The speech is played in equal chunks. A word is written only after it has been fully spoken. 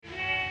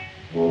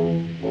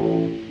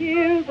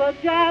Here's a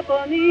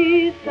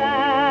Japanese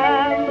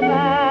sandman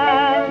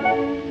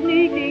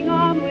sneaking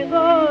on with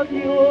a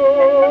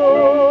duel.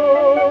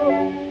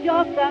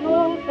 Just an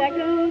old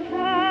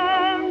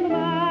second-hand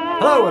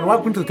man. Hello and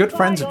welcome to the Good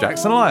Friends of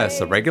Jackson Elias,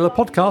 a regular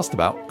podcast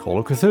about Call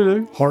of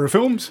Cthulhu, horror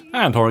films,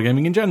 and horror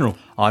gaming in general.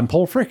 I'm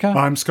Paul Fricker.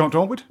 I'm Scott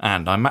Dorward.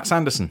 And I'm Matt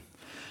Sanderson.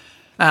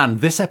 And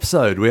this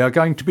episode we are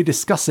going to be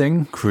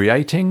discussing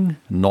creating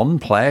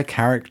non-player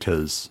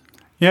characters.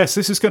 Yes,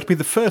 this is going to be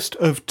the first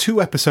of 2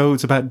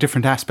 episodes about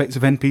different aspects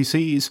of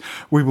NPCs.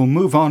 We will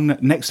move on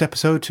next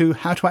episode to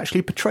how to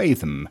actually portray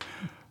them.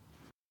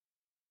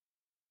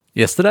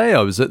 Yesterday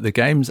I was at the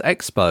Games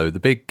Expo, the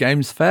big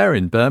games fair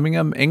in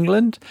Birmingham,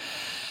 England.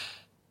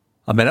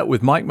 I met up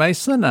with Mike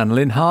Mason and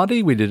Lynn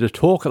Hardy. We did a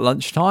talk at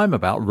lunchtime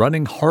about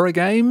running horror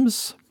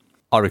games.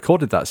 I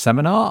recorded that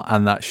seminar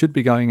and that should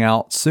be going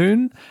out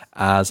soon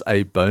as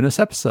a bonus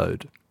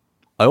episode.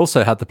 I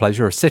also had the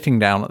pleasure of sitting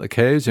down at the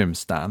Chaosium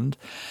stand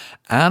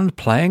and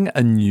playing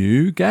a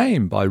new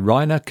game by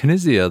Rainer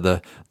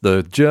Knizia,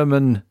 the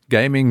German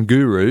gaming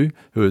guru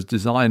who has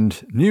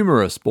designed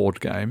numerous board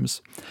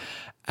games.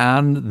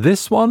 And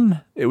this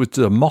one, it was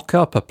a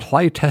mock-up, a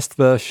playtest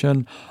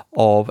version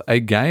of a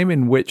game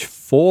in which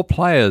 4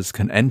 players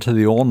can enter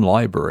the Orn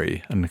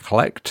library and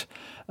collect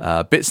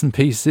bits and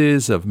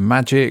pieces of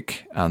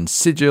magic and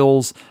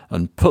sigils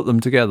and put them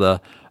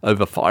together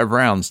over 5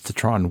 rounds to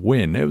try and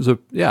win. It was a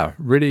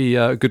really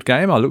good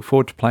game. I look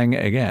forward to playing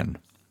it again.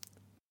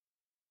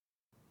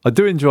 I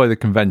do enjoy the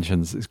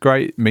conventions. It's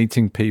great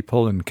meeting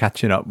people and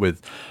catching up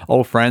with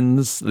old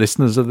friends,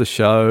 listeners of the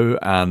show,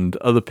 and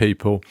other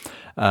people.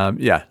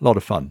 A lot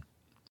of fun.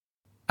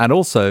 And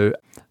also,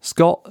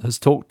 Scott has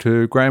talked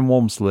to Graham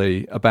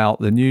Walmsley about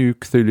the new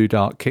Cthulhu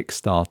Dark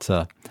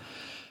Kickstarter.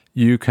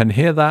 You can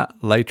hear that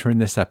later in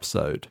this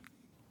episode.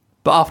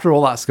 But after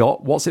all that,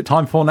 Scott, what's it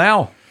time for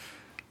now?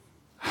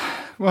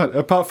 Well,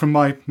 apart from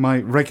my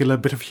regular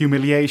bit of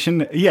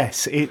humiliation,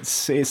 yes,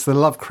 it's the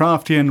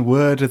Lovecraftian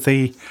word of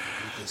the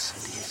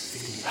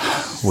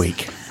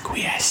week.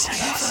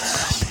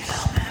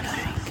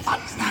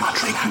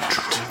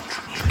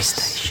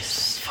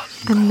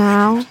 And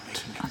now,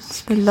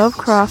 the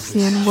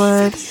Lovecraftian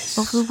word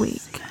of the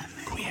week.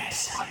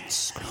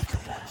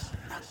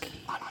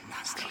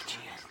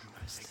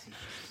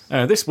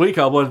 This week,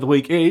 our word of the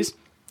week is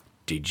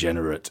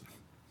degenerate.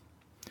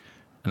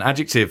 An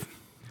adjective.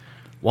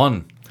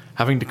 1.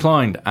 Having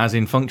declined as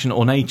in function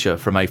or nature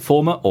from a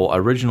former or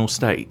original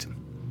state.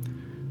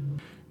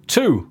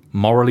 2.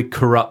 Morally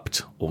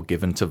corrupt or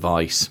given to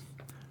vice.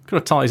 Kind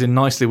of ties in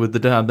nicely with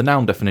the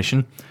noun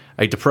definition.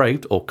 A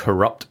depraved or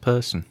corrupt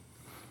person.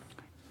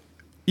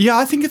 Yeah,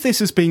 I think of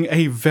this as being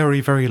a very,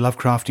 very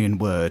Lovecraftian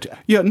word.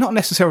 Yeah, not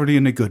necessarily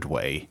in a good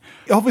way.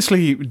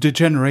 Obviously,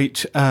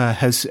 degenerate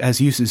has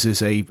uses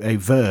as a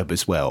verb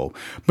as well,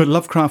 but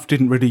Lovecraft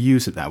didn't really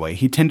use it that way.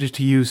 He tended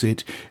to use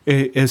it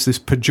as this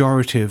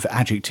pejorative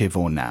adjective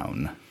or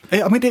noun.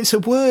 I mean, it's a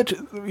word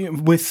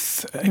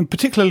with,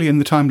 particularly in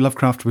the time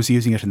Lovecraft was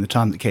using it and the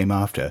time that came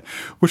after,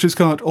 which has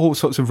got all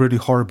sorts of really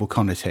horrible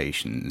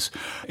connotations.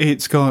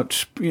 It's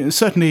got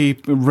certainly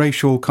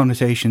racial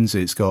connotations,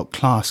 it's got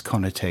class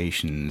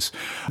connotations.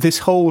 This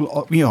whole,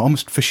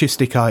 almost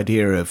fascistic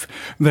idea of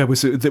there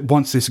was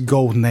once this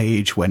golden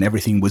age when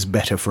everything was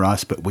better for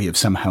us, but we have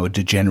somehow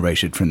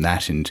degenerated from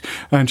that and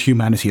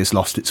humanity has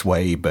lost its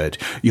way, but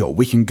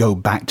we can go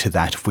back to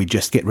that if we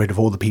just get rid of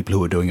all the people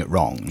who are doing it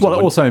wrong. Well,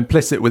 also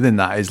implicit within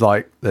that is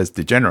like there's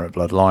degenerate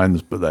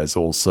bloodlines, but there's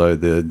also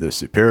the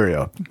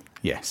superior.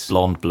 Yes.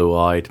 Blonde,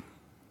 blue-eyed.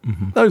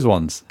 Mm-hmm. Those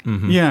ones.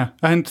 Mm-hmm. Yeah,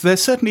 and there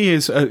certainly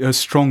is a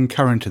strong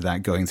current of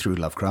that going through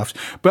Lovecraft.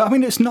 But I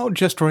mean, it's not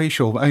just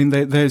racial. I mean,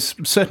 there's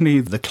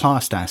certainly the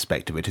classed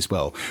aspect of it as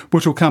well,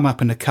 which will come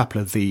up in a couple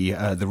of the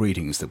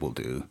readings that we'll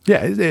do.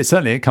 Yeah, it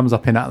certainly comes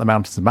up in At the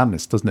Mountains of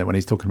Madness, doesn't it, when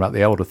he's talking about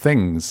the elder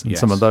things. And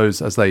some of those,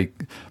 as they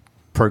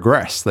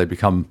progress, they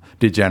become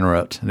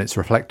degenerate, and it's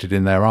reflected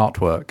in their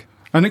artwork.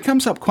 And it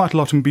comes up quite a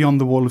lot in Beyond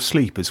the Wall of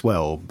Sleep as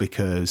well,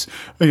 because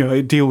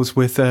it deals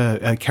with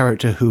a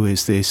character who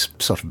is this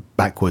sort of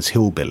backwards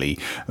hillbilly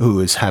who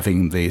is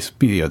having these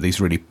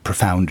really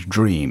profound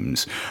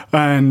dreams,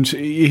 and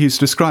he's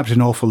described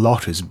an awful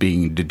lot as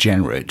being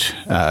degenerate,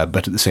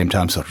 but at the same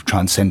time sort of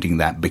transcending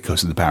that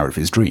because of the power of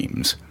his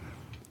dreams.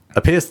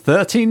 Appears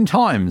 13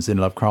 times in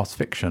Lovecraft's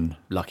fiction.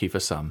 Lucky for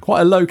some.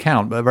 Quite a low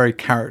count, but a very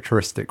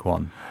characteristic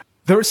one.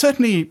 There are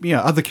certainly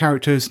other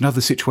characters and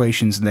other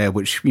situations in there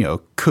which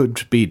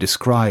could be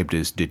described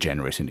as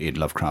degenerate in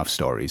Lovecraft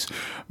stories,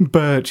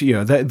 but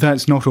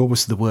that's not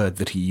always the word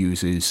that he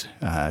uses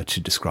to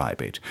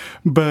describe it.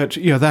 But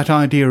that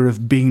idea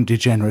of being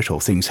degenerate or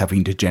things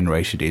having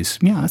degenerated is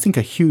I think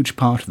a huge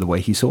part of the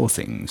way he saw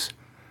things.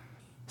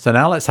 So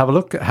now let's have a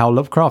look at how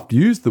Lovecraft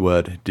used the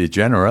word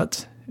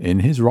degenerate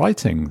in his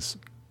writings.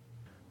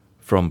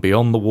 From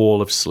Beyond the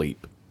Wall of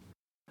Sleep.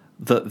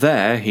 That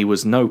there he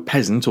was no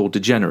peasant or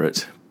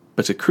degenerate,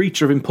 but a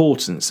creature of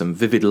importance and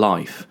vivid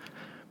life,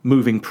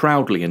 moving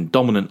proudly and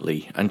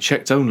dominantly, and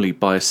checked only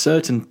by a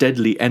certain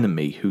deadly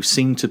enemy who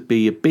seemed to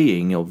be a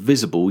being of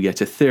visible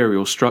yet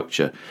ethereal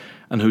structure,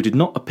 and who did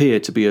not appear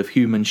to be of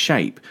human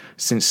shape,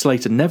 since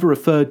Slater never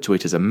referred to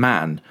it as a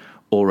man,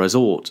 or as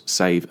aught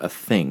save a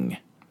thing.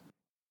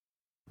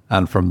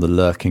 And from The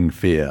Lurking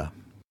Fear.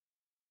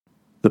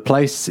 The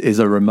place is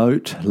a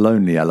remote,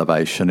 lonely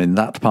elevation in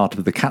that part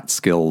of the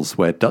Catskills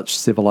where Dutch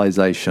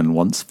civilization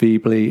once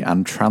feebly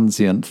and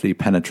transiently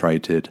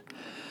penetrated,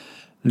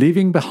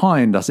 leaving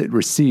behind as it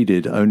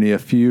receded only a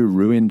few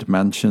ruined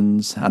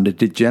mansions and a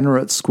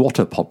degenerate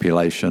squatter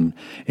population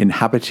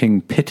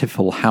inhabiting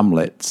pitiful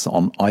hamlets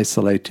on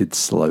isolated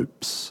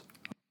slopes.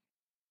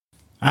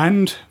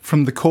 And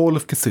from The Call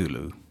of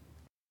Cthulhu.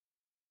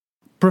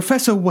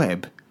 Professor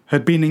Webb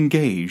had been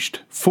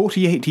engaged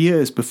 48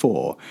 years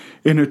before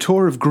in a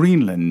tour of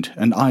Greenland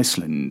and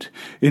Iceland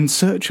in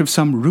search of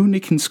some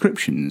runic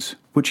inscriptions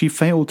which he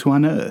failed to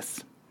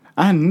unearth,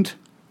 and,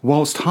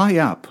 whilst high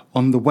up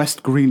on the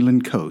West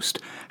Greenland coast,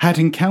 had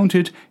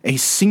encountered a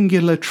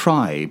singular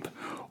tribe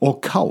or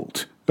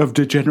cult of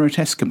degenerate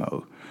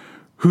Eskimo,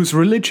 whose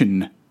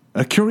religion,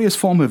 a curious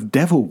form of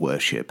devil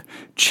worship,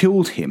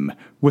 chilled him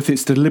with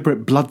its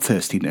deliberate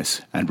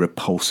bloodthirstiness and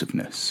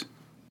repulsiveness.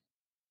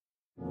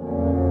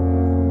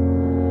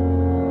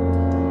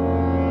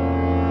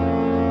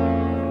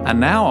 And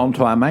now on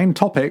to our main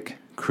topic,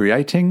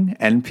 creating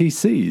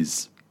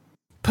NPCs.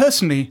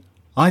 Personally,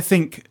 I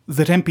think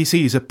that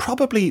NPCs are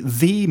probably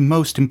the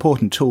most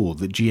important tool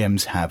that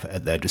GMs have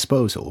at their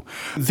disposal.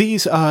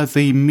 These are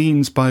the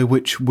means by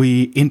which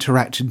we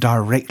interact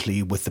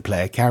directly with the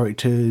player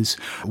characters.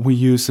 We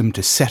use them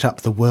to set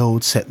up the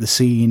world, set the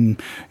scene,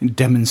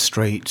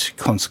 demonstrate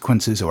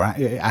consequences or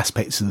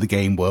aspects of the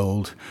game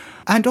world,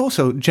 and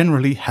also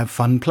generally have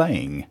fun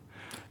playing.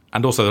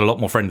 And also they're a lot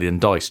more friendly than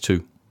dice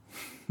too.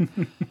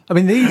 I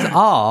mean,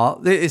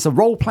 it's a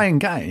role-playing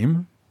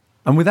game,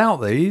 and without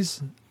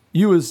these,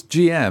 you as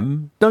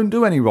GM don't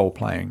do any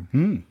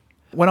role-playing.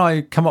 When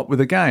I come up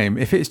with a game,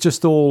 if it's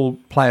just all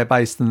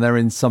player-based and they're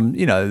in some,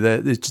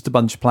 there's just a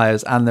bunch of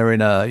players and they're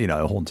in a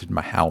haunted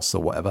house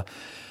or whatever,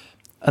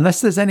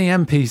 unless there's any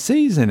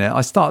NPCs in it,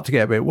 I start to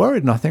get a bit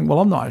worried, and I think, well,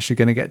 I'm not actually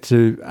going to get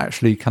to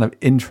actually kind of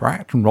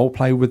interact and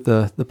role-play with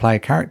the player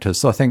characters.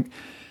 So I think,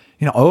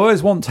 I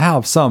always want to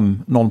have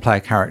some non-player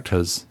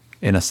characters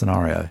in a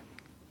scenario.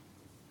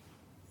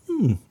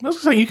 I was going to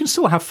say, you can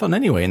still have fun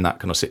anyway in that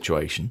kind of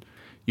situation.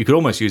 You could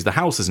almost use the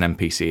house as an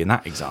NPC in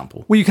that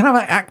example. Well, you can have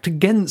an act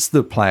against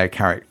the player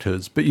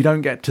characters, but you don't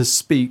get to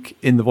speak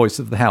in the voice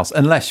of the house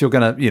unless you're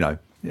going to,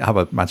 have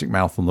a magic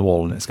mouth on the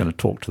wall and it's going to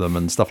talk to them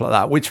and stuff like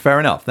that, which, fair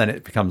enough, then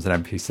it becomes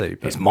an NPC.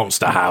 But, it's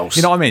Monster House.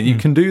 You know what I mean? You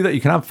can do that, you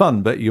can have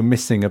fun, but you're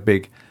missing a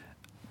big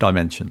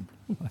dimension,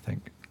 I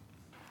think.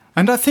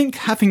 And I think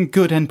having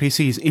good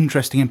NPCs,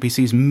 interesting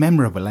NPCs,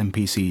 memorable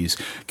NPCs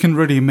can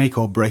really make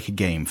or break a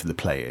game for the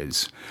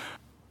players.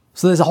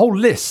 So there's a whole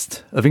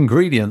list of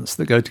ingredients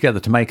that go together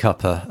to make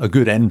up a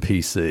good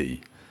NPC.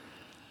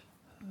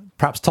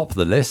 Perhaps top of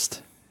the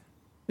list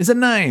is a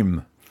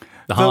name.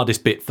 The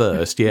hardest bit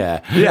first,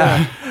 yeah.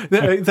 Yeah.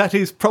 That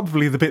is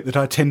probably the bit that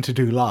I tend to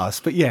do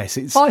last, but yes,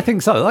 it's... I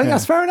think so. I think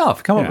that's fair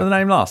enough. Come up with a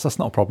name last. That's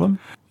not a problem.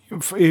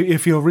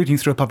 If you're reading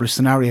through a published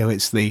scenario,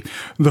 it's the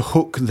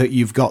hook that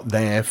you've got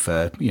there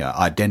for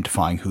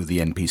identifying who the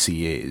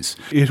NPC is.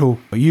 It'll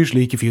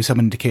usually give you some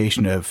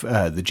indication of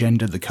the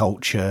gender, the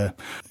culture,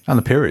 and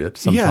the period.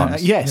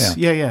 Sometimes,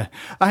 yeah.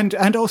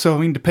 And also,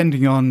 I mean,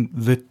 depending on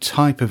the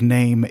type of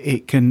name,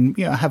 it can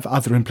have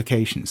other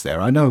implications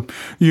there. I know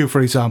you, for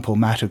example,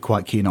 Matt, are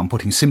quite keen on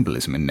putting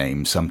symbolism in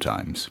names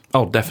sometimes.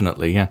 Oh,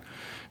 definitely, yeah.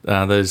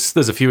 There's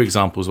a few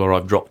examples where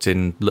I've dropped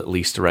in little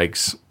Easter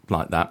eggs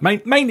like that,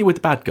 mainly with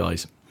the bad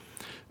guys,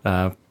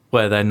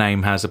 where their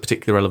name has a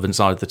particular relevance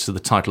either to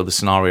the title of the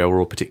scenario or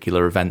a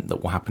particular event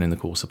that will happen in the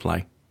course of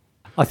play.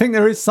 I think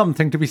there is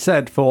something to be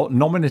said for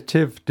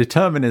nominative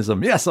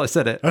determinism. Yes, I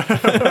said it.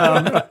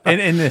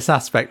 In this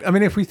aspect. I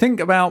mean, if we think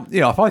about,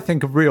 if I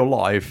think of real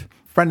life,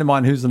 a friend of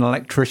mine who's an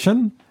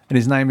electrician, and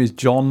his name is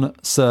John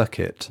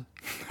Circuit.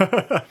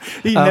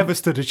 He never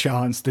stood a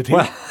chance, did he?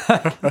 Well,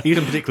 he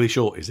isn't particularly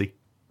short, is he?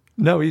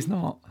 No, he's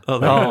not.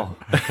 Oh,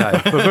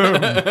 okay.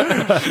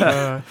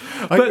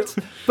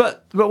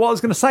 But what I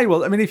was going to say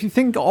was, I mean, if you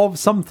think of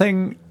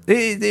something,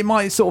 it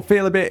might sort of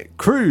feel a bit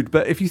crude,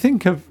 but if you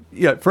think of,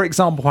 for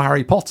example,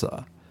 Harry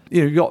Potter,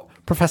 you've got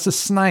Professor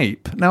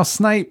Snape. Now,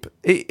 Snape,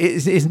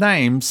 his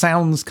name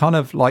sounds kind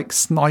of like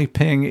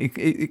sniping.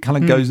 It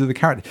kind of goes with the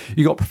character.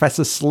 You've got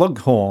Professor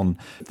Slughorn.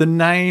 The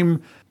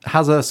name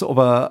has a sort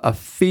of a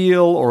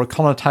feel or a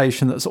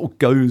connotation that sort of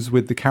goes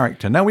with the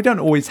character. Now, we don't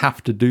always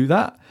have to do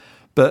that,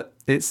 but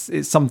it's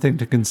something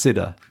to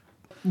consider.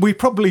 We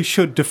probably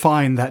should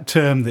define that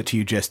term that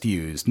you just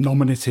used,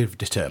 nominative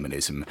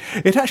determinism.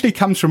 It actually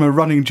comes from a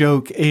running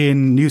joke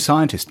in New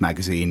Scientist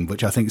magazine,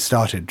 which I think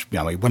started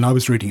when I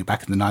was reading it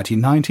back in the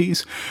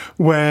 1990s,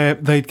 where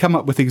they'd come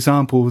up with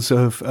examples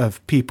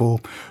of people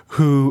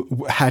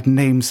who had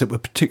names that were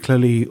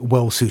particularly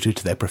well suited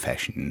to their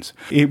professions.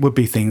 It would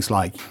be things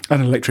like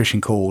an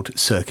electrician called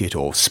Circuit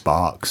or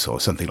Sparks or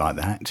something like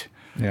that.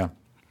 Yeah.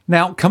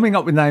 Now, coming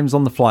up with names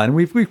on the fly, and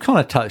we've kind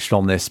of touched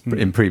on this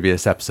in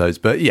previous episodes,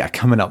 but yeah,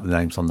 coming up with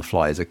names on the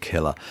fly is a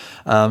killer.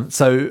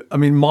 So, I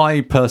mean, my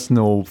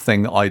personal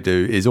thing I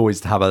do is always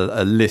to have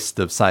a list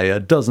of, say, a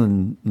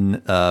dozen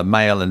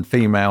male and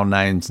female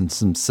names and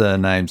some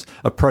surnames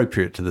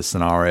appropriate to the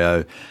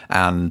scenario.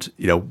 And,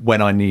 you know,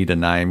 when I need a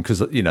name,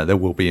 because, you know, there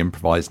will be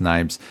improvised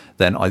names,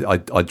 then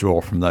I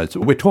draw from those.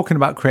 We're talking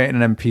about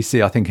creating an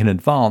NPC, I think, in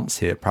advance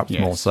here, perhaps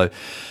more so.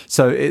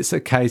 So it's a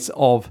case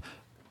of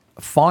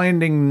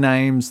finding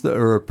names that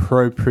are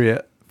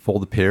appropriate for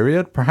the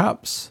period,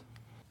 perhaps.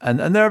 And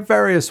there are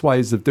various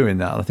ways of doing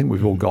that. I think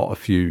we've all got a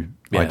few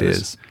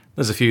ideas.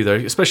 There's a few, though,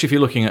 especially if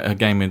you're looking at a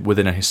game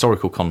within a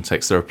historical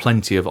context. There are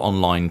plenty of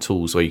online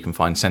tools where you can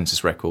find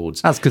census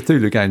records. As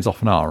Cthulhu games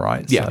often are,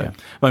 right? Yeah. So.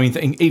 I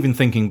mean, even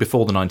thinking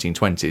before the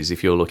 1920s,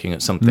 if you're looking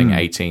at something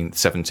 18th,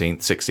 17th,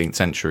 16th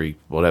century,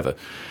 whatever,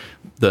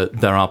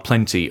 there are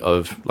plenty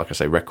of, like I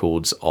say,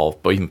 records of,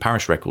 or even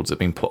parish records that have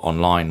been put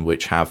online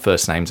which have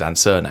first names and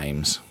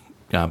surnames,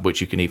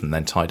 which you can even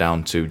then tie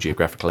down to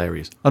geographical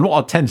areas. And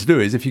what I tend to do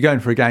is, if you're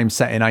going for a game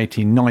set in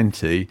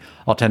 1890,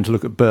 I tend to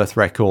look at birth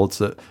records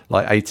at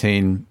like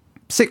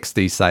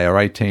 1860, say, or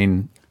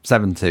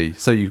 1870.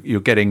 So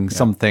you're getting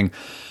something,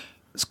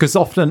 because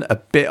often a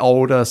bit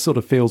older sort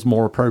of feels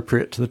more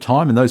appropriate to the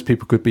time, and those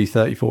people could be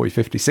 30, 40,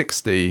 50,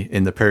 60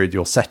 in the period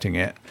you're setting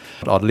it.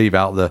 I'd leave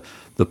out the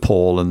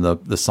Paul and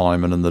the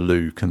Simon and the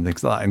Luke and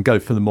things like that, and go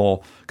for the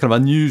more kind of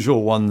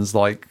unusual ones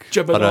like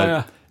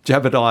Jebediah,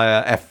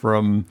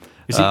 Ephraim,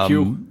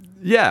 Ezekiel.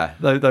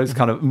 Those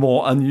kind of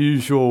more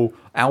unusual,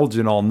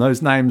 Algernon,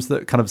 those names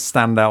that kind of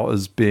stand out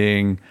as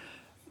being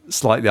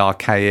slightly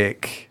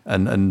archaic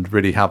and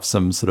really have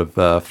some sort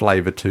of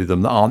flavour to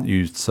them that aren't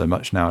used so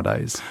much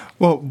nowadays.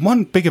 Well,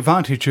 one big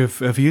advantage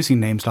of using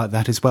names like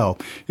that as well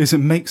is it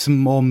makes them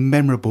more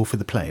memorable for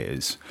the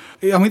players.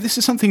 I mean, this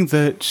is something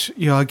that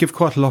I give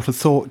quite a lot of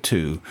thought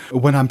to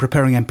when I'm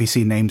preparing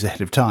NPC names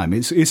ahead of time.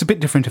 It's a bit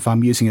different if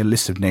I'm using a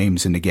list of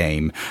names in a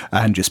game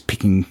and just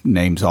picking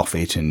names off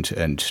it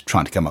and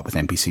trying to come up with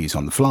NPCs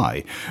on the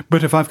fly.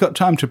 But if I've got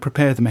time to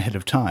prepare them ahead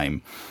of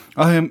time,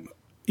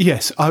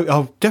 yes,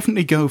 I'll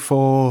definitely go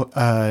for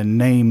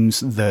names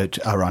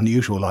that are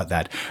unusual like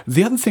that.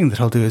 The other thing that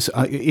I'll do is,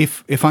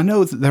 if I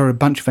know that there are a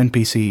bunch of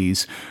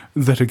NPCs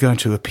that are going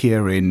to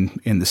appear in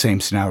the same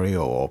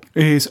scenario,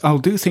 is I'll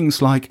do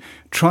things like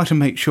try to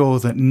make sure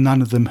that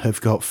none of them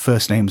have got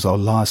first names or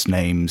last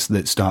names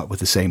that start with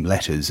the same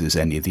letters as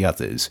any of the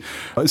others.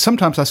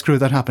 Sometimes I screw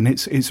that up, and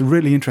it's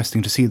really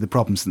interesting to see the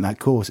problems that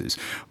causes.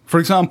 For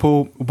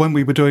example, when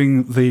we were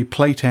doing the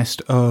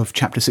playtest of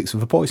Chapter 6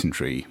 of A Poison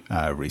Tree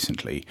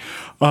recently,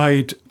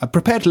 I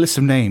prepared a list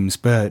of names,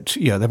 but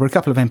there were a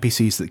couple of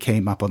NPCs that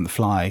came up on the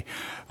fly,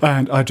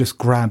 and I just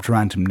grabbed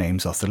random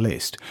names off the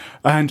list.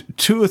 And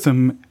two of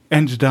them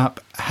ended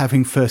up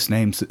having first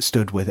names that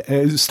started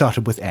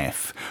with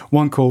F,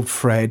 one called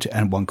Fred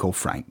and one called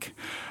Frank.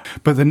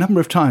 But the number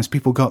of times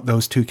people got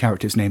those two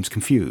characters' names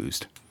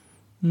confused.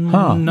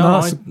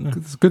 That's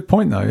a good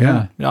point, though.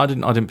 Yeah, I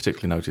didn't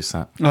particularly notice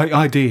that.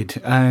 I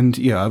did, and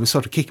I was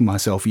sort of kicking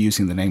myself for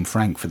using the name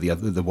Frank for the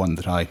one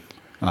that I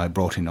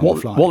brought in on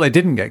the fly. What they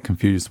didn't get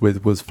confused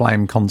with was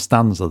Flame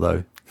Constanza,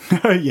 though.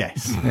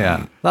 Yes.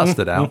 Yeah, that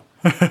stood out.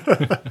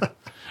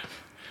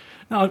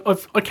 Now,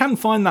 I can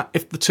find that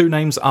if the two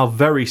names are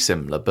very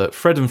similar, but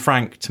Fred and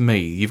Frank, to me,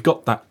 you've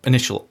got that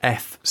initial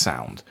F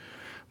sound,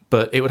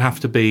 but it would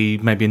have to be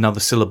maybe another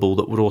syllable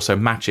that would also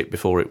match it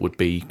before it would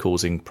be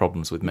causing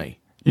problems with me.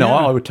 No,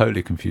 I would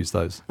totally confuse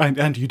those.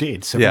 And you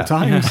did several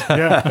times.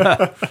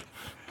 Yeah.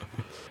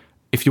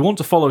 If you want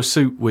to follow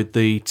suit with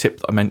the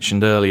tip that I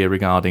mentioned earlier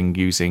regarding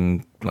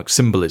using like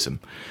symbolism,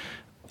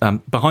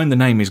 behind the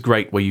name is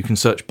great, where you can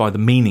search by the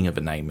meaning of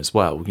a name as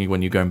well,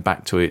 when you're going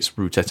back to its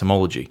root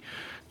etymology.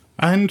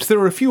 And there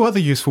are a few other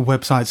useful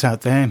websites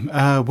out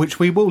there, which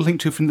we will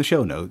link to from the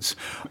show notes,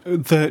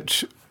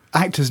 that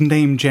act as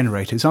name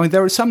generators. I mean,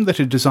 there are some that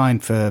are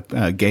designed for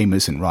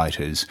gamers and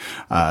writers.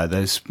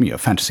 There's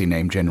Fantasy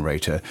Name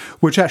Generator,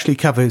 which actually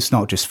covers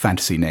not just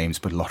fantasy names,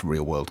 but a lot of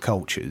real-world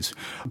cultures.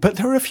 But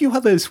there are a few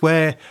others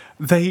where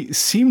they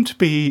seem to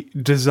be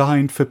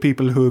designed for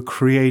people who are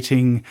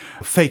creating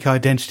fake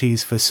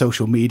identities for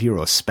social media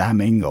or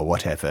spamming or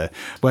whatever,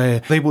 where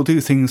they will do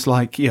things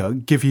like,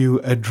 give you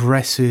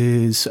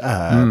addresses,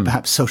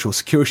 perhaps social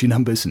security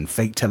numbers and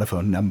fake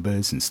telephone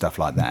numbers and stuff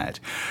like that.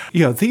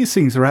 These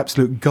things are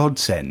absolute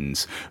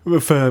godsends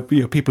for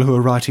people who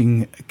are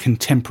writing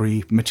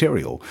contemporary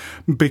material,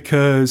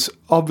 because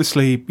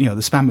obviously the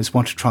spammers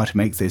want to try to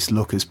make this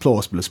look as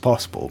plausible as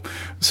possible.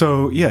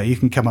 So you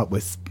can come up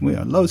with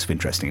loads of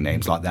interesting names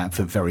like that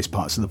for various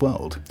parts of the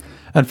world.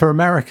 And for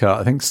America,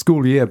 I think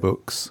school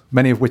yearbooks,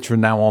 many of which are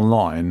now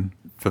online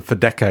for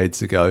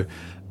decades ago,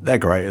 they're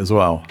great as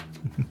well.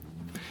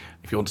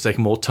 If you want to take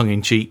a more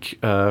tongue-in-cheek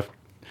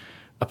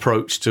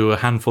approach to a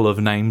handful of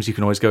names, you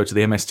can always go to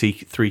the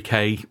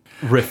MST3K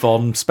riff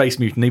on Space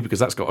Mutiny, because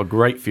that's got a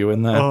great few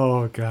in there.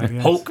 Oh, God,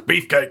 yes. Hulk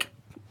Beefcake.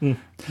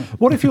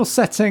 What if you're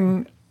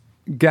setting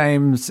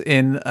games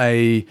in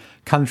a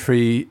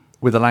country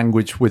with a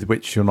language with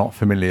which you're not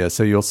familiar.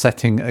 So you're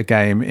setting a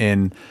game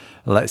in,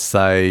 let's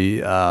say,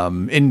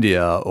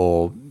 India,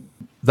 or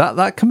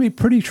that can be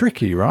pretty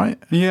tricky, right?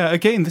 Yeah,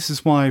 again, this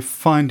is why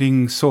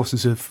finding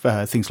sources of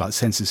things like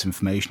census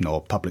information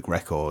or public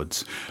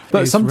records.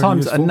 But is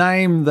sometimes really a useful.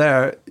 name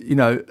there,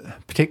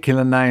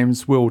 particular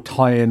names will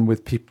tie in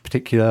with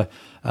particular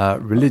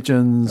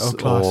religions Or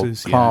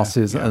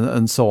classes, yeah.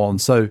 and so on.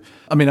 So,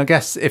 I mean, I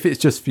guess if it's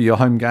just for your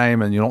home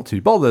game and you're not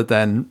too bothered,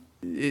 then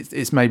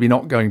it's maybe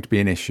not going to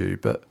be an issue.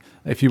 But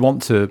if you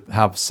want to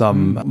have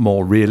some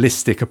more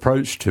realistic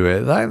approach to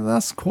it,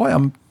 that's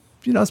quite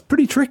it's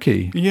pretty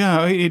tricky.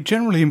 Yeah, it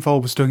generally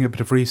involves doing a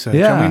bit of research.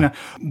 Yeah. I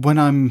mean, when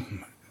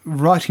I'm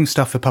writing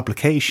stuff for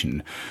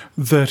publication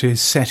that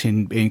is set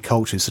in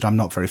cultures that I'm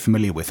not very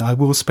familiar with, I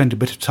will spend a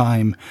bit of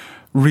time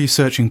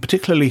researching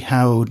particularly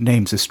how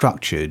names are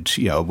structured,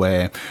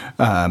 where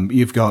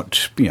you've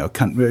got,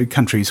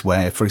 countries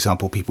where, for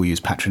example, people use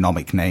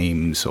patronymic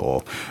names,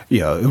 or,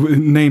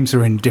 names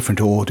are in different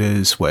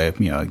orders where,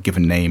 a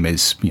given name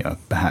is,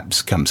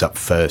 perhaps comes up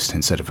first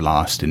instead of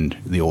last in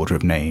the order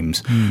of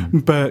names.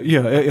 But,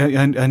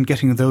 and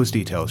getting those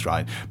details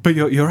right. But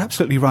you're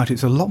absolutely right.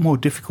 It's a lot more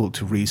difficult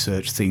to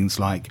research things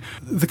like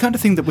the kind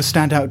of thing that would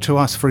stand out to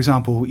us, for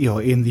example,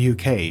 in the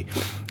UK,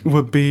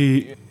 would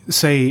be,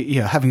 say,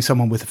 having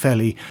someone with a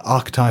fairly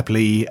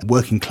archetypally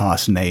working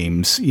class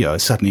names,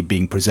 suddenly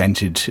being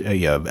presented,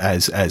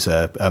 as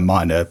a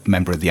minor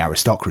member of the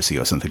aristocracy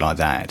or something like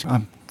that.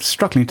 I'm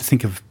struggling to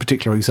think of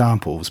particular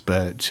examples,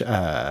 but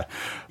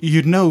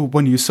you'd know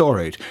when you saw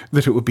it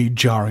that it would be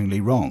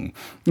jarringly wrong.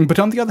 But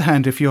on the other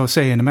hand, if you're,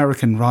 say, an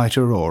American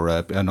writer or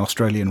an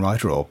Australian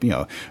writer, or,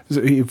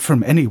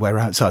 from anywhere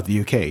outside the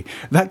UK,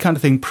 that kind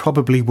of thing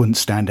probably wouldn't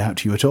stand out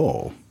to you at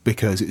all,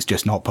 because it's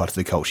just not part of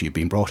the culture you've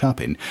been brought up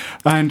in.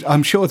 And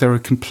I'm sure there are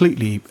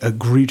completely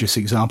egregious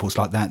examples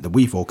like that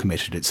we've all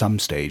committed at some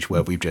stage,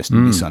 where we've just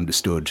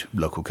misunderstood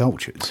local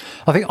cultures.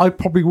 I think I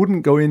probably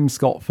wouldn't go in,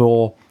 Scott,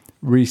 for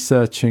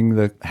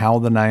researching how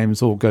the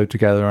names all go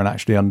together and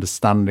actually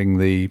understanding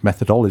the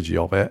methodology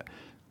of it,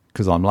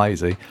 because I'm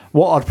lazy.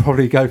 What I'd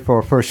probably go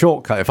for a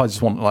shortcut, if I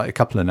just want like a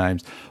couple of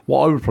names, what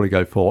I would probably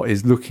go for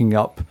is looking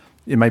up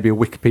maybe a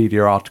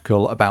Wikipedia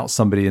article about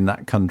somebody in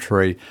that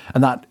country,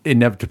 and that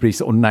inevitably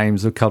sort of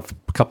names a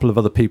couple of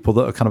other people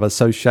that are kind of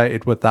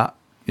associated with that,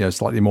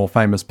 slightly more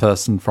famous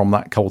person from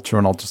that culture,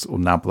 and I'll just sort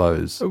of nab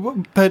those.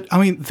 But I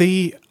mean,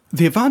 the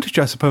advantage,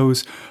 I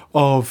suppose,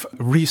 of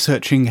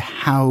researching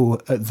how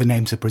the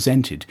names are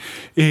presented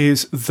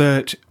is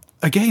that,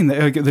 again,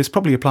 this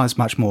probably applies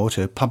much more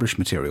to published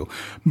material,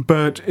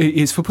 but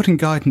it's for putting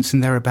guidance in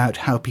there about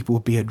how people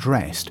would be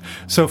addressed.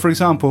 So, for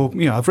example,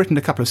 I've written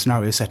a couple of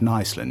scenarios set in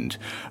Iceland,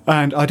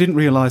 and I didn't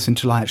realise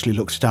until I actually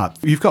looked it up.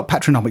 You've got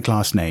patronymic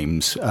last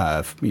names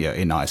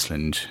in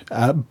Iceland,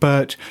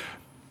 but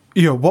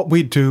what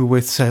we do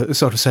with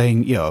sort of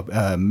saying,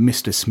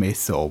 Mr.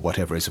 Smith or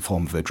whatever is a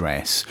form of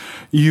address,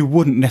 you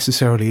wouldn't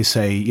necessarily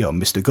say,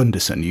 Mr.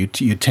 Gunderson. You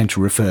tend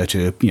to refer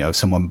to,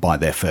 someone by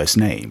their first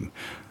name.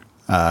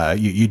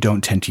 You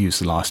don't tend to use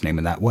the last name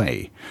in that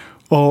way.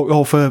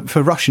 Or for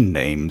Russian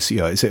names,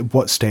 is at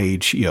what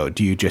stage,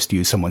 do you just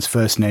use someone's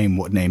first name?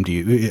 What name do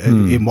you,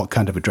 in what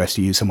kind of address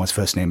do you use someone's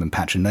first name and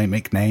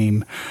patronymic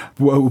name?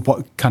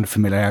 What kind of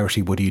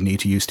familiarity would you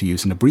need to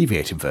use an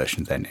abbreviated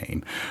version of their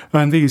name?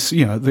 And these,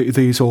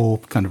 these all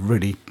kind of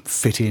really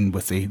fit in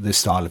with the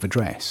style of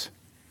address.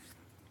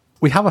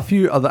 We have a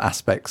few other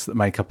aspects that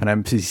make up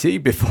an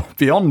NPC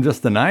beyond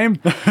just the name.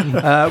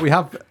 We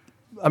have,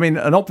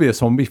 an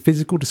obvious one would be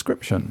physical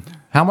description.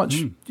 How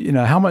much,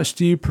 how much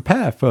do you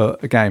prepare for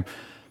a game?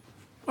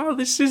 Well,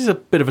 this is a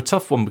bit of a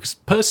tough one, because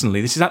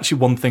personally, this is actually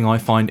one thing I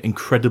find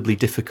incredibly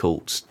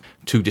difficult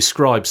to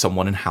describe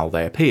someone and how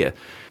they appear.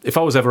 If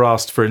I was ever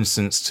asked, for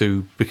instance,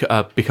 to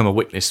become a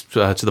witness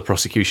to the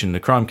prosecution in a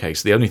crime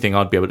case, the only thing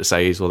I'd be able to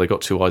say is, well, they've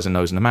got 2 eyes, a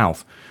nose and a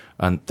mouth.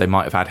 And they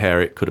might have had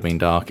hair, it could have been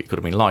dark, it could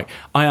have been light.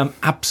 I am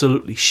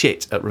absolutely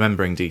shit at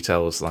remembering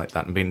details like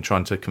that and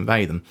trying to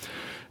convey them.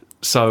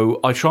 So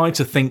I try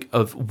to think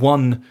of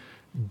one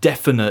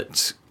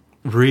definite,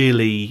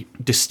 really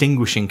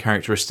distinguishing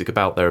characteristic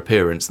about their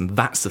appearance, and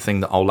that's the thing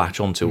that I'll latch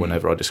onto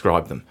whenever I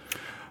describe them.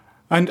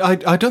 And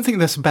I don't think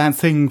that's a bad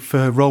thing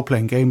for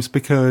role-playing games,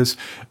 because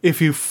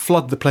if you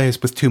flood the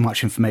players with too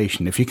much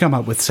information, if you come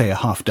up with, say, a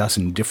half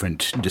dozen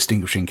different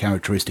distinguishing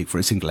characteristics for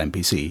a single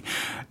NPC,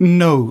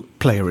 no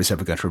player is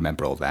ever going to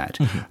remember all that.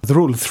 The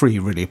rule of 3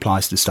 really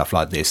applies to stuff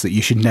like this, that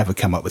you should never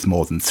come up with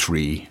more than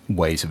 3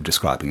 ways of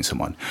describing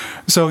someone.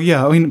 So,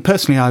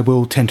 personally, I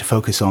will tend to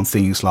focus on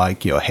things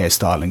like,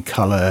 hairstyle and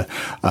colour,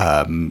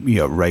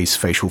 race,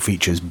 facial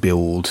features,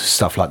 build,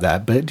 stuff like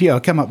that. But,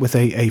 come up with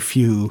a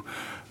few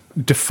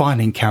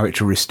defining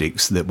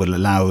characteristics that will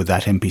allow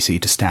that NPC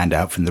to stand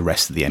out from the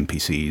rest of the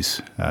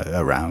NPCs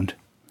around.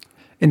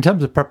 In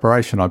terms of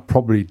preparation, I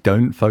probably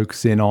don't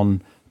focus in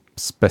on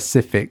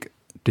specific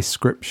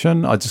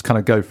description. I just kind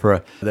of go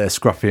for they're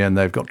scruffy and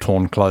they've got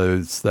torn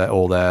clothes,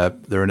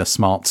 they're in a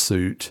smart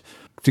suit,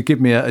 to give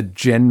me a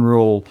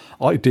general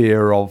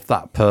idea of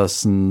that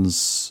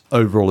person's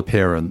overall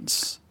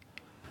appearance.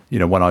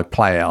 when I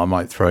play it, I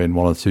might throw in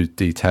one or two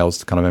details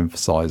to kind of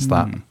emphasize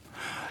that.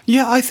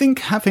 Yeah, I think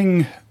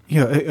having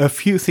a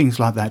few things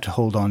like that to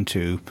hold on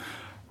to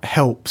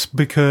helps,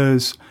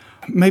 because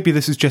maybe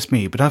this is just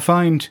me, but I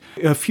find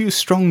a few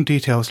strong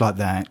details like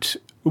that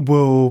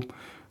will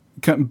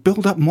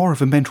build up more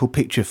of a mental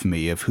picture for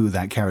me of who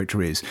that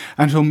character is,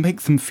 and it'll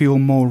make them feel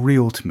more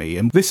real to me.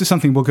 And this is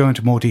something we'll go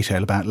into more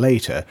detail about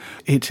later.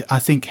 It, I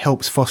think,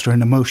 helps foster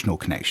an emotional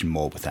connection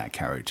more with that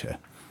character.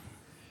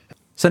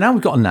 So now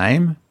we've got a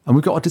name and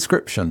we've got a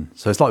description.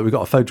 So it's like we've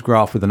got a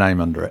photograph with a name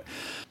under it.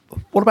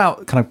 What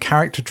about kind of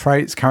character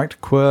traits, character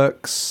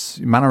quirks,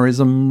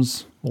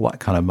 mannerisms, all that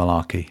kind of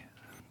malarkey?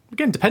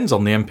 Again, depends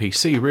on the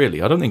NPC,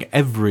 really. I don't think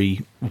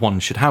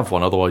everyone should have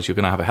one, otherwise you're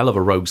going to have a hell of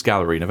a rogues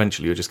gallery, and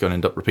eventually you're just going to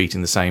end up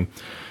repeating the same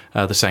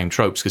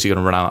tropes, because you're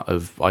going to run out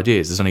of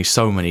ideas. There's only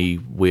so many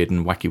weird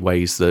and wacky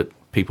ways that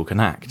people can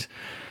act.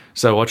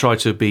 So I try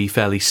to be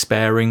fairly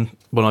sparing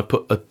when I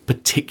put a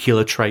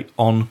particular trait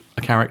on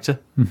a character.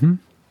 Mm-hmm.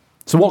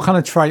 So what kind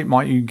of trait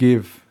might you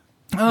give?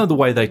 The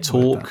way they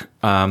talk,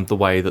 the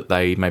way that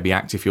they maybe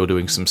act if you're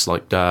doing some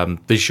slight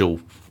visual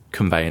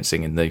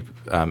conveyancing in the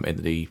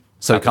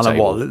So kind of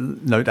table. what,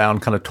 note down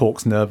kind of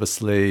talks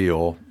nervously,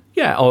 or...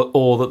 Yeah,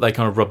 or that they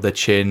kind of rub their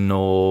chin,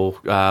 or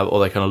they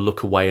kind of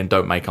look away and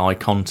don't make eye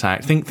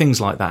contact.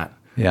 Things like that.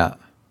 Yeah.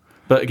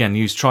 But again,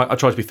 I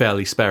try to be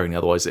fairly sparing,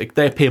 otherwise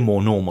they appear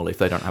more normal if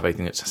they don't have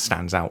anything that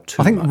stands out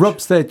too much. I think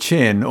rubs their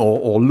chin,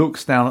 or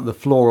looks down at the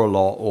floor a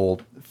lot, or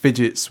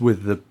fidgets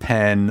with the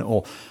pen,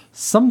 or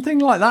something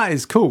like that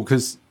is cool,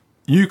 because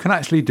you can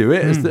actually do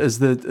it as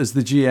the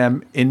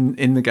GM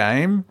in the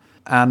game.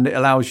 And it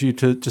allows you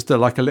to just do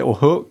like a little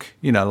hook,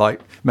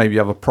 like maybe you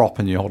have a prop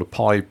and you hold a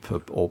pipe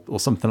or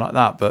something like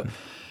that. But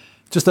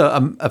just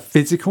a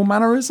physical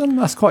mannerism,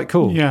 that's quite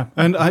cool. Yeah,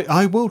 and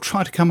I will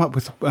try to come up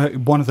with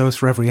one of those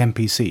for every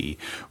NPC,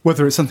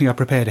 whether it's something I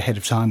prepared ahead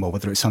of time or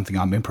whether it's something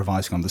I'm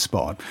improvising on the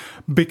spot.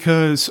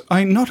 Because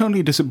not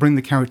only does it bring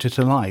the character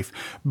to life,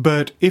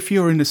 but if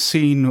you're in a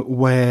scene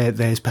where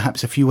there's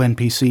perhaps a few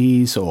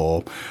NPCs,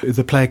 or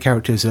the player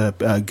characters are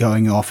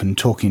going off and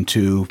talking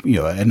to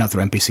another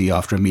NPC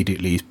after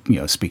immediately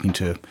speaking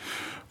to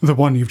the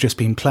one you've just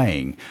been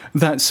playing,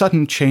 that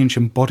sudden change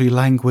in body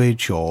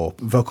language or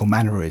vocal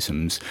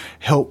mannerisms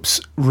helps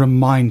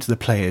remind the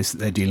players that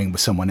they're dealing with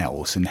someone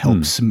else, and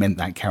helps cement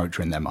that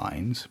character in their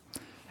minds.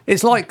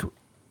 It's like,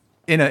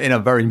 in a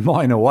very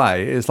minor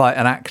way, it's like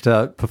an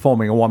actor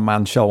performing a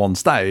one-man show on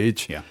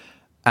stage. Yeah.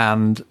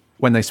 And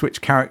when they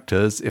switch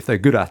characters, if they're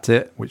good at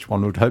it, which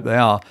one would hope they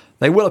are,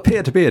 they will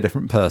appear to be a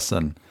different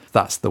person.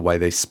 That's the way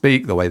they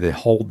speak, the way they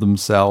hold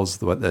themselves,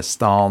 their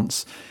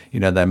stance,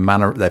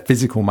 their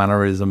physical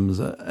mannerisms,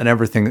 and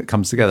everything that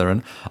comes together.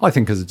 And I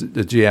think as a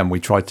GM,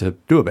 we try to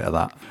do a bit of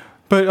that.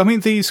 But, I mean,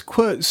 these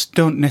quirks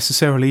don't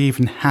necessarily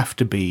even have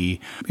to be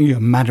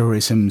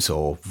mannerisms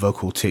or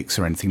vocal tics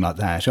or anything like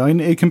that. I mean,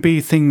 it can be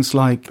things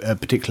like a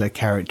particular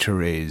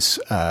character is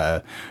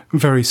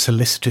very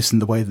solicitous in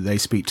the way that they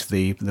speak to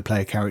the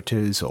player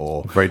characters,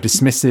 or very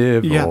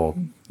dismissive, or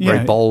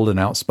very bold and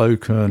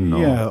outspoken.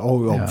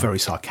 Or very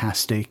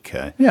sarcastic.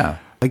 Yeah.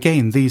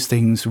 Again, these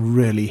things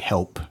really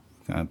help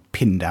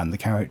pin down the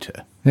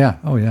character. Yeah.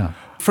 Oh, yeah.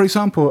 For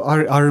example,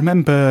 I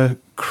remember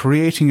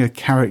creating a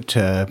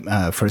character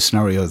for a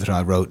scenario that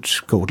I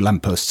wrote called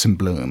Lampposts in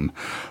Bloom.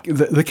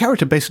 The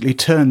character basically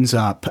turns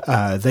up.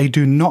 They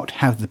do not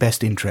have the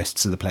best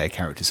interests of the player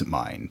characters at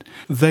mind.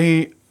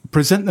 They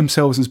present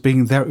themselves as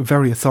being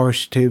very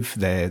authoritative.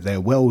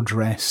 They're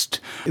well-dressed.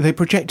 They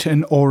project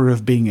an aura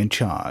of being in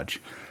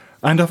charge.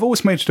 And I've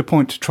always made it a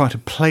point to try to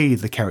play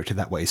the character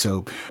that way.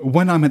 So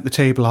when I'm at the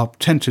table, I'll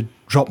tend to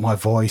drop my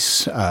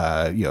voice,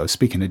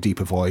 speak in a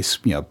deeper voice,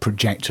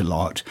 project a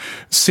lot,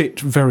 sit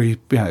very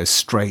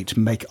straight,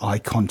 make eye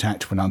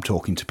contact when I'm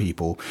talking to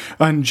people,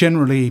 and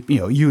generally,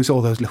 use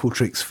all those little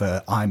tricks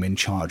for I'm in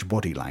charge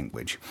body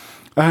language.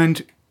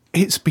 And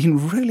it's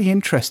been really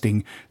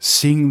interesting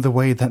seeing the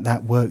way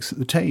that works at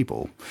the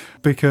table,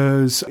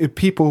 because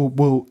people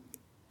will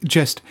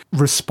just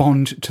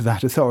respond to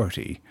that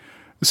authority.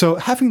 So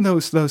having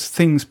those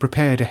things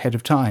prepared ahead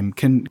of time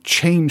can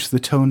change the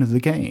tone of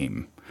the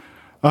game.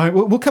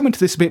 We'll come into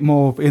this a bit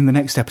more in the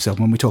next episode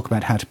when we talk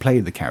about how to play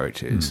the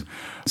characters.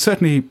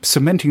 Certainly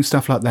cementing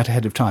stuff like that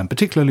ahead of time,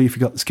 particularly if you've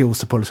got the skills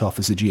to pull it off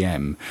as a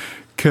GM,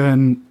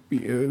 can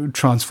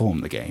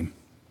transform the game.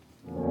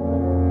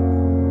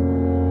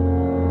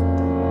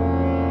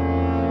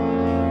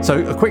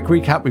 So a quick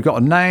recap, we've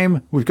got a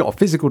name, we've got a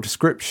physical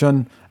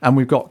description, and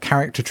we've got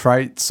character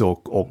traits or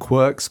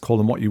quirks, call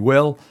them what you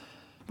will.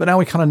 But now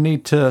we kind of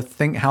need to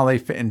think how they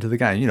fit into the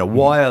game.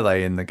 Why are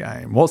they in the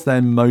game? What's their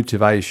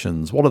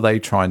motivations? What are they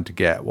trying to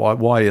get?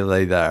 Why are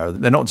they there?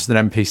 They're not just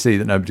an NPC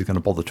that nobody's going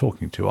to bother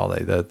talking to, are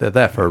they? They're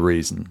there for a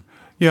reason.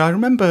 Yeah, I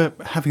remember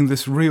having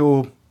this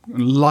real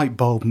light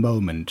bulb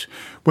moment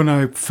when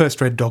I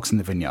first read Dogs in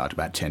the Vineyard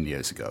about 10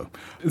 years ago.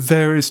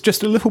 There is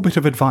just a little bit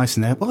of advice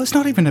in there. Well, it's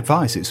not even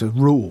advice, it's a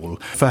rule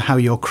for how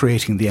you're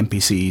creating the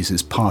NPCs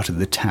as part of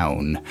the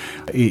town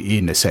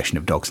in a session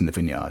of Dogs in the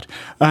Vineyard.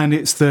 And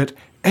it's that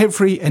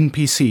every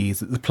NPC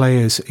that the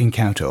players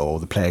encounter or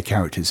the player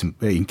characters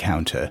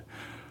encounter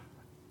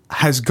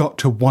has got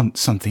to want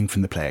something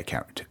from the player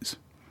characters.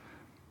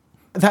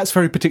 That's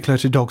very particular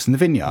to Dogs in the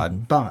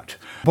Vineyard, but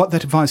what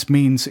that advice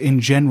means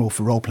in general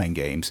for role-playing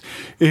games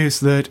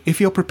is that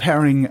if you're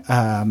preparing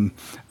an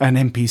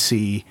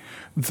NPC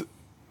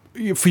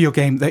for your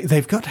game,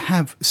 they've got to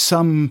have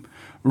some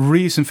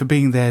reason for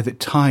being there that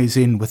ties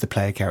in with the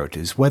player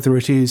characters, whether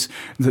it is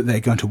that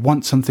they're going to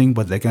want something,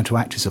 whether they're going to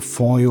act as a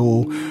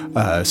foil,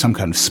 some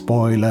kind of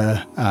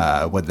spoiler,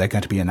 whether they're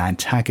going to be an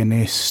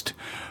antagonist,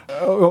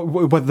 or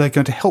whether they're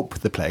going to help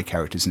the player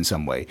characters in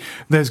some way.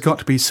 There's got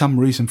to be some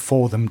reason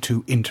for them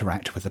to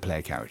interact with the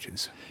player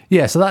characters.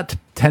 Yeah, so that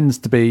tends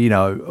to be,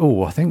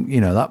 I think,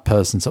 that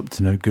person's up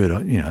to no good.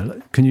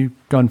 Can you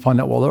go and find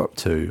out what they're up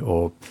to?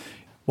 Or,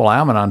 well, I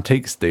am an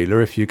antiques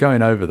dealer. If you're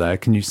going over there,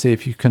 can you see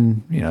if you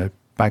can,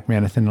 bag me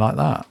anything like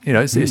that?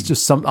 It's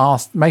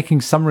just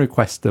making some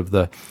request of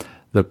the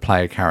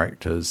player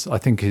characters, I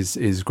think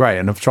is great.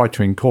 And I've tried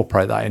to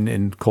incorporate that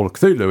in Call of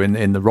Cthulhu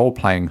in the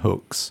role-playing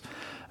hooks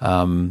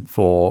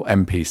for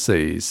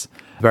NPCs,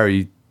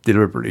 very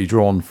deliberately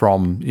drawn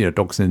from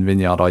Dogs in the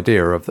Vineyard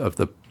idea of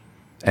the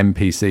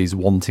NPCs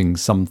wanting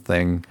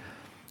something,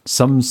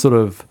 some sort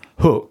of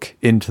hook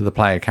into the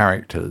player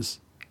characters.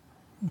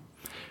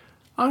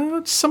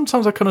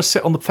 Sometimes I kind of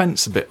sit on the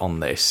fence a bit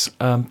on this.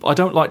 I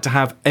don't like to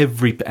have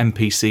every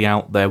NPC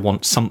out there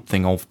want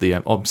something of the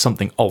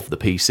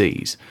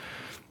PCs.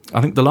 I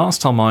think the last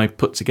time I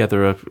put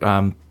together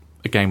a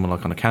game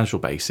on a casual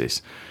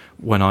basis,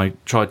 when I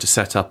tried to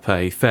set up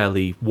a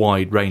fairly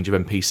wide range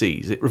of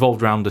NPCs, it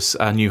revolved around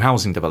a new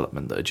housing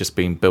development that had just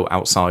been built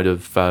outside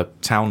of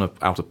town,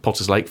 out of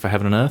Potter's Lake for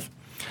Heaven and Earth.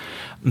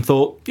 And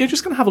thought, you're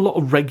just going to have a lot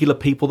of regular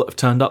people that have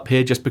turned up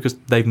here just because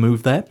they've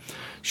moved there.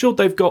 Sure,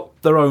 they've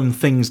got their own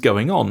things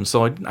going on,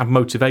 so I didn't have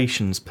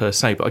motivations per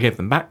se, but I gave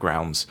them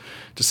backgrounds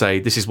to say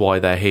this is why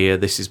they're here,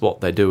 this is what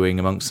they're doing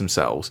amongst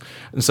themselves.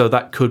 And so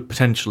that could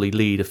potentially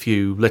lead a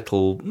few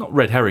little, not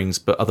red herrings,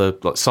 but other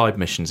side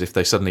missions if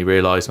they suddenly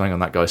realise, hang on,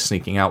 that guy's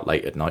sneaking out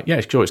late at night.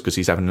 Yeah, sure, it's because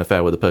he's having an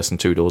affair with a person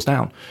 2 doors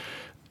down.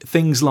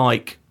 Things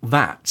like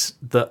that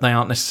they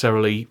aren't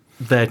necessarily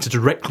there to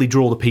directly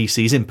draw the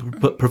PCs in,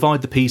 but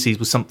provide the PCs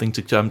with something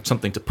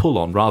to pull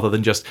on, rather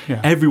than just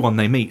everyone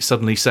they meet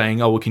suddenly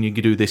saying, "Oh, well, can you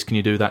do this? Can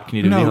you do that? Can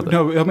you do the other?"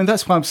 No, I mean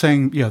that's why I'm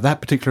saying that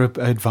particular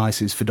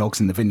advice is for Dogs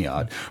in the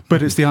Vineyard,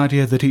 but it's the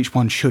idea that each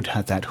one should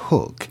have that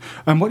hook.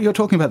 And what you're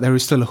talking about there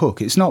is still a hook.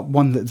 It's not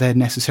one that they're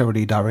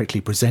necessarily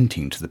directly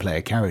presenting to the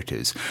player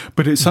characters,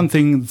 but it's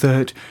something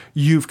that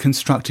you've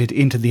constructed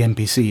into the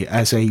NPC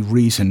as a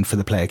reason for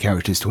the player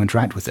characters to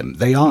interact with them.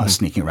 They are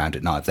sneaking around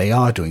at night. They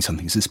are doing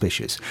something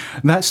suspicious.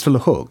 That's still a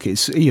hook.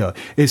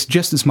 It's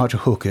just as much a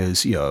hook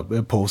as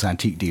Paul's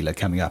antique dealer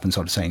coming up and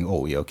sort of saying,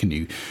 "Oh, can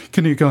you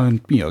go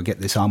and get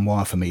this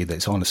armoire for me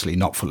that's honestly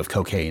not full of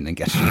cocaine and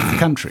get it into the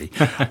country."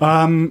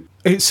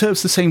 It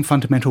serves the same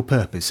fundamental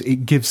purpose.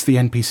 It gives the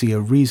NPC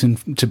a reason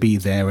to be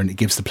there, and it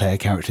gives the player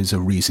characters a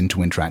reason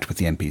to interact with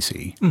the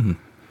NPC. Mm-hmm.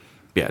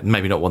 Yeah,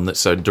 maybe not one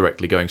that's so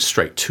directly going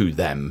straight to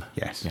them.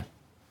 Yes. Yeah.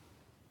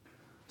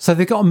 So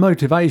they've got a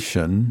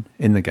motivation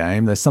in the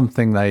game. There's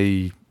something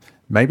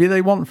maybe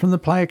they want from the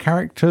player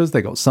characters.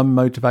 They got some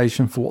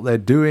motivation for what they're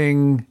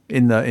doing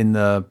in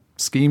the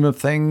scheme of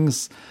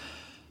things.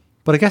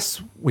 But I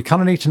guess we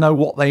kind of need to know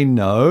what they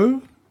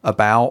know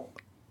about,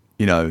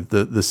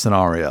 the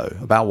scenario,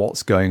 about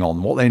what's going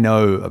on, what they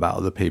know about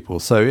other people.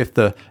 So if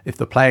the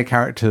player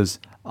characters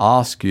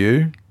ask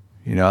you,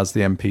 as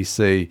the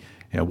NPC,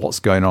 what's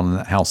going on in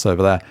that house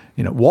over there,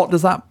 what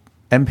does that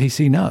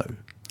NPC know?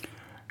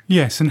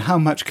 Yes, and how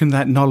much can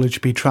that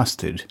knowledge be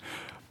trusted?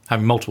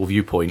 Having multiple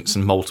viewpoints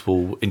and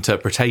multiple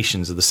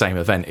interpretations of the same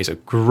event is a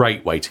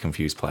great way to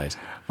confuse players.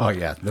 Oh,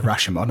 yeah, the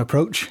Rashomon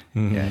approach.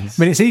 Mm-hmm. Yes.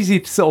 I mean, it's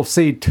easy to sort of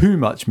see too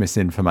much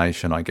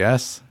misinformation, I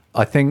guess.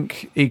 I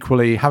think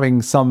equally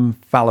having some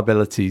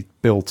fallibility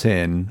built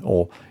in,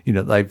 or,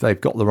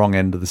 they've got the wrong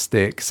end of the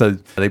stick. So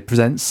they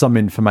present some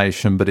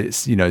information, but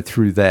it's,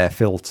 through their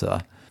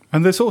filter.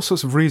 And there's all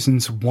sorts of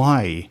reasons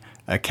why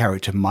a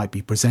character might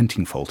be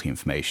presenting faulty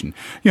information.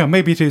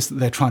 Maybe it is that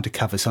they're trying to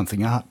cover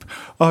something up.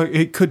 Or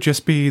it could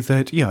just be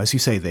that, as you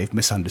say, they've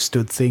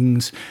misunderstood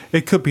things.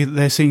 It could be that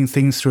they're seeing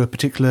things through a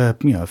particular,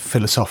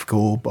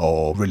 philosophical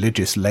or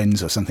religious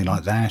lens or something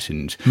like that.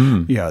 And,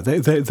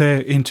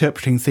 they're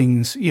interpreting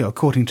things,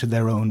 according to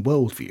their own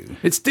worldview.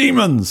 It's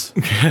demons!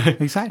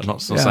 Exactly.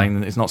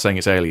 It's not saying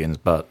it's aliens,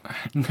 but...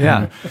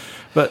 Yeah.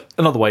 But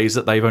another way is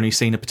that they've only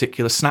seen a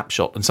particular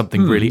snapshot and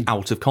something really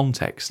out of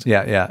context.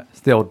 Yeah. It's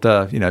the old,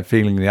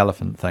 feeling the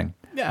elephant thing.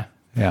 Yeah.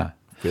 Yeah.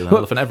 Feel an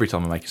elephant every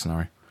time I make a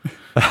scenario.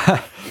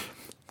 But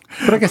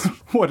I guess...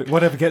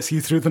 Whatever gets you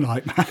through the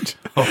night, Matt.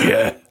 Oh,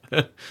 yeah.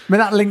 I mean,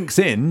 that links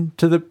in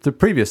to the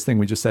previous thing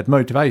we just said,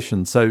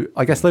 motivation. So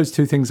I guess those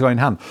two things go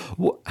hand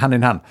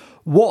in hand.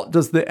 What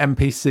does the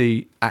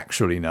NPC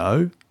actually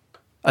know?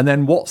 And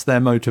then what's their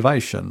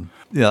motivation?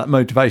 That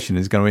motivation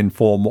is going to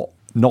inform what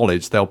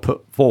knowledge they'll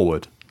put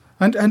forward.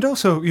 And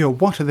also,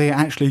 what are they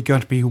actually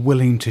going to be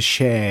willing to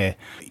share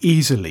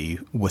easily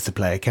with the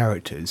player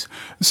characters?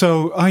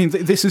 So, I mean,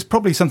 this is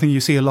probably something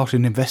you see a lot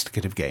in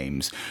investigative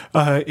games.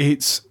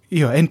 It's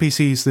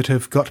NPCs that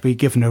have got to be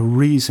given a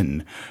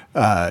reason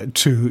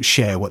to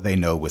share what they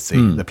know with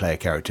the player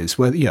characters.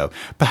 Where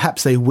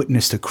perhaps they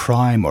witnessed a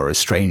crime or a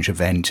strange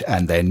event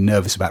and they're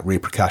nervous about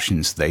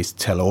repercussions. They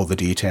tell all the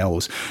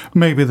details.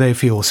 Maybe they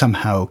feel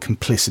somehow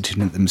complicit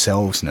in it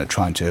themselves and are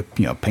trying to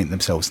paint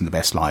themselves in the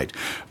best light.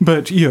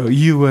 But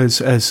you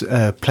as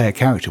a player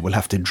character will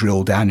have to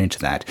drill down into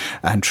that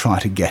and try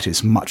to get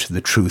as much of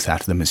the truth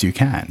out of them as you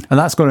can. And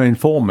that's going to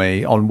inform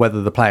me on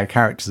whether the player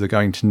characters are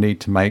going to need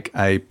to make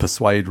a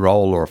persuade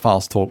roll or a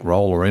fast talk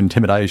roll or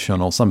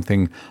intimidation or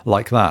something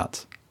like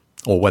that,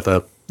 or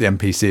whether the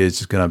NPC is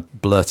just going to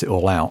blurt it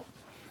all out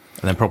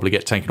and then probably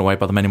get taken away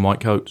by the men in white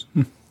coats.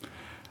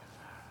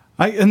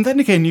 And then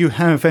again, you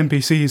have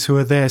NPCs who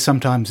are there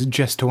sometimes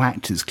just to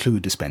act as clue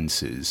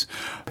dispensers.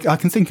 I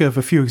can think of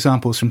a few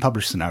examples from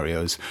published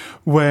scenarios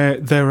where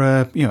there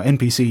are,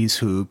 NPCs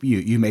who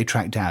you may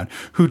track down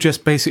who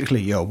just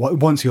basically,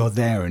 once you're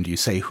there and you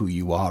say who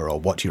you are or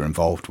what you're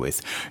involved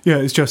with,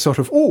 it's just sort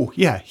of,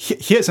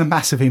 here's a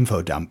massive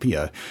info dump.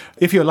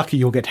 If you're lucky,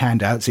 you'll get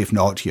handouts. If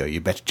not,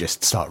 you better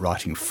just start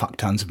writing fuck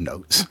tons of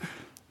notes.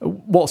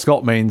 What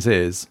Scott means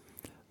is,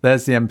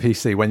 there's the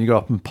NPC. When you go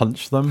up and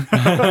punch them,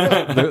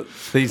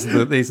 these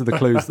are the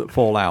clues that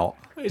fall out.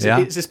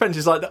 It's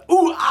suspense like that.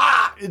 Ooh,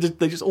 ah!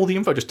 They just all the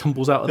info just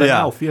tumbles out of their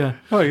mouth. Yeah.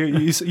 Well,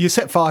 you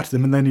set fire to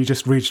them and then you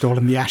just reach it all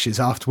in the ashes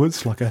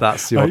afterwards, like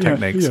that's your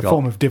technique, Scott. A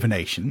form of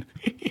divination.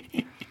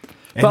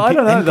 But I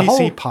don't know,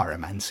 NPC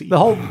pyromancy. The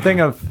whole thing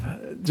of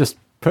just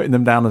putting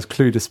them down as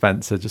clue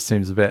dispenser just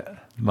seems a bit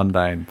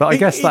mundane. But I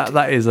guess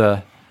that is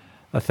a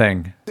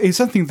thing. It's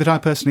something that I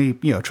personally,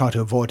 try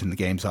to avoid in the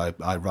games I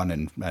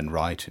run and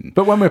write.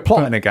 But when we're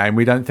plotting a game,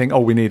 we don't think,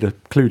 we need a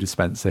clue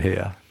dispenser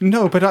here.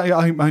 No, but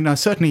I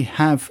certainly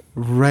have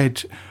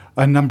read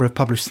a number of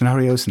published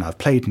scenarios, and I've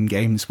played in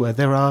games where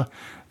there are,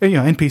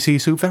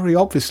 NPCs who very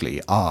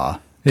obviously are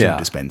clue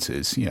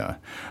dispensers.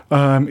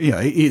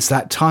 It's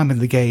that time in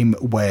the game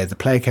where the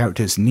player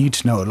characters need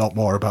to know a lot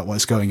more about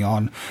what's going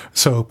on.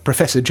 So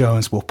Professor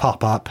Jones will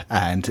pop up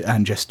and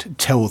just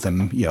tell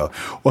them,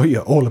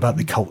 all about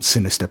the cult's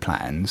sinister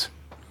plans.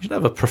 You should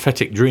have a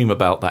prophetic dream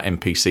about that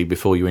NPC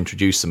before you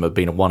introduce them of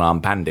being a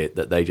one-armed bandit,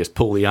 that they just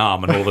pull the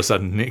arm and all of a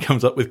sudden it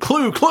comes up with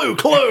clue, clue,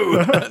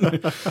 clue.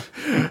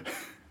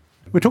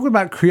 We're talking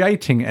about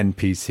creating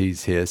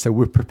NPCs here, so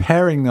we're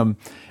preparing them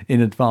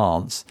in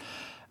advance.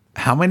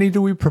 How many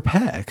do we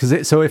prepare?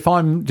 So if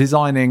I'm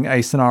designing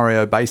a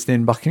scenario based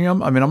in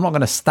Buckingham, I'm not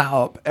going to stat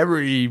up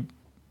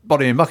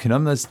everybody in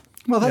Buckingham. There's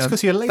that's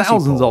because you're lazy.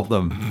 Thousands of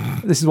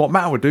them. This is what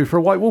Matt would do for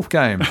a White Wolf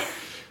game.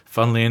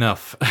 Funnily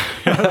enough,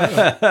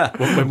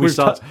 when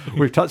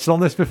we've touched on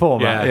this before,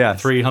 Matt. Yeah,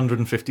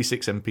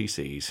 356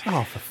 NPCs.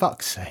 Oh, for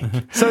fuck's sake!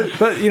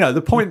 But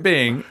the point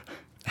being,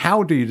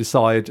 how do you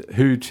decide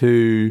who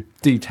to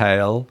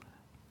detail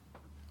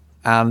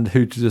and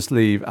who to just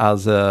leave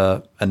as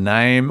a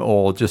name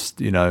or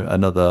just,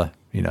 another,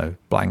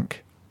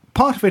 blank?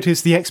 Part of it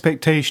is the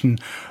expectation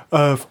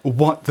of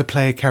what the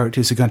player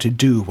characters are going to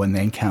do when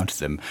they encounter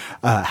them,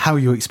 how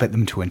you expect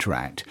them to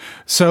interact.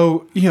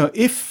 So,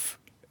 if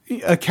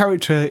a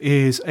character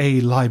is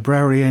a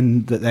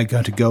librarian that they're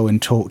going to go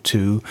and talk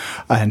to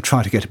and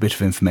try to get a bit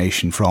of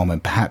information from,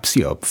 and perhaps,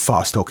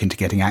 fast talk into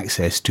getting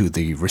access to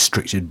the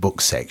restricted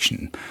books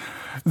section,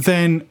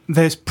 then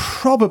there's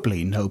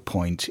probably no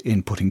point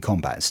in putting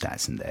combat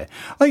stats in there.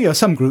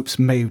 Some groups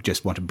may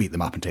just want to beat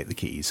them up and take the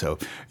keys, so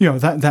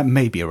that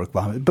may be a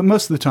requirement. But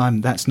most of the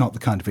time, that's not the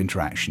kind of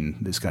interaction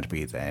that's going to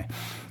be there.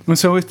 And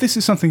so, if this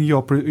is something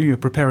you're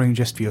preparing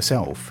just for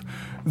yourself,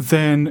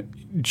 then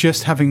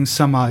just having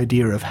some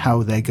idea of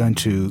how they're going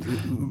to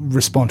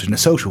respond in a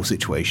social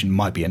situation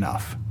might be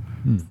enough.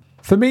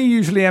 For me,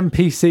 usually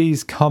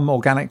NPCs come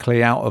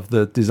organically out of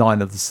the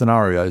design of the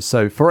scenario.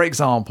 So, for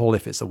example,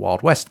 if it's a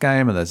Wild West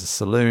game and there's a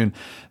saloon,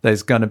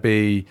 there's going to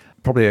be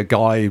probably a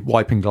guy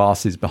wiping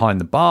glasses behind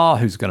the bar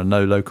who's going to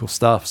know local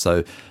stuff.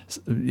 So,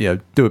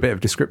 do a bit of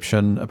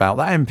description about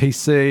that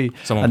NPC.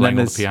 Someone playing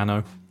on the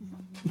piano.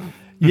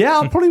 Yeah,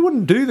 I probably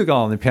wouldn't do the guy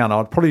on the piano.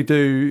 I'd probably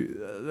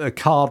do a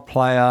card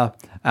player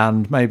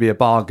and maybe a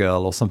bar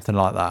girl or something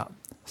like that.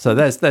 So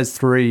there's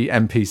 3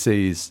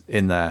 NPCs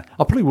in there.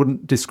 I probably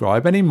wouldn't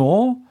describe any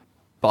more,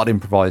 but I'd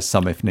improvise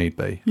some if need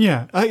be.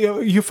 Yeah,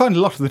 you find a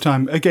lot of the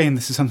time, again,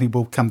 this is something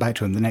we'll come back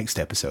to in the next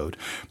episode,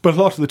 but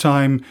a lot of the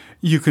time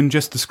you can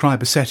just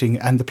describe a setting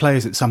and the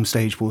players at some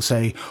stage will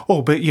say,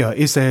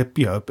 is there,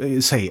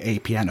 say, a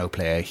piano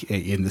player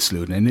in the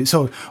saloon? And it's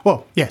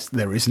well, yes,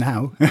 there is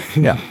now.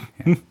 Yeah.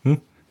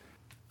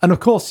 And of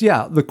course,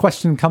 the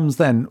question comes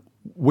then,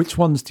 which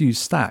ones do you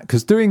stack?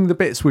 Because doing the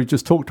bits we've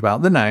just talked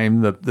about, the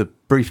name, the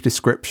brief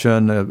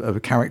description of a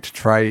character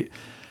trait,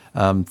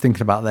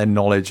 thinking about their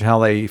knowledge, how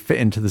they fit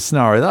into the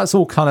scenario, that's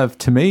all kind of,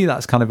 to me,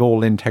 that's kind of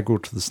all integral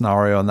to the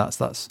scenario, and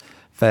that's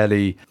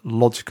fairly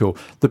logical.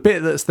 The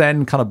bit that's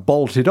then kind of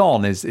bolted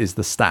on is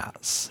the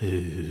stats.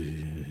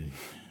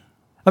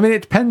 I mean,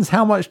 it depends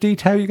how much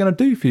detail you're going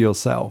to do for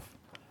yourself.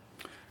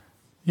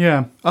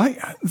 Yeah,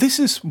 this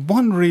is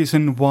one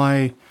reason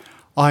why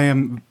I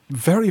am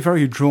very,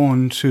 very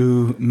drawn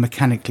to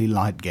mechanically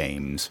light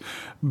games,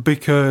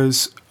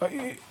 because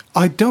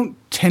I don't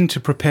tend to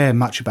prepare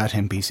much about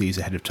NPCs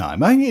ahead of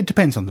time. I mean, it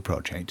depends on the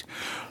project.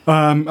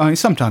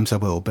 Sometimes I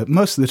will, but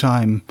most of the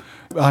time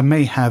I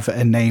may have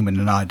a name and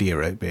an idea,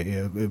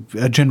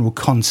 a general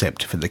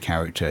concept for the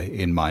character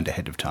in mind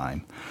ahead of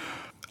time.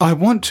 I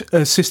want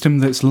a system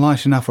that's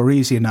light enough or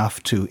easy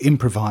enough to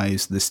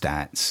improvise the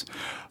stats.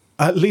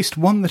 At least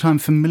one that I'm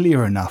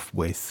familiar enough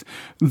with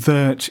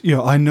that,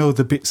 I know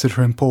the bits that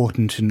are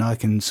important and I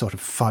can sort of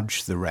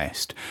fudge the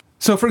rest.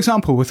 So, for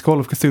example, with Call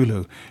of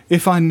Cthulhu,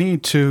 if I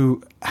need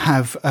to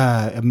have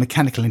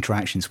mechanical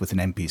interactions with an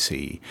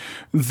NPC,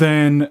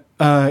 then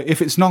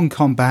if it's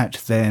non-combat,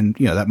 then,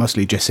 that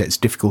mostly just sets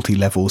difficulty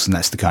levels, and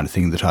that's the kind of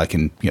thing that I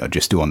can,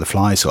 just do on the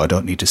fly, so I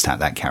don't need to stat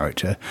that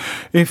character.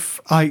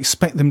 If I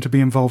expect them to be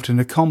involved in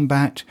a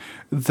combat,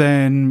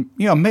 then,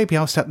 maybe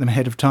I'll stat them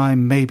ahead of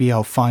time, maybe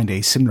I'll find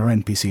a similar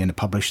NPC in a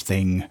published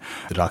thing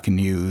that I can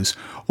use,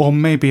 or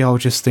maybe I'll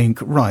just think,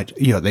 right,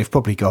 they've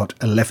probably got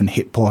 11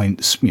 hit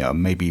points,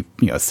 maybe,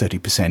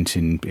 30%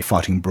 in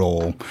fighting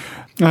brawl,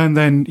 and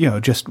then,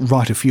 just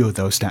write a few of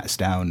those stats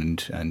down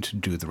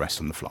and do the rest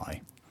on the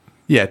fly.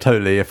 Yeah,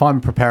 totally. If I'm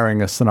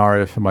preparing a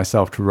scenario for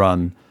myself to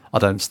run, I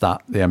don't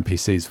stat the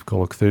NPCs for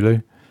Call of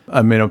Cthulhu.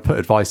 I mean, I put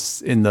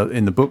advice in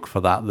the book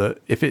for that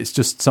if it's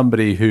just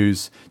somebody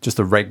who's just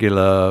a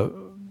regular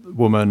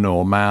woman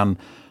or man,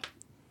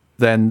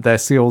 then their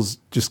skills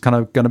just kind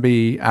of going to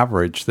be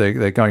average.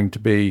 They're going to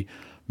be,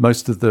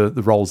 most of the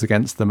rolls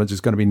against them are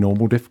just going to be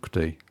normal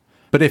difficulty.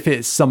 But if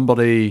it's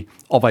somebody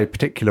of a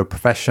particular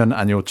profession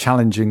and you're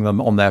challenging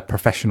them on their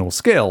professional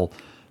skill,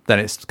 then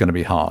it's going to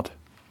be hard.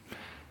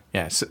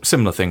 Yeah,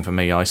 similar thing for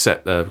me. I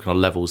set the kind of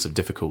levels of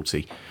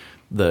difficulty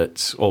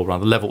or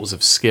rather levels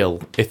of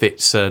skill. If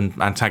it's an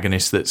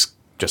antagonist that's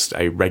just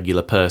a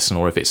regular person,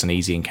 or if it's an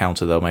easy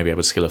encounter, they'll maybe have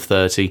a skill of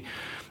 30.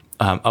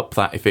 Up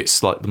that, if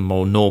it's like the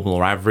more normal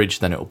or average,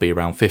 then it'll be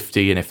around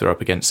 50. And if they're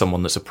up against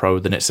someone that's a pro,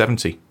 then it's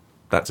 70.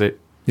 That's it.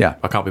 Yeah,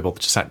 I can't be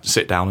bothered to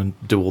sit down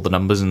and do all the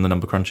numbers and the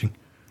number crunching.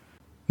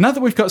 Now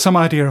that we've got some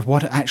idea of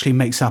what actually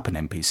makes up an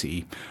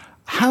NPC,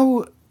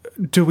 how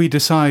do we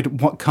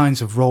decide what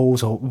kinds of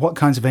roles or what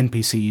kinds of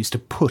NPCs to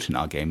put in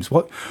our games?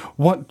 What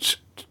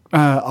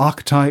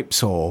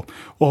archetypes or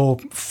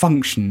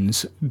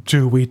functions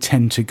do we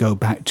tend to go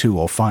back to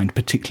or find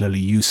particularly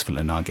useful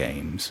in our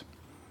games?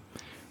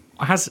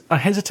 I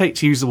hesitate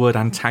to use the word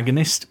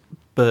antagonist,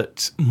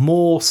 but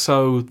more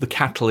so the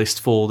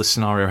catalyst for the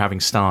scenario having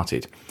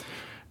started.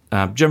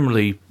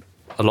 Generally,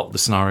 a lot of the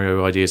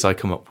scenario ideas I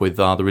come up with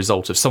are the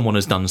result of someone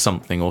has done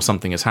something or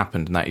something has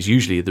happened, and that is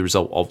usually the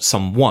result of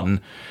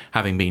someone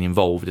having been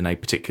involved in a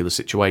particular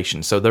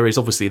situation. So there is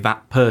obviously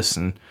that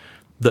person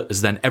that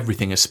has then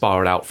everything has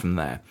spiraled out from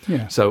there.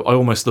 Yeah. So I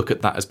almost look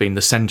at that as being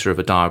the centre of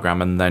a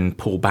diagram and then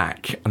pull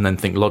back and then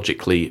think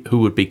logically who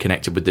would be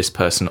connected with this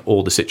person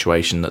or the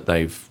situation that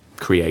they've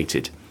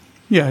created.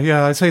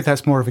 Yeah, I'd say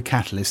that's more of a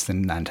catalyst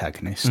than an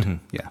antagonist. Mm-hmm.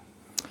 Yeah.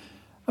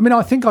 I mean,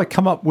 I think I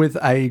come up with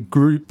a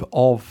group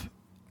of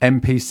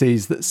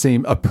NPCs that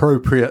seem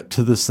appropriate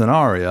to the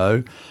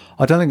scenario.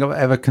 I don't think I've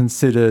ever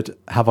considered,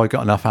 have I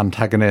got enough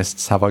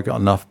antagonists? Have I got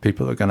enough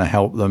people that are going to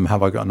help them?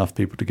 Have I got enough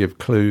people to give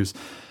clues?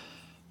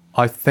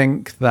 I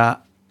think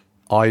that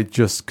I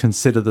just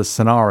consider the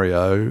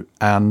scenario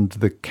and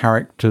the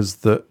characters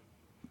that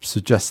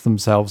suggest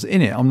themselves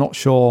in it. I'm not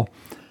sure.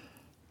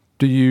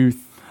 Do you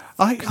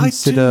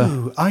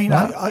consider? I do.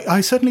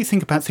 I certainly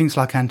think about things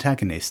like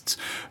antagonists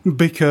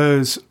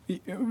because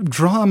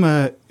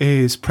drama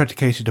is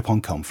predicated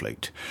upon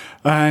conflict,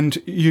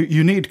 and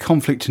you need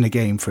conflict in a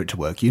game for it to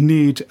work. You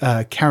need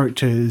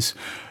characters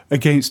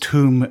against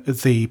whom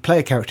the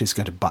player character is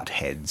going to butt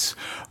heads.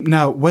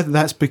 Now, whether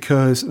that's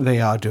because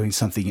they are doing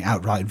something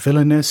outright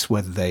villainous,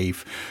 whether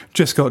they've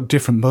just got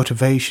different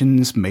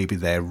motivations, maybe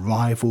they're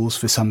rivals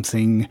for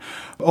something,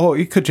 or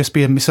it could just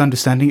be a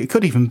misunderstanding. It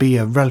could even be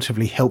a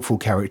relatively helpful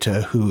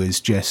character who is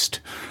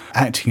just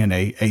acting in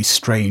a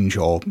strange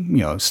or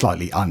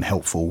slightly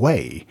unhelpful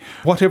way.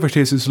 Whatever it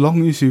is, as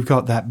long as you've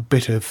got that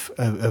bit of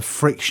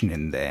friction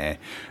in there,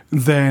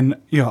 then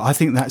I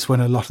think that's when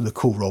a lot of the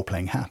cool role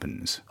playing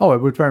happens. Oh, I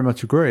would very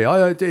much agree.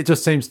 It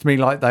just seems to me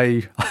like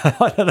they,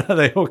 I don't know,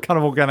 they all kind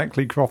of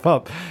organically crop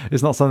up.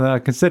 It's not something I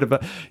consider,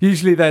 but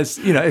usually there's,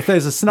 if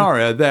there's a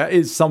scenario, there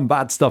is some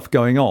bad stuff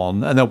going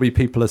on, and there'll be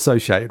people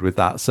associated with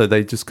that. So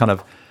they just kind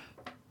of,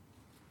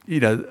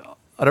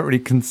 I don't really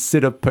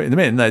consider putting them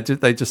in.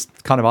 They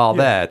just kind of are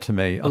there to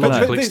me. A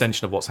logical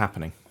extension of what's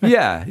happening.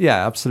 Yeah,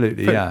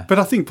 absolutely, yeah. But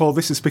I think, Paul,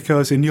 this is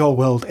because in your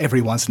world,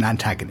 everyone's an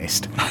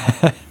antagonist.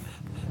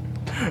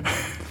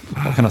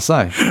 What can I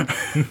say?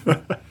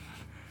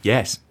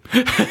 Yes.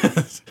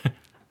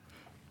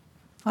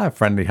 I have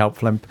friendly,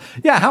 helpful...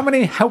 how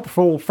many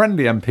helpful,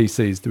 friendly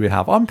NPCs do we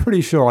have? I'm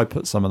pretty sure I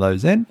put some of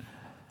those in.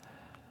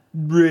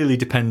 Really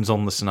depends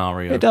on the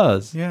scenario. It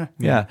does. Yeah.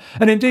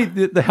 And indeed,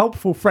 the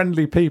helpful,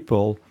 friendly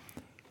people...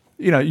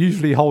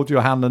 usually hold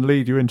your hand and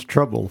lead you into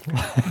trouble.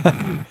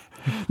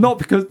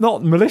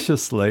 Not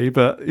maliciously,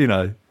 but,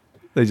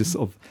 they just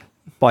sort of,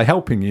 by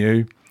helping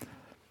you,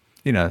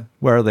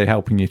 where are they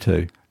helping you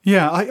to?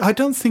 Yeah, I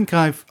don't think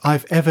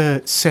I've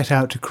ever set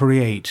out to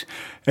create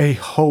a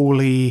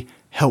wholly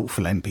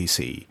helpful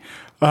NPC.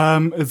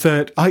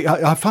 That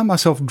I find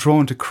myself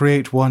drawn to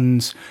create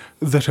ones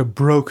that are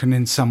broken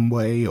in some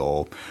way,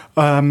 or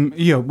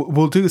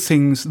will do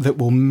things that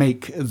will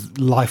make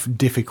life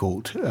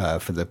difficult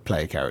for the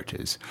player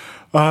characters.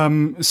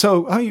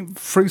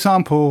 For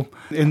example,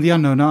 in the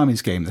Unknown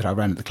Armies game that I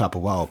ran at the club a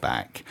while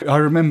back, I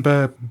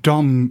remember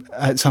Dom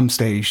at some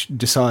stage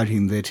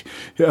deciding that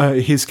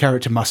his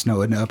character must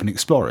know an urban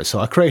explorer, so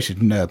I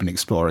created an urban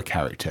explorer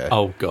character.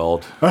 Oh,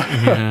 God.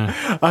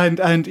 Yeah.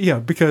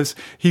 and because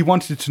he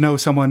wanted to know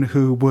someone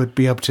who would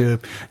be able to,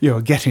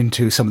 get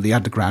into some of the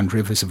underground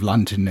rivers of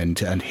London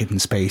and hidden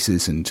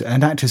spaces and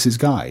act as his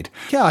guide.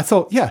 Yeah, I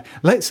thought,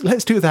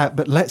 let's do that,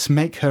 but let's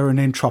make her an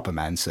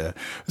entropomancer,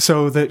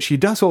 so that she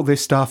does all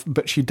this stuff,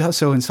 but she does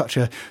so in such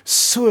a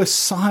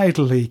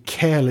suicidally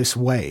careless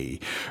way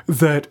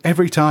that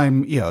every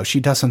time, she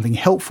does something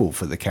helpful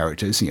for the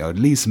characters,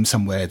 leads them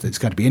somewhere that's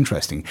going to be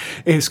interesting,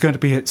 it's going to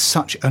be at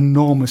such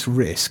enormous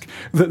risk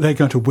that they're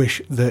going to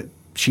wish that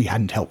she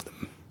hadn't helped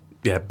them.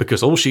 Yeah,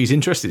 because all she's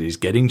interested in is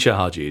getting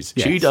charges.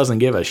 Yes. She doesn't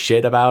give a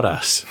shit about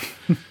us.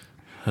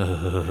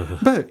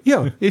 But,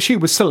 she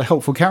was still a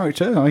helpful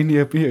character. I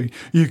mean,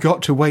 you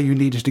got to where you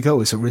needed to go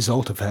as a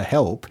result of her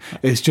help.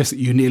 It's just that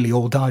you nearly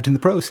all died in the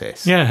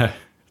process. Yeah,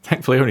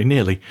 thankfully only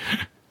nearly.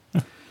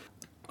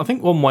 I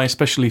think one way,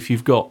 especially if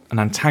you've got an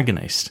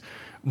antagonist,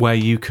 where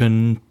you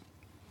can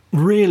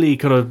really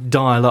kind of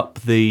dial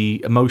up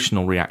the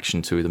emotional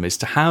reaction to them, is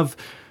to have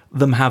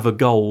them have a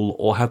goal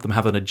or have them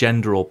have an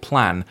agenda or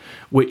plan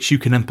which you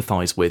can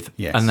empathise with.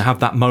 Yes. And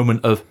have that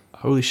moment of,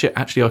 holy shit,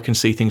 actually I can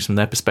see things from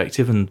their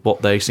perspective and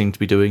what they seem to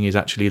be doing is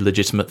actually a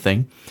legitimate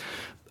thing.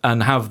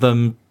 And have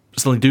them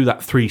suddenly do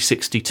that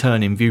 360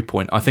 turn in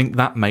viewpoint. I think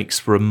that makes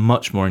for a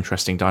much more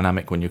interesting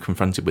dynamic when you're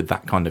confronted with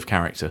that kind of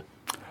character.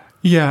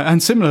 Yeah,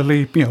 and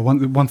similarly,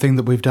 one thing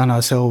that we've done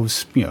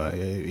ourselves,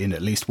 in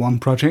at least one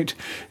project,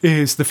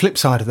 is the flip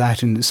side of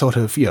that, and sort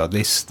of,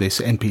 this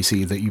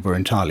NPC that you were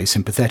entirely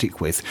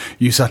sympathetic with,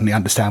 you suddenly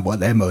understand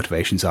what their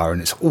motivations are,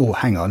 and it's, oh,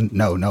 hang on,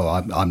 no,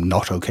 I'm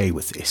not okay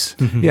with this.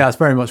 Mm-hmm. Yeah, that's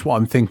very much what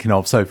I'm thinking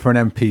of. So for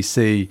an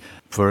NPC,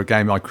 for a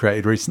game I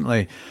created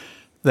recently,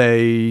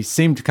 they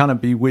seem to kind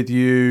of be with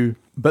you,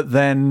 but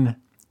then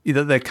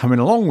either they're coming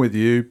along with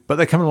you, but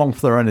they're coming along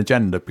for their own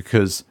agenda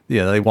because,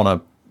 they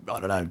want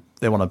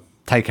to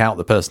take out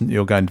the person that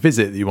you're going to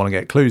visit, that you want to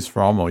get clues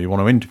from or you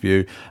want to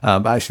interview,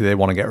 but actually they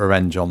want to get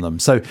revenge on them.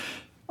 So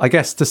I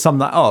guess to sum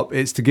that up,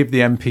 it's to give the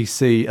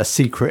NPC a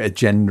secret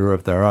agenda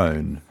of their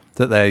own,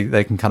 that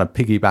they can kind of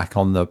piggyback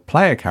on the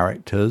player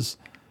characters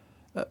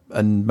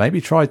and maybe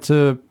try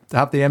to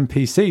have the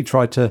NPC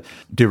try to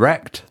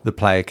direct the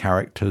player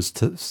characters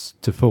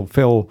to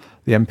fulfill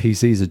the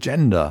NPC's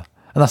agenda.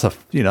 And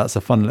that's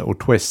a fun little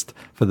twist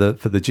for the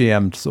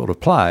GM to sort of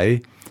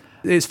play.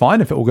 It's fine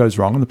if it all goes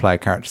wrong and the player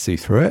characters see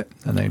through it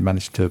and they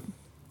manage to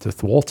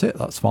thwart it.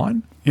 That's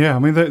fine. Yeah, I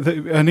mean,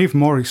 an even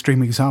more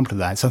extreme example of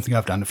that, something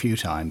I've done a few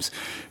times,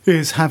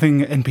 is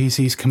having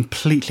NPCs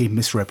completely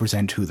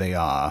misrepresent who they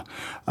are,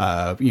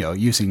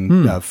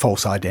 using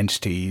false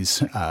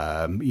identities,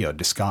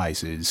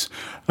 disguises.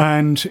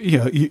 And,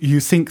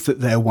 you think that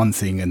they're one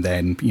thing and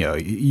then,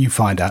 you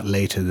find out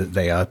later that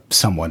they are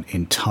someone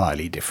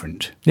entirely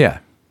different. Yeah,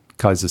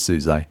 Kaiser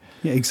Soze.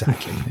 Yeah,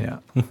 exactly. Yeah.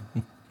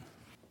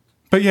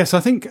 But yes, I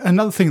think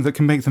another thing that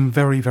can make them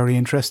very, very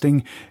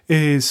interesting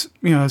is,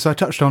 as I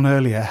touched on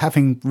earlier,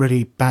 having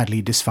really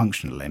badly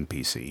dysfunctional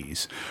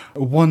NPCs.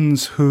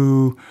 Ones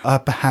who are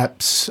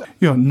perhaps,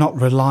 not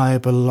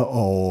reliable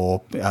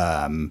or,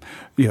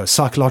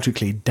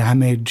 psychologically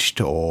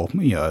damaged or,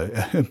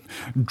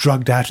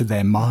 drugged out of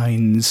their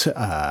minds,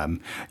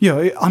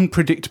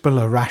 unpredictable,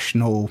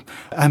 irrational,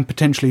 and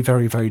potentially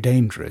very, very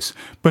dangerous.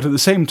 But at the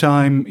same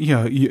time,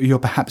 you're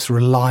perhaps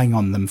relying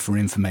on them for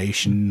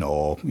information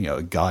or,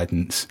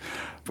 guidance.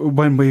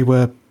 When we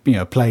were,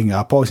 playing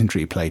our Poison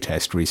Tree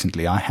playtest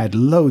recently, I had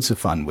loads of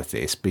fun with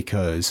this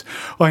because,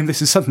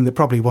 this is something that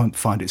probably won't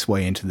find its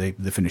way into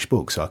the finished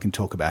book, so I can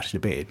talk about it a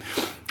bit.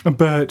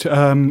 But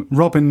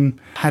Robin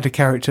had a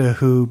character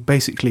who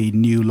basically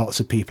knew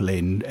lots of people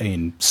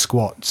in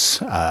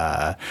squats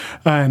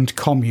and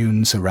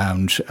communes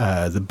around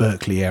the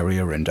Berkeley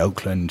area and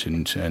Oakland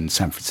and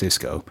San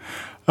Francisco.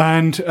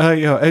 And,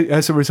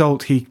 as a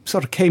result, he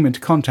sort of came into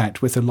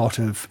contact with a lot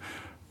of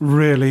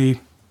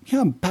really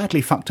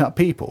badly fucked up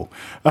people.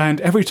 And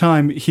every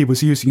time he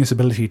was using his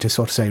ability to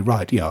sort of say,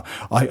 right,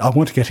 I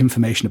want to get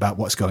information about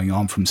what's going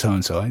on from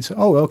so-and-so. I said,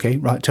 oh, okay,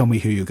 right, tell me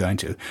who you're going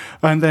to.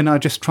 And then I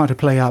just try to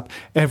play up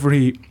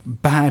every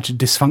bad,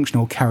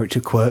 dysfunctional character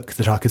quirk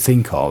that I could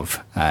think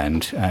of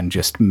and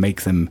just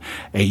make them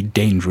a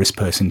dangerous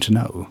person to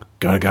know.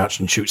 Gotta go out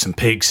and shoot some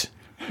pigs.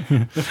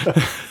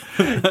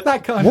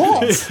 That kind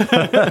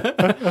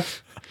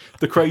of...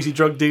 The crazy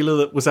drug dealer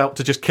that was out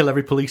to just kill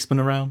every policeman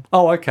around.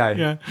 Oh, okay.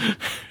 Yeah.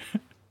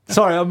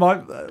 Sorry,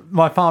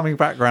 my farming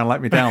background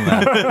let me down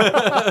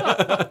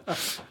there.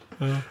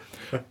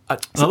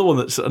 Another one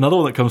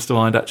that comes to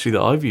mind actually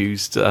that I've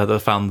used that I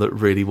found that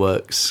really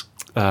works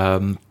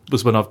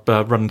was when I've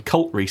run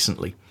Cult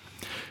recently.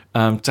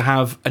 To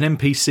have an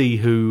NPC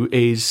who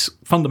is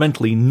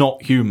fundamentally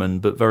not human,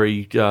 but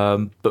very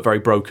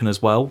broken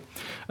as well,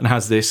 and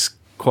has this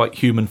quite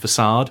human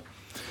facade.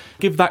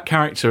 Give that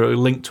character a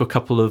link to a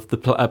couple of the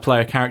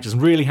player characters,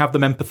 and really have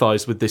them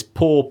empathise with this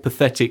poor,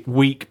 pathetic,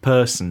 weak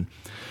person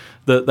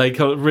that they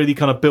really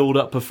kind of build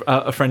up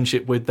a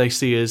friendship with. They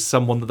see as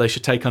someone that they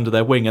should take under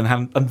their wing,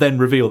 and then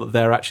reveal that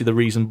they're actually the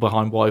reason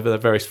behind why their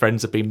various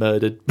friends have been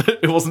murdered.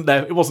 It wasn't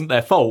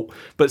their fault,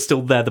 but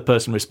still they're the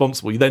person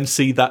responsible. You then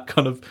see that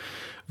kind of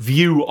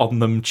view on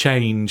them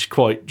change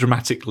quite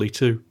dramatically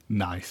too.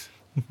 Nice.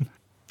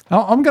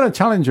 I'm going to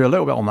challenge you a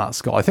little bit on that,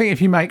 Scott. I think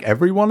if you make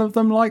every one of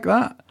them like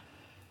that,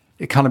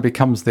 it kind of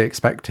becomes the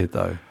expected,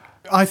 though.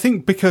 I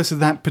think because of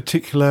that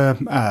particular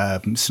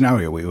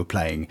scenario we were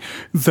playing,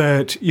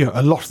 that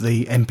a lot of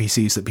the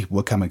NPCs that people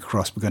were coming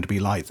across were going to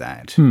be like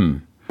that.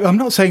 I'm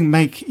not saying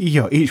make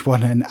each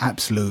one an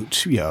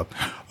absolute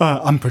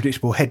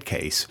unpredictable head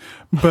case,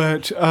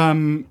 but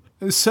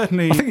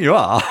certainly I think you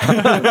are.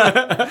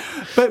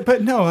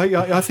 but no,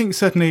 I think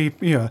certainly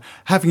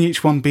having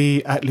each one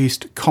be at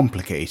least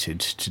complicated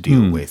to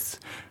deal with.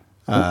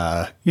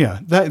 That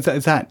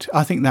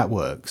I think that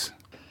works.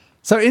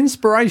 So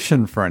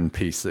inspiration for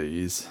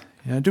NPCs,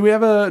 do we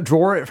ever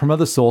draw it from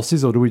other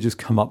sources, or do we just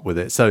come up with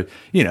it? So,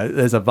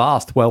 there's a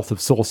vast wealth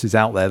of sources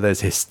out there. There's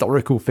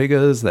historical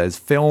figures, there's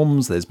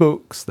films, there's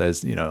books,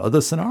 there's,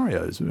 other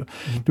scenarios. Do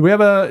you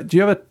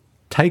ever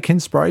take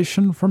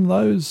inspiration from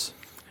those?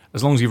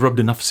 As long as you've rubbed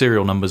enough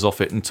serial numbers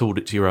off it and tooled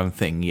it to your own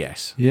thing,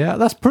 yes. Yeah,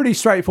 that's pretty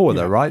straightforward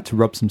though, right? To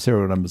rub some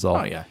serial numbers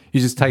off. Oh, yeah. You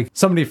just take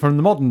somebody from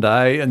the modern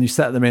day and you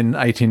set them in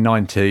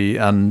 1890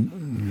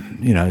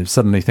 and,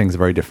 suddenly things are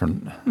very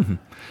different. Mm-hmm.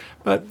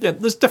 But yeah,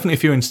 there's definitely a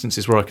few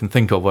instances where I can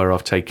think of where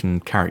I've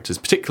taken characters,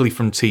 particularly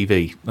from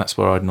TV. That's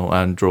where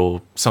I draw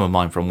some of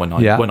mine from when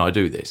I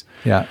do this.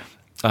 Yeah.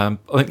 I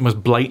think the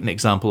most blatant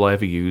example I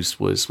ever used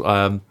was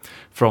from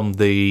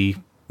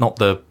not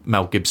the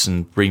Mel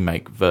Gibson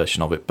remake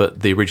version of it,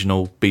 but the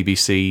original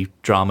BBC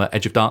drama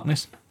Edge of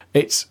Darkness.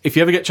 It's, if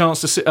you ever get a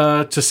chance to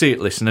see it,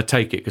 listener,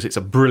 take it, because it's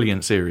a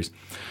brilliant series.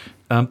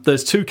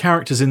 There's two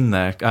characters in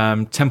there,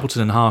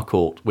 Templeton and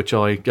Harcourt, which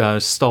I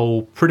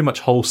stole pretty much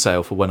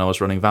wholesale for when I was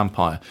running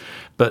Vampire,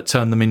 but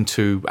turned them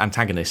into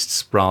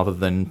antagonists rather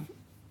than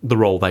the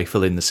role they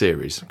fill in the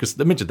series. Because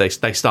admittedly,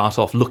 they start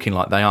off looking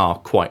like they are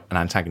quite an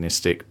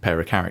antagonistic pair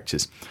of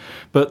characters.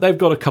 But they've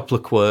got a couple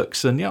of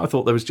quirks, and I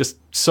thought there was just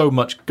so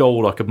much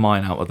gold I could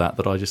mine out of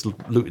that I just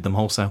looted them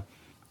wholesale.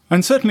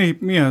 And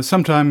certainly,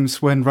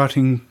 sometimes when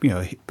writing,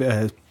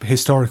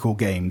 historical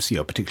games,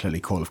 particularly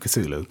Call of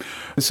Cthulhu,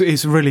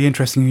 it's really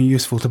interesting and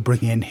useful to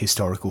bring in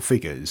historical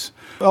figures.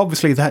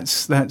 Obviously,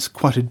 that's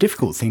quite a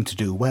difficult thing to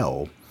do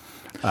well.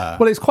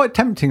 Well, it's quite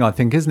tempting, I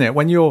think, isn't it?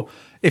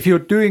 If you're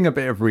doing a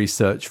bit of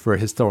research for a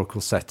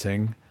historical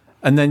setting,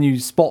 and then you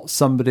spot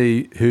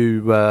somebody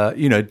who,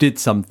 did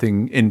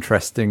something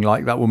interesting,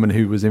 like that woman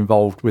who was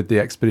involved with the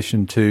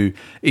expedition to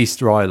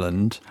Easter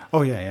Island.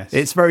 Oh, yeah, yes.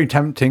 It's very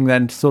tempting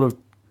then to sort of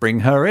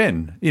bring her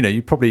in.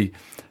 You probably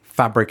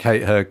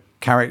fabricate her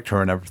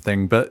character and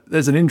everything, but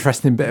there's an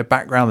interesting bit of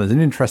background, there's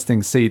an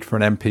interesting seed for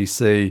an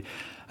NPC,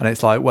 and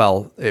it's like,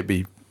 well, it'd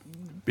be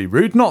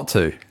rude not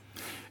to.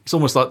 It's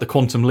almost like the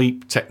quantum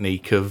leap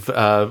technique of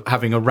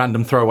having a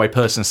random throwaway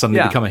person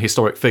suddenly become a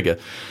historic figure.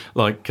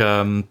 Like,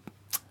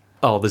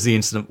 there's the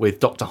incident with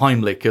Dr.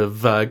 Heimlich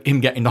of him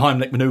getting the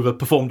Heimlich maneuver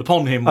performed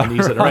upon him when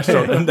he's at a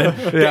restaurant, and then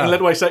getting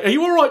led away saying, "Are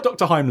you all right,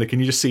 Dr. Heimlich?"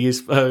 And you just see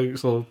his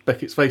sort of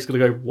Beckett's face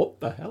going to go, "What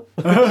the hell?"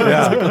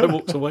 As the guy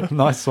walks away.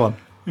 Nice one.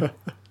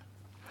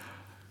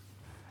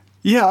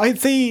 Yeah,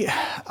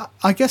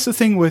 I guess the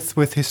thing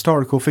with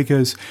historical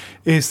figures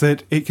is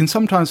that it can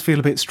sometimes feel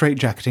a bit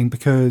straitjacketing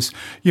because,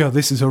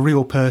 this is a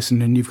real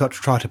person and you've got to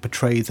try to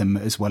portray them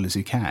as well as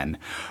you can.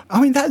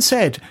 I mean, that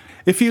said,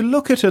 if you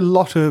look at a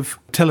lot of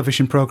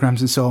television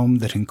programs and so on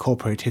that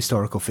incorporate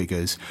historical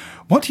figures,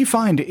 what you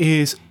find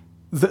is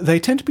that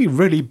they tend to be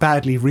really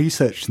badly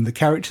researched, and the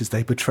characters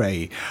they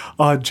portray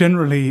are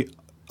generally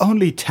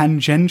only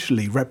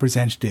tangentially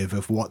representative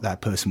of what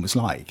that person was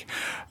like.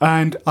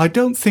 And I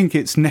don't think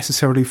it's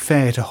necessarily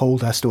fair to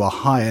hold us to a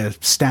higher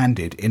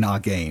standard in our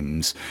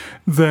games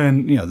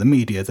than, the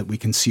media that we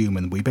consume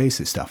and we base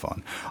this stuff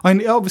on.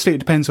 And obviously it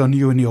depends on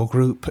you and your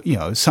group.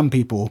 Some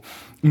people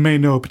may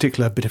know a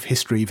particular bit of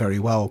history very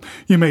well.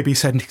 You may be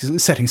setting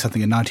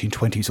something in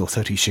 1920s or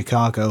 30s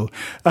Chicago,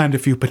 and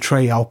if you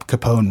portray Al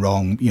Capone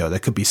wrong, there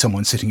could be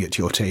someone sitting at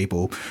your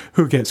table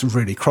who gets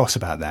really cross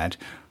about that.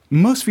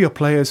 Most of your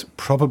players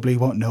probably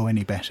won't know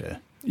any better.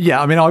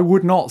 Yeah, I mean, I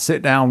would not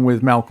sit down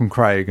with Malcolm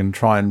Craig and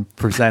try and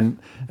present,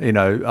 I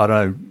don't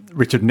know,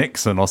 Richard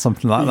Nixon or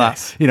something like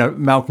that.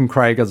 Malcolm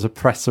Craig as a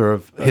professor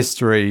of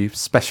history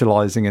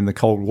specialising in the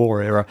Cold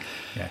War era.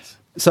 Yes.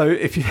 So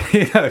if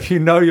you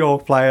know your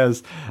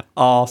players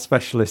are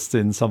specialists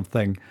in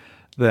something,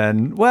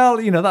 then, well,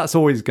 that's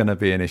always going to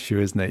be an issue,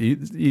 isn't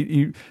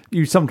it?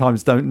 You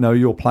sometimes don't know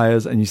your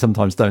players, and you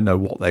sometimes don't know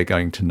what they're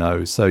going to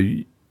know. So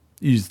you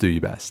just do your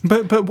best.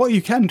 But what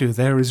you can do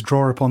there is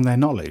draw upon their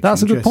knowledge.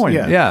 That's a good point.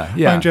 Yeah.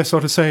 And just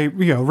sort of say,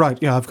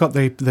 I've got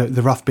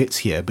the rough bits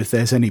here, but if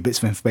there's any bits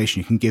of information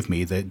you can give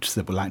me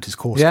that will act as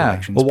course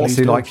corrections. Well, what's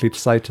he likely to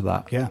say to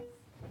that? Yeah.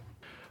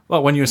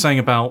 Well, when you were saying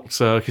about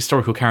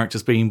historical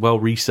characters being well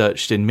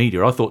researched in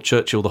media, I thought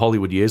Churchill: The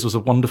Hollywood Years was a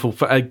wonderful,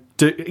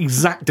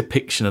 exact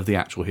depiction of the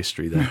actual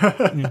history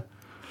there.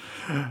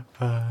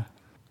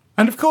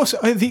 And of course,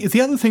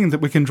 the other thing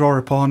that we can draw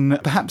upon,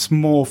 perhaps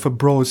more for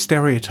broad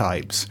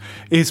stereotypes,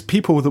 is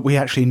people that we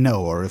actually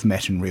know or have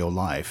met in real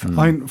life.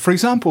 For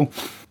example,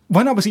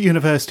 when I was at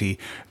university,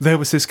 there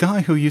was this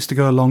guy who used to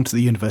go along to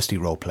the university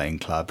role-playing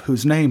club,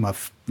 whose name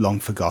I've long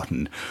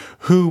forgotten,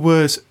 who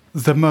was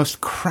the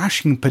most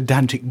crashing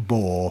pedantic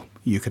bore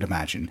you could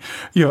imagine.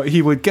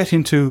 He would get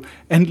into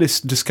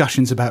endless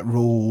discussions about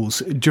rules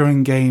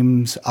during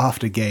games,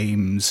 after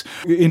games,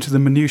 into the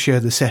minutiae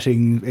of the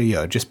setting,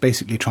 just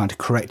basically trying to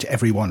correct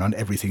everyone on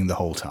everything the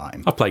whole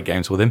time. I've played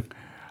games with him.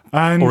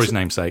 And, or his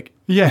namesake.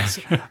 Yes.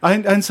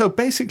 and so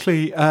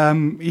basically,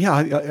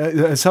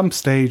 at some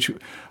stage,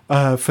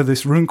 for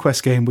this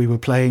RuneQuest game we were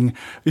playing,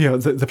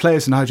 the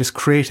players and I just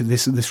created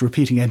this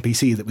repeating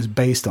NPC that was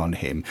based on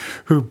him,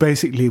 who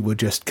basically would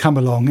just come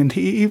along, and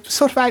he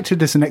sort of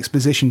acted as an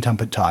exposition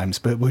dump at times,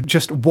 but would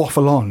just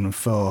waffle on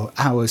for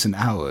hours and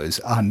hours,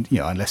 and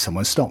unless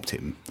someone stopped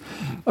him.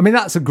 I mean,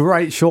 that's a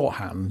great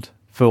shorthand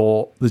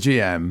for the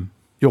GM.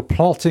 You're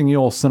plotting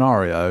your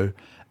scenario,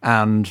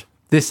 and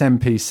this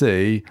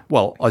NPC,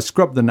 well, I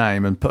scrubbed the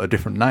name and put a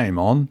different name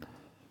on,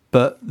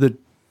 but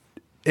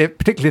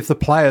particularly if the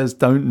players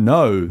don't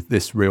know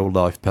this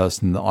real-life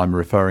person that I'm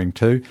referring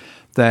to,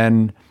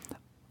 then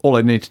all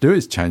I need to do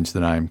is change the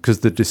name,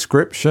 because the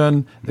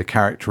description, the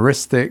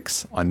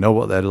characteristics, I know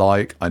what they're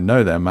like, I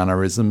know their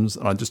mannerisms,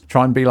 and I just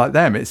try and be like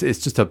them. It's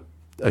just a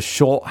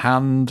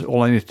shorthand.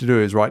 All I need to do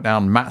is write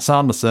down Matt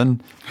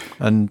Sanderson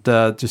and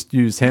just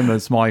use him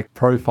as my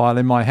profile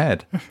in my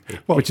head,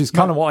 which is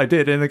kind of what I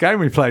did in the game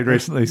we played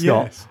recently,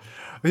 Scott.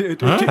 Yes.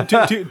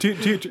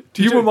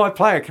 You were my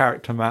player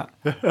character, Matt.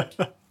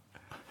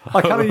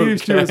 I kind of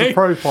used you as a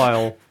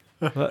profile,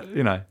 but,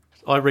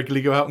 I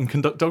regularly go out and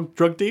conduct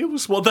drug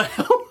deals? What the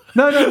hell?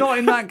 No, not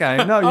in that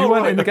game. No, you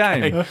weren't in the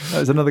game. That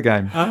was another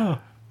game. Oh.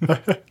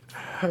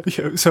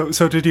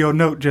 So did your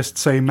note just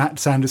say Matt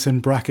Sanderson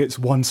brackets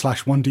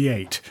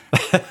 1/1d8?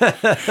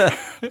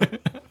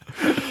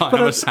 I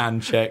have a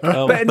sand check.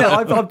 But no,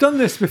 I've done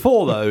this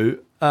before, though,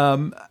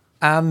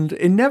 and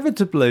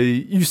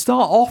inevitably you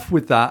start off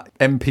with that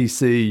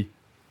NPC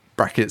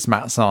brackets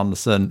Matt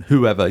Sanderson,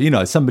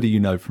 whoever, somebody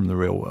from the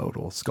real world,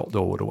 or Scott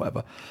Dorward or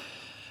whatever.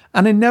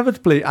 And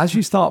inevitably, as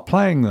you start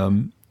playing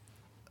them,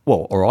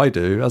 well, or I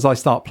do, as I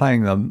start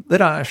playing them, they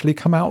don't actually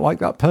come out like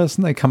that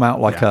person. They come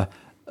out like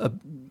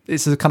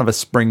it's a kind of a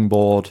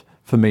springboard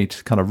for me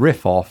to kind of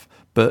riff off,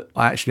 but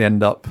I actually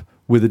end up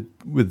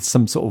with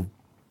some sort of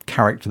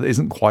character that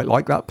isn't quite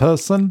like that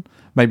person.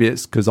 Maybe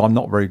it's because I'm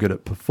not very good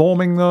at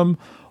performing them,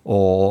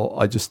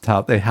 or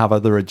they have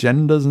other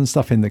agendas and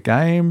stuff in the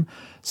game.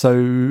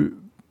 So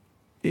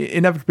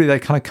inevitably they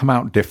kind of come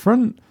out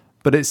different,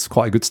 but it's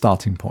quite a good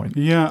starting point.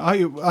 Yeah,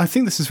 I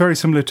think this is very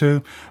similar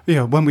to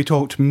when we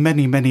talked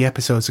many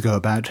episodes ago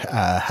about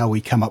how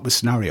we come up with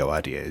scenario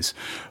ideas.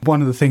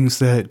 One of the things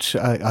that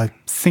I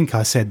think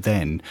I said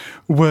then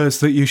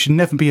was that you should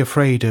never be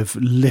afraid of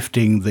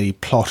lifting the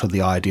plot or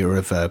the idea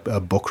of a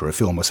book or a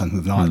film or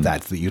something like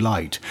that you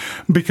liked,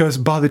 because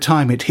by the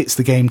time it hits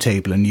the game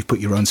table and you put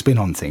your own spin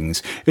on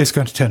things, it's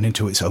going to turn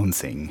into its own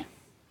thing.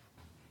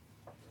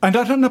 And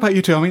I don't know about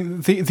you two, I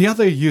mean, the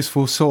other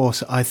useful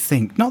source, I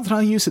think, not that I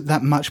use it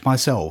that much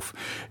myself,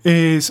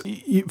 is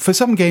for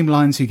some game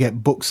lines you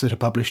get books that are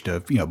published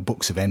of,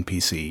 books of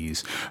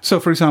NPCs.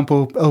 So, for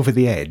example, Over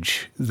the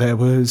Edge, there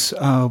was,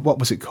 what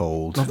was it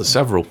called? There's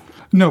several.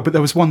 No, but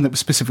there was one that was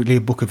specifically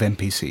a book of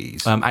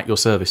NPCs. At Your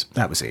Service.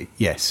 That was it,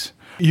 yes.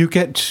 You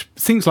get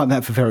things like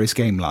that for various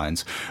game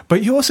lines,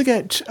 but you also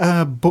get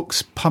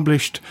books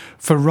published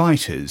for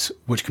writers,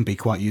 which can be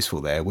quite useful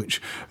there, which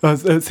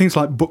things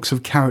like books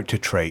of character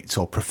traits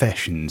or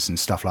professions and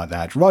stuff like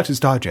that.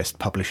 Writer's Digest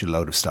publish a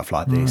load of stuff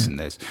like this, and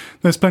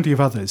there's plenty of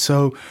others.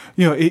 So,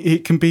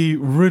 it can be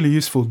really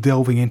useful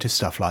delving into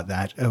stuff like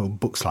that, or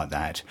books like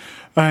that,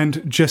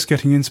 and just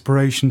getting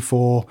inspiration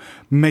for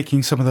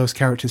making some of those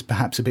characters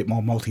perhaps a bit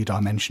more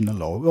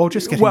multi-dimensional, or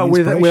just getting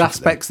inspiration with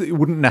aspects that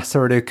wouldn't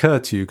necessarily occur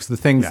to you, because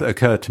the things that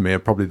occur to me are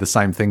probably the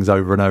same things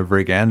over and over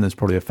again. There's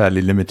probably a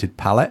fairly limited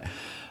palette.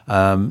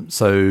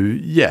 So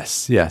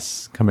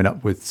yes, coming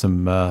up with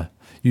some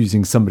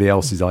using somebody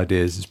else's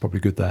ideas is probably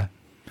good there.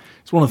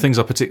 It's one of the things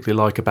I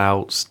particularly like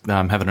about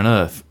Heaven and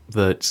Earth,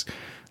 that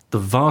the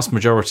vast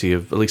majority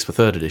of, at least for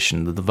 3rd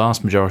edition, the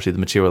vast majority of the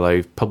material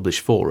they've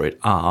published for it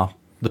are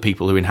the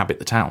people who inhabit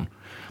the town.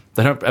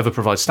 They don't ever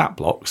provide stat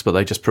blocks, but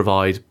they just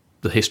provide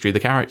the history of the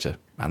character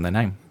and their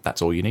name.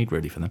 That's all you need,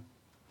 really, for them.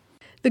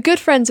 The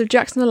good friends of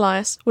Jackson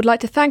Elias would like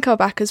to thank our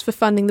backers for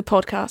funding the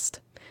podcast.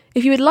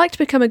 If you would like to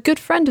become a good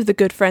friend of the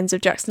good friends of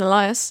Jackson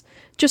Elias,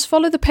 just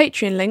follow the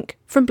Patreon link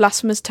from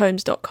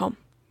blasphemoustomes.com.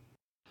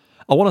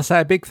 I want to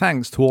say a big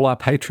thanks to all our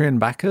Patreon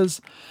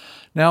backers.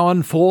 Now,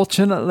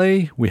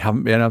 unfortunately, we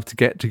haven't been able to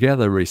get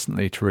together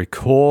recently to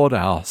record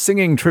our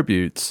singing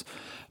tributes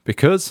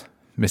because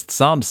Mr.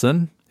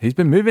 Sanderson, he's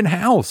been moving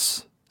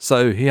house.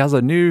 So he has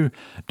a new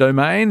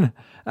domain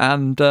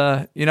and,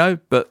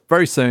 but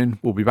very soon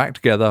we'll be back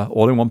together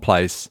all in one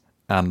place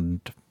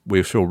and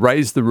we shall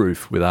raise the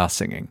roof with our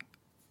singing.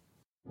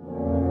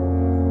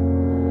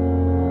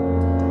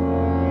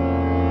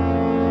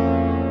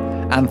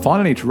 And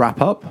finally, to wrap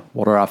up,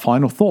 what are our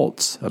final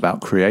thoughts about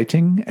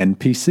creating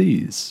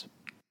NPCs?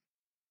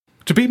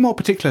 To be more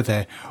particular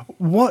there,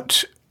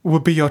 what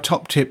would be your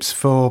top tips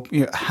for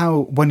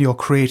how, when you're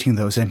creating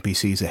those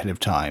NPCs ahead of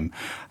time,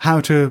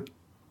 how to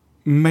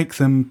make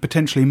them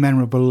potentially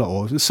memorable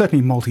or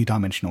certainly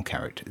multi-dimensional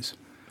characters?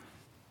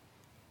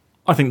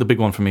 I think the big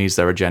one for me is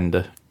their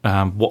agenda,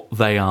 what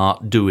they are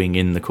doing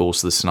in the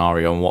course of the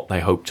scenario and what they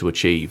hope to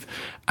achieve,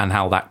 and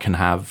how that can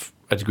have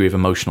a degree of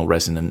emotional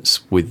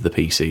resonance with the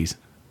PCs.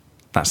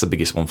 That's the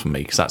biggest one for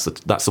me, because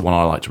that's the one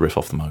I like to riff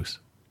off the most.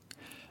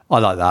 I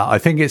like that. I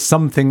think it's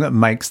something that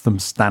makes them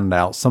stand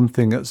out,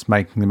 something that's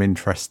making them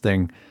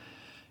interesting.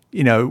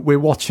 We're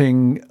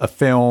watching a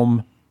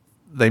film,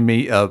 they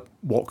meet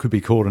what could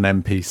be called an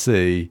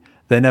NPC.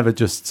 They're never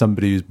just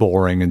somebody who's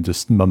boring and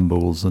just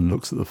mumbles and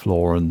looks at the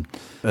floor and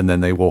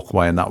then they walk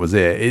away and that was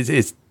it.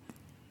 It's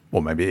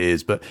well, maybe it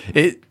is, but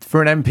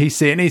for an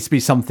NPC, it needs to be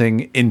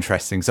something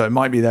interesting. So it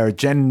might be their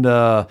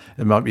agenda.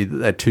 It might be that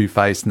they're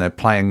two-faced and they're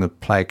playing the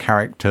player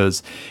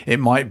characters.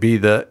 It might be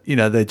that,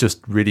 they're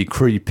just really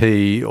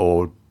creepy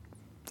or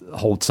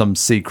hold some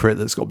secret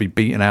that's got to be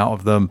beaten out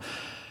of them.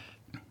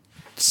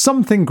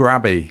 Something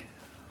grabby.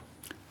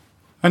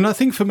 And I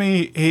think for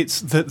me, it's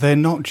that they're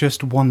not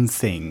just one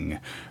thing,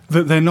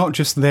 that they're not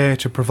just there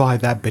to provide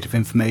that bit of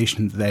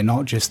information, they're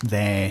not just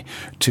there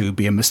to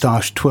be a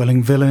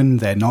moustache-twirling villain,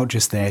 they're not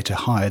just there to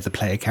hire the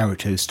player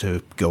characters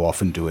to go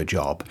off and do a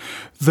job,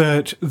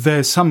 that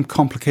there's some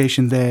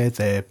complication there,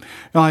 they're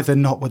either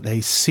not what they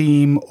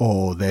seem,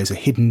 or there's a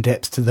hidden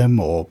depth to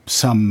them, or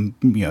some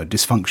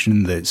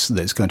dysfunction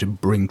that's going to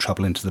bring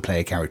trouble into the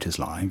player characters'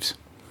 lives.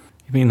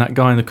 You mean that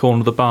guy in the corner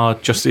of the bar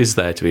just is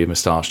there to be a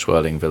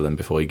moustache-twirling villain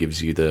before he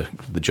gives you the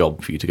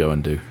job for you to go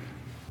and do?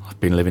 I've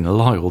been living a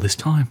lie all this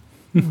time.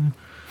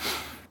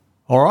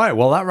 All right,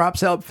 well, that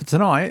wraps it up for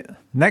tonight.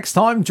 Next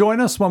time, join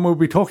us when we'll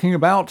be talking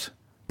about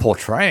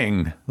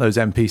portraying those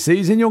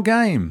NPCs in your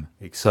game.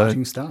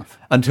 Exciting stuff.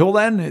 Until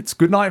then, it's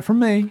good night from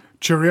me.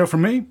 Cheerio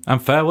from me.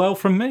 And farewell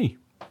from me.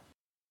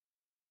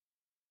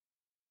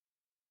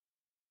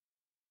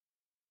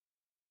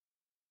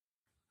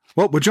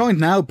 Well, we're joined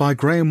now by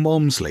Graham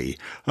Walmsley,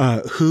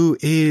 who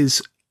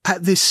is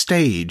at this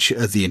stage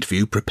of the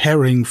interview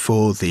preparing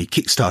for the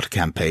Kickstarter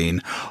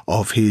campaign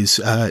of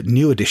his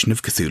new edition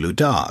of Cthulhu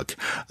Dark.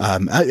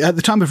 At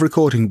the time of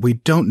recording, we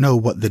don't know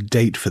what the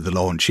date for the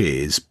launch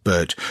is,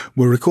 but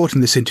we're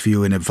recording this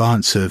interview in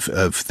advance of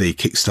the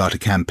Kickstarter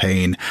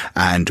campaign,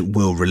 and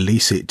we'll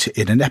release it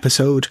in an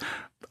episode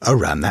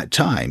around that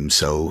time.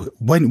 So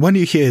when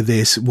you hear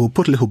this, we'll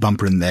put a little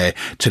bumper in there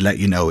to let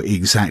you know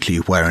exactly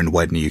where and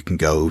when you can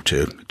go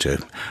to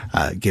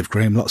give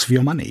Graham lots of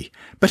your money.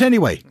 But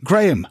anyway,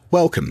 Graham,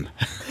 welcome.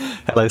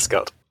 Hello,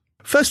 Scott.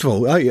 First of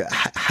all,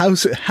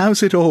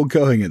 how's it all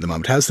going at the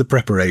moment? How's the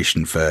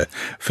preparation for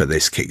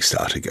this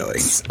Kickstarter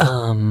going?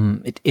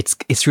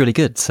 It's really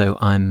good. So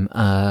I'm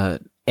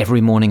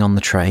every morning on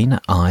the train,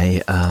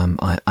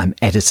 I'm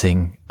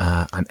editing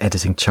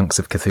chunks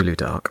of Cthulhu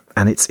Dark,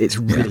 and it's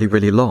really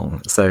really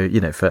long. So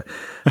for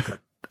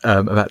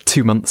about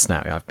 2 months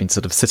now, I've been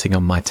sort of sitting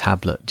on my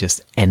tablet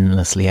just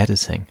endlessly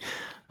editing.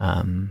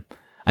 And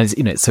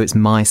it's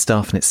my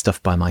stuff, and it's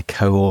stuff by my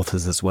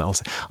co-authors as well.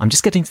 So I'm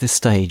just getting to this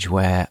stage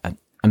where,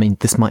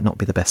 this might not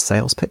be the best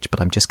sales pitch,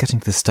 but I'm just getting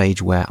to the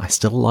stage where I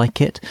still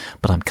like it,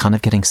 but I'm kind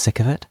of getting sick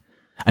of it.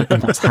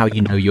 And that's how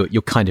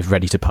you're kind of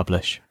ready to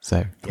publish.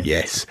 So yeah.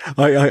 Yes,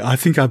 I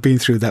think I've been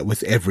through that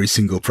with every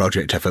single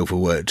project I've ever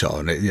worked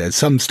on. At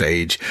some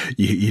stage,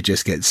 you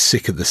just get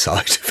sick of the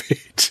sight of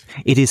it.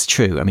 It is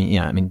true.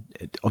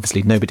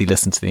 Obviously, nobody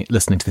listening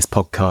to this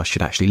podcast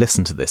should actually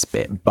listen to this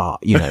bit.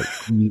 But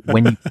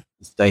when you get to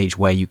the stage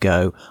where you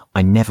go,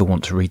 I never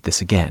want to read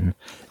this again,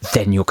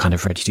 then you're kind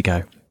of ready to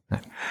go.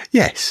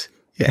 Yes.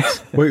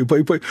 Yes,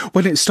 but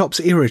when it stops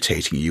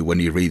irritating you when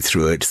you read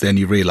through it, then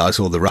you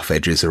realise all the rough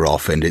edges are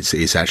off and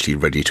it's actually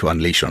ready to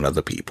unleash on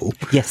other people.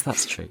 Yes,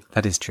 that's true.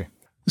 That is true.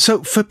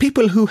 So, for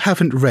people who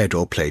haven't read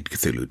or played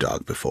Cthulhu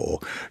Dark before,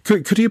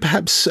 could you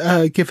perhaps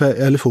give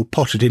a little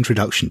potted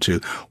introduction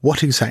to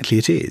what exactly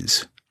it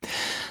is?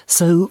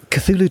 So,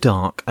 Cthulhu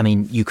Dark,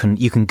 you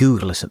can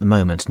Google it at the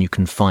moment and you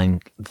can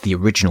find the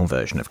original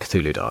version of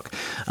Cthulhu Dark.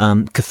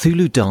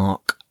 Cthulhu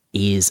Dark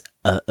is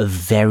a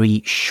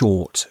very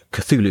short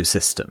Cthulhu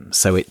system,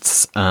 so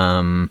it's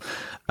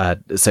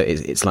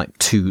like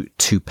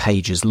two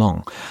pages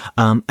long,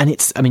 and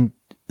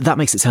that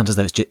makes it sound as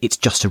though it's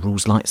just a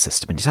rules light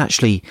system, and it's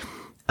actually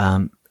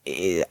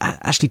it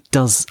actually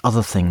does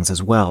other things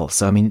as well.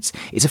 So, I mean,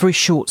 it's a very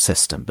short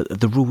system, but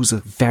the rules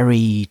are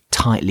very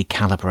tightly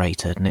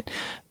calibrated, and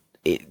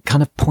it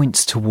kind of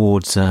points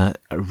towards a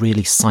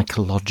really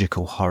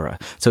psychological horror.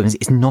 So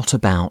it's not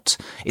about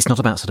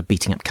sort of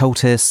beating up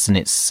cultists, and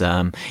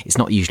it's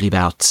not usually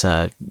about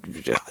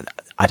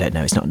I don't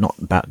know. It's not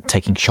about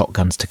taking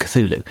shotguns to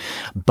Cthulhu,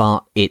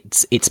 but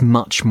it's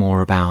much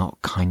more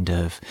about kind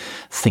of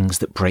things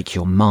that break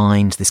your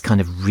mind. This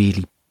kind of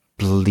really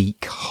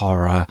bleak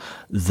horror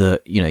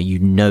that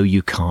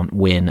you can't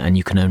win, and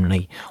you can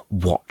only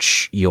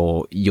watch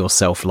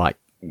yourself like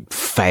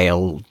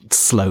fail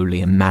slowly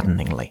and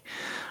maddeningly.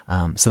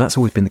 So that's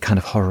always been the kind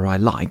of horror I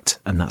liked,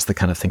 and that's the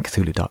kind of thing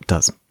Cthulhu Dark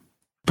does.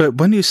 But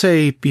when you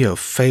say,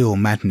 fail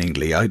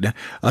maddeningly,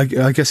 I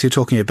guess you're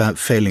talking about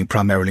failing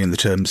primarily in the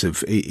terms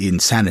of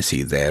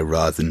insanity there,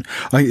 rather than...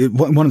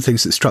 one of the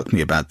things that struck me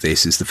about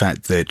this is the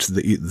fact that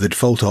the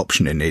default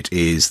option in it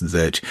is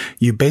that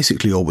you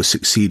basically always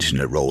succeed in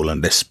a roll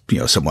unless,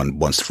 someone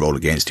wants to roll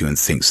against you and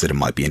thinks that it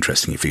might be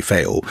interesting if you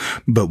fail.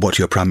 But what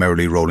you're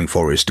primarily rolling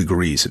for is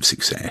degrees of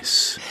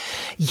success.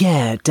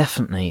 Yeah,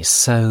 definitely.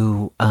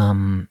 So,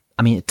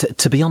 I mean,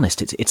 to be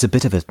honest, it's a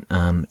bit of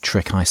a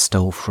trick I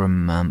stole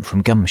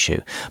from Gumshoe,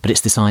 but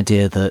it's this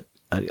idea that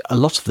a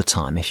lot of the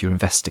time, if you're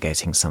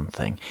investigating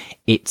something,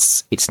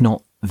 it's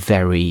not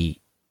very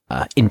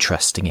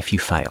interesting if you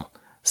fail.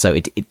 So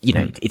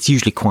it's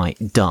usually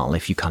quite dull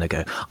if you kind of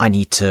go, I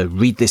need to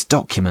read this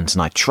document,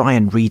 and I try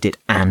and read it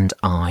and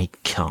I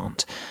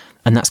can't.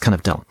 And that's kind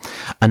of dull.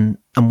 And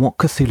what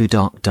Cthulhu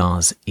Dark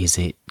does is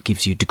it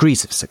gives you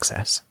degrees of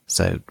success.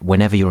 So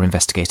whenever you're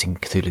investigating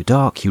Cthulhu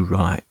Dark, you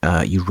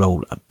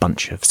roll a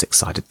bunch of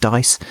 6-sided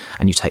dice,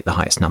 and you take the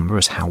highest number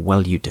as how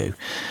well you do.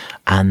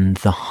 And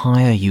the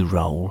higher you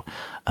roll,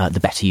 the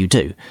better you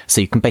do. So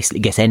you can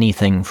basically get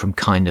anything from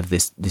kind of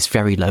this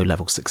very low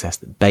level success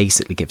that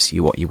basically gives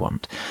you what you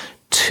want,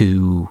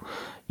 to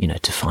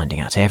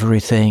finding out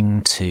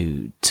everything,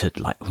 to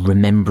like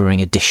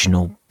remembering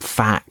additional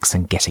facts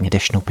and getting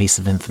additional pieces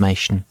of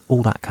information,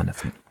 all that kind of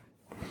thing.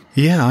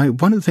 Yeah,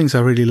 one of the things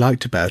I really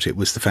liked about it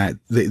was the fact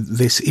that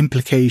this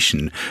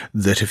implication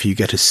that if you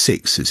get a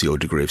 6 as your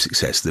degree of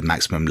success, the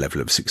maximum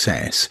level of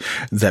success,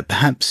 that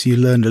perhaps you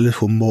learned a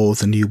little more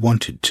than you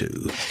wanted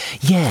to.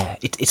 Yeah,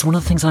 it's one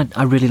of the things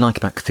I really like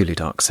about Cthulhu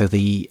Dark. So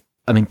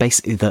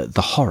basically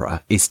the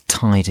horror is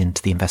tied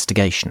into the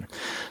investigation.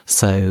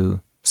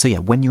 So yeah,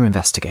 when you're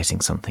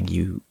investigating something,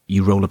 you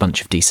roll a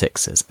bunch of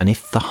d6s, and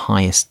if the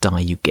highest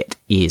die you get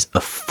is a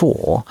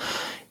 4,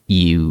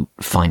 you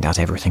find out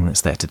everything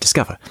that's there to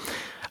discover.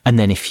 And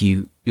then if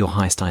your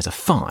highest die is a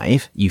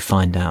 5, you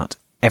find out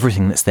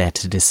everything that's there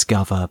to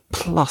discover,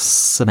 plus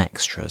some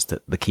extras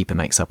that the keeper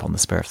makes up on the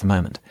spur of the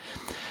moment.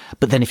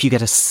 But then if you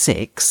get a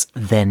 6,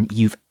 then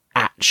you've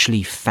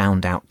actually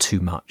found out too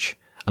much.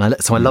 And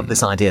I love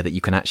this idea that you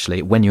can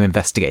actually, when you're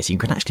investigating, you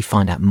can actually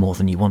find out more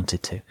than you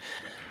wanted to.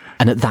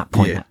 And at that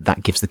point,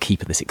 that gives the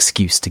keeper this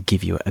excuse to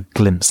give you a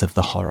glimpse of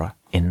the horror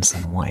in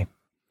some way.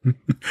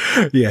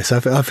 Yes,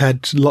 I've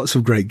had lots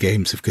of great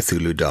games of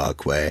Cthulhu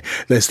Dark where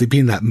there's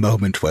been that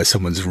moment where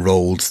someone's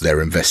rolled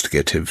their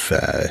investigative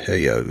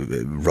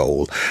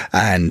roll,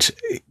 and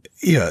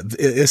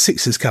a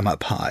 6 has come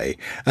up high,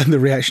 and the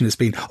reaction has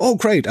been, "Oh,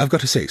 great, I've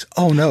got a 6.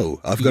 Oh no,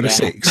 I've got a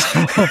 6."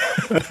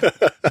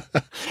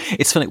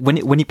 It's funny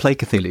when you play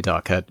Cthulhu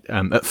Dark.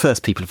 At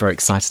first, people are very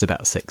excited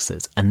about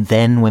 6s, and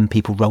then when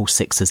people roll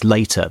 6s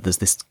later, there's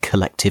this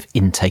collective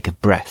intake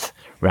of breath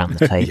around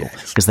the table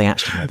because they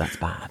actually know that's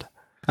bad.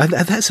 And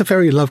that's a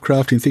very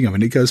Lovecraftian thing. I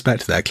mean, it goes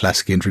back to that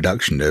classic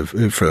introduction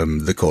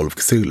from The Call of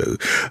Cthulhu,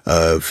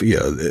 of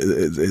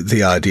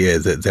the idea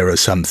that there are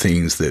some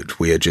things that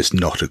we are just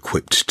not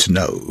equipped to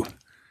know.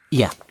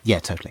 Yeah,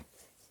 totally.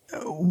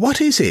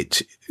 What is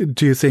it,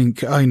 do you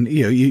think?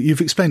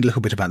 You've explained a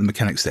little bit about the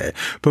mechanics there,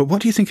 but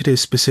what do you think it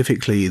is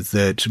specifically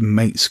that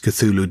makes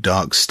Cthulhu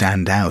Dark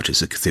stand out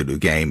as a Cthulhu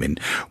game in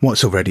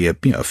what's already a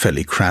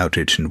fairly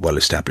crowded and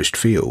well-established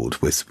field?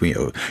 With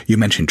you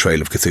mentioned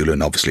Trail of Cthulhu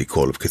and obviously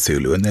Call of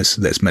Cthulhu, and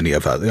there's many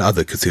of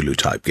other Cthulhu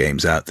type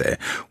games out there.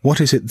 What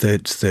is it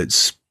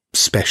that's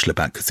special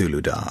about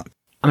Cthulhu Dark?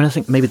 I mean, I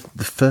think maybe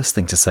the first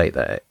thing to say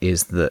there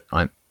is that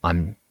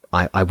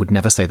I would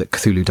never say that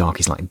Cthulhu Dark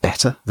is like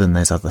better than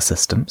those other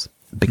systems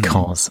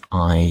because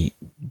I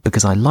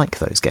like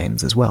those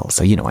games as well.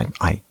 So,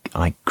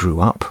 I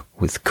grew up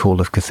with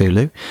Call of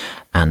Cthulhu,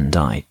 and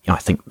I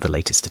think the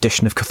latest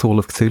edition of Call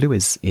of Cthulhu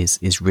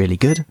is really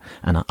good.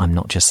 And I'm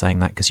not just saying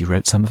that because you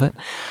wrote some of it.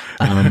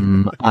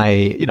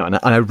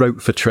 I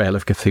wrote for Trail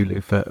of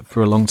Cthulhu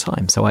for a long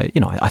time. So I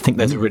think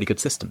those are really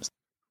good systems.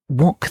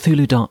 What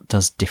Cthulhu Dark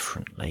does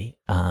differently,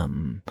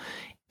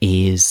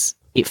 is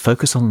it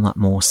focuses on that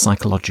more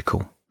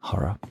psychological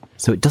horror.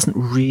 So it doesn't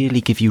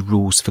really give you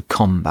rules for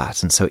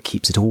combat, and so it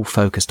keeps it all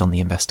focused on the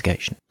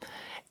investigation.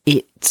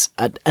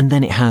 and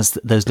then it has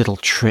those little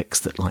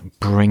tricks that like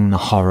bring the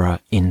horror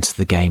into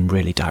the game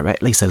really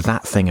directly. So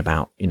that thing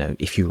about,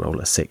 if you roll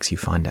a 6, you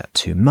find out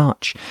too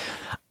much.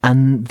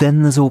 And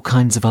then there's all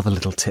kinds of other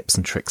little tips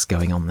and tricks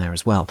going on there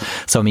as well.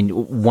 So, I mean,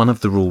 one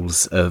of the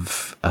rules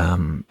of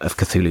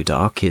Cthulhu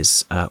Dark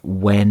is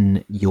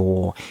when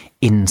your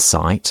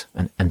insight,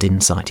 and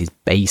insight is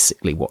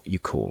basically what you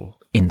call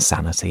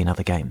insanity in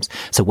other games.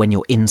 So when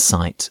your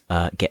insight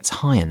gets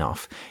high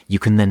enough, you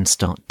can then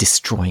start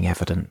destroying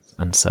evidence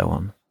and so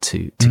on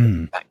to get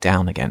it back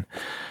down again.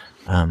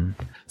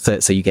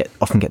 So you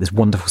often get this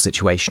wonderful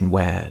situation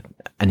where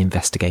an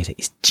investigator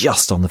is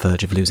just on the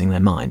verge of losing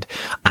their mind,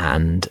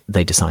 and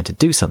they decide to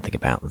do something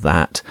about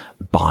that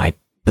by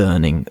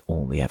burning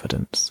all the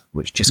evidence,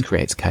 which just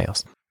creates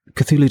chaos.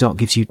 Cthulhu Dark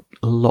gives you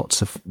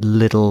lots of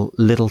little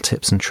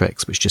tips and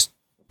tricks which just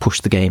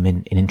push the game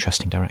in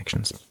interesting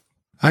directions.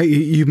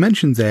 You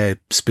mentioned there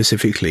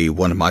specifically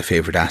one of my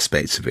favourite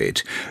aspects of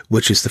it,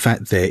 which is the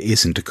fact there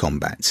isn't a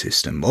combat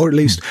system, or at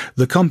least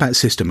the combat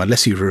system,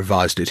 unless you've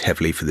revised it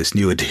heavily for this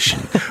new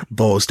edition,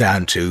 boils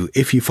down to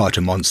if you fight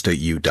a monster,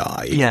 you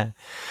die. Yeah.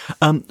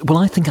 Well,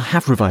 I think I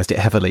have revised it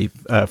heavily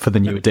for the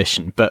new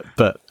edition, but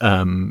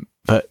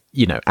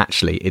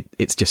actually,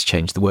 it's just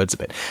changed the words a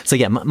bit. So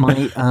yeah,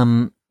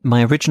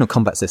 my original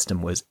combat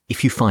system was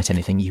if you fight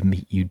anything,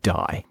 you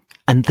die,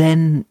 and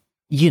then.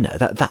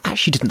 That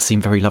actually didn't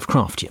seem very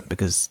Lovecraftian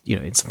because,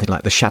 in something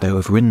like The Shadow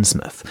of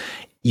Rinsmouth,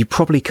 you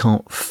probably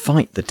can't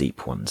fight the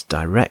deep ones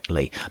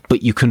directly,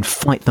 but you can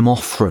fight them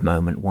off for a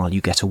moment while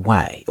you get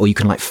away, or you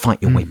can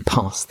fight your way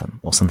past them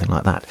or something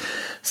like that.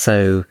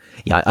 So,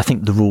 yeah, I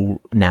think the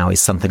rule now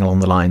is something along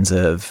the lines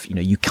of,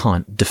 you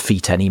can't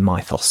defeat any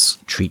mythos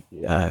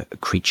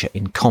creature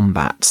in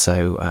combat.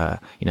 So,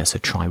 so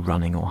try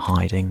running or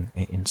hiding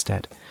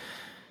instead.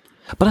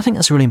 But I think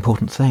that's a really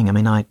important thing. I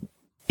mean,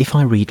 if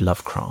I read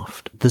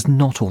Lovecraft, there's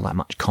not all that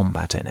much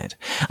combat in it.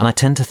 And I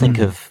tend to think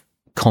of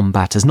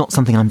combat as not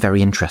something I'm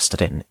very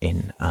interested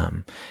in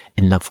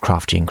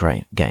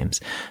Lovecraftian games.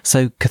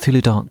 So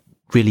Cthulhu Dark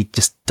really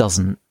just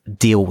doesn't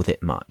deal with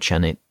it much.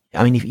 And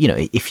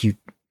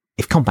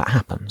if combat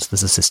happens,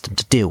 there's a system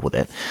to deal with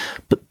it.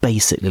 But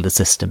basically the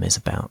system is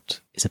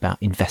about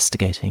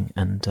investigating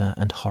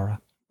and horror.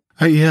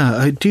 Do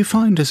you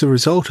find as a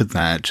result of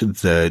that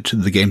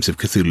the games of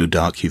Cthulhu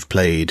Dark you've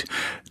played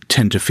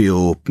tend to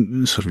feel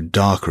sort of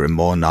darker and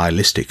more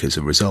nihilistic as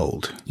a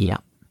result? Yeah.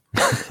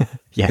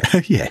 Yeah.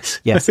 Yes.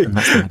 Yes, and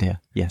that's the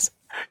idea. Yes.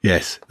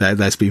 Yes,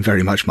 that's been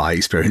very much my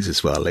experience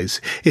as well.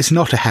 It's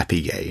not a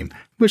happy game,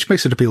 which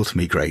makes it appeal to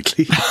me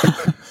greatly.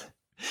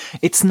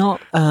 It's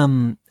not,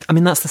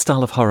 that's the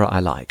style of horror I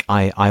like.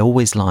 I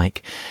always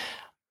like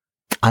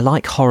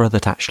horror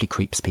that actually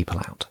creeps people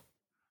out.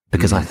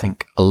 Because I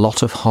think a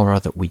lot of horror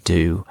that we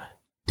do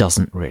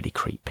doesn't really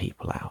creep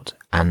people out.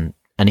 And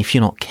if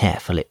you're not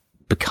careful, it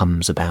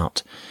becomes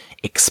about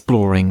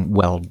exploring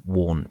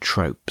well-worn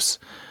tropes.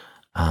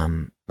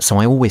 So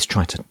I always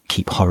try to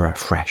keep horror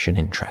fresh and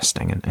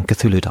interesting, and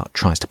Cthulhu Dark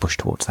tries to push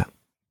towards that.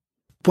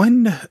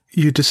 When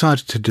you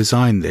decided to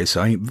design this,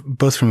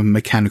 both from a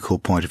mechanical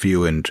point of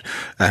view and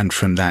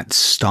from that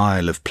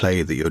style of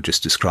play that you're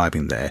just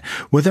describing there,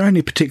 were there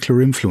any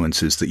particular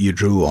influences that you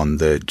drew on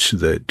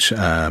that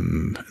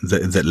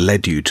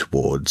led you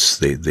towards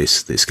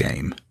this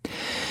game?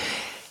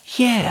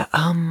 Yeah,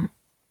 a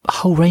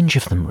whole range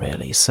of them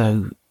really.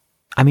 So,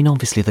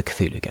 obviously the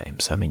Cthulhu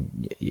games.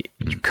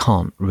 You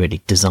can't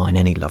really design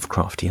any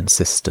Lovecraftian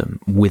system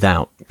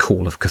without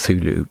Call of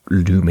Cthulhu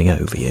looming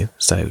over you.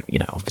 So,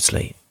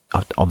 obviously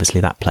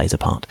that plays a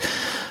part.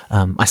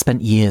 I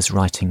spent years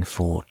writing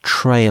for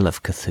Trail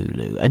of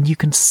Cthulhu, and you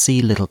can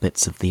see little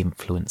bits of the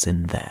influence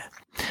in there.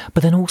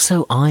 But then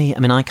also,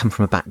 I come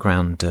from a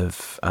background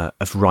of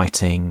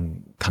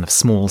writing kind of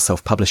small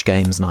self-published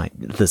games, and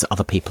there's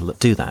other people that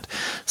do that.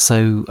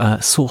 So,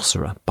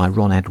 Sorcerer by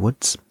Ron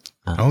Edwards.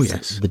 Oh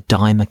yes, the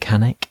die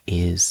mechanic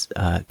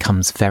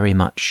comes very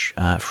much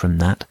from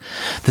that.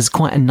 There's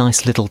quite a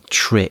nice little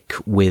trick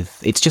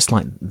with it's just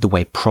like the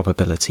way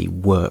probability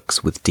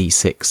works with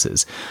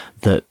d6s.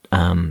 That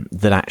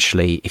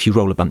actually, if you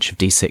roll a bunch of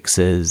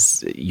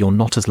d6s, you're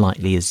not as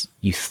likely as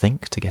you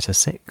think to get a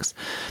 6,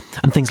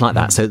 and things like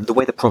that. So the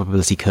way the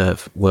probability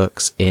curve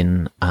works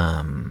in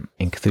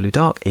Cthulhu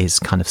Dark is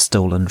kind of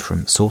stolen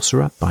from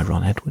Sorcerer by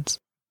Ron Edwards.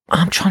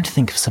 I'm trying to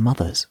think of some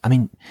others.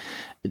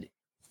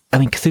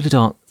 Cthulhu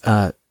Dark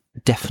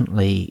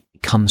definitely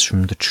comes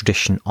from the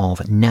tradition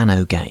of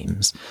nano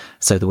games.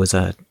 So there was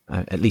at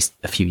least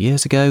a few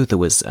years ago, there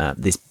was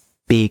this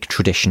big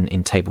tradition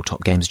in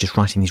tabletop games, just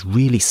writing these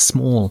really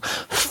small,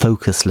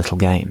 focused little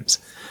games.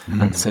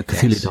 And so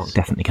Cthulhu Dark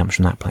definitely comes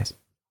from that place.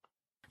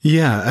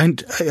 Yeah,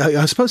 and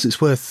I suppose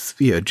it's worth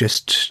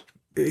just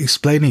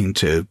explaining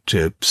to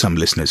some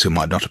listeners who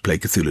might not have played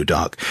Cthulhu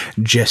Dark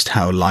just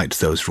how light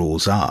those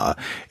rules are,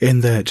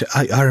 in that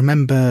I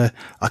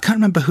can't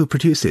remember who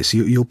produced this,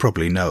 you'll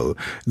probably know.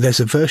 There's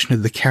a version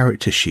of the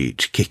character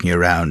sheet kicking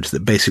around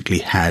that basically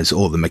has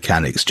all the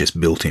mechanics just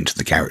built into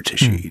the character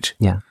sheet.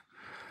 Yeah.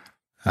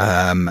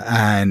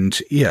 And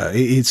yeah,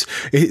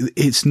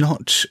 it's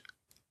not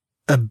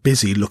a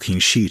busy-looking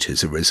sheet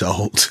as a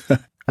result.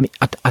 I mean,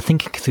 I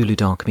think in Cthulhu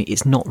Dark,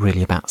 it's not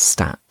really about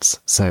stats.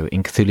 So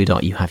in Cthulhu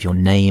Dark, you have your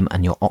name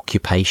and your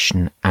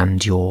occupation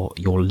and your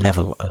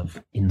level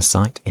of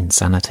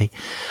insanity.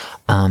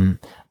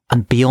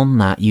 And beyond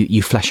that,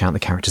 you flesh out the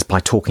characters by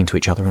talking to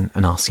each other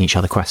and asking each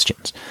other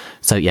questions.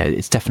 So yeah,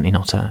 it's definitely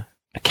not a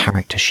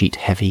character sheet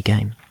heavy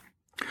game.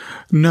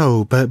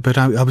 No, but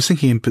I was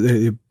thinking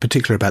in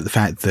particular about the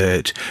fact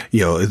that,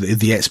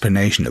 the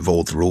explanation of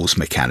all the rules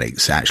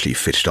mechanics actually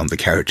fitted on the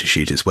character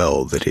sheet as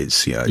well. That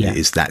it's,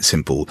 is that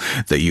simple,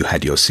 that you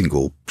had your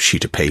single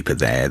sheet of paper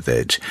there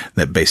that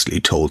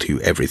basically told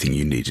you everything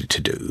you needed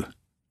to do.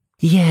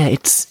 Yeah,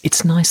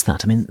 it's nice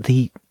that. I mean,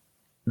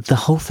 the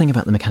whole thing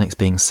about the mechanics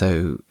being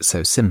so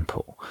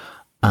simple,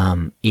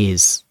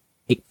 is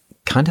it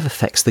kind of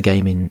affects the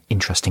game in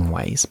interesting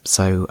ways.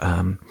 So,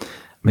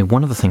 I mean,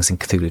 one of the things in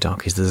Cthulhu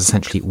Dark is there's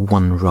essentially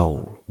one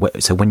role.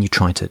 So when you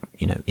try to,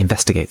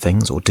 investigate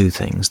things or do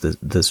things,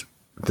 there's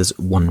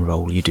one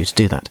role you do to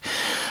do that.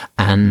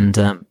 And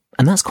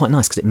that's quite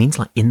nice because it means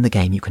like in the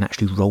game you can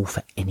actually roll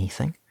for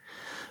anything.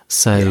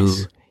 So,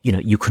 yes.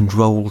 You can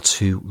roll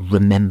to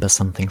remember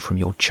something from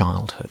your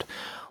childhood,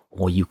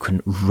 or you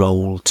can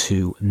roll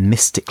to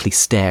mystically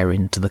stare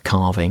into the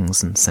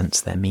carvings and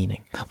sense their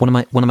meaning. One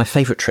of my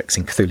favourite tricks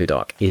in Cthulhu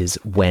Dark is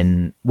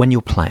when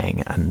you're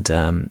playing and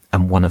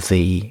one of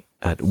the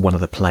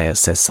players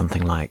says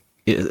something like,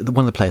 one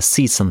of the players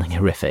sees something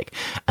horrific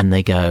and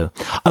they go,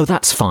 "Oh,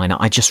 that's fine.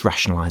 I just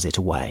rationalise it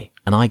away."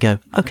 And I go,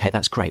 "Okay,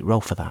 that's great.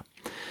 Roll for that."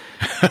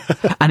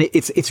 And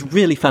it's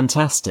really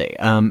fantastic.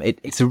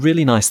 It's a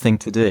really nice thing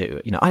to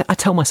do. I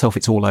tell myself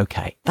it's all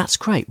okay. That's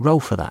great. Roll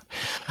for that.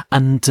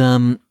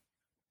 And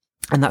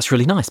that's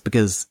really nice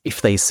because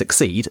if they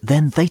succeed,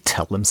 then they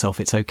tell themselves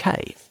it's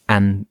okay.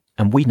 And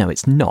we know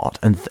it's not.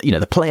 And,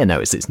 the player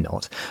knows it's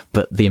not.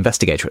 But the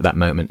investigator at that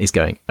moment is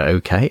going,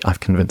 "Okay, I've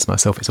convinced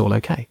myself it's all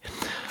okay."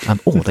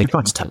 Or they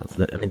try to tell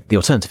them. I mean, the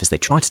alternative is they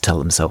try to tell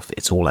themselves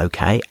it's all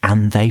okay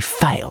and they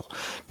fail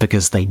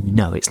because they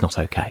know it's not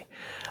okay.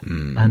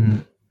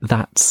 And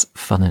that's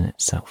fun in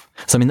itself.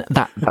 So, I mean,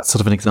 that's sort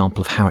of an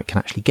example of how it can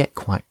actually get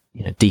quite,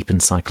 deep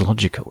and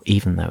psychological,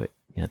 even though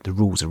the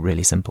rules are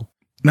really simple.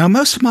 Now,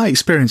 most of my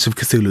experience of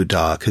Cthulhu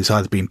Dark has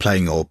either been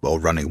playing or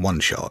running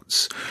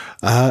one-shots.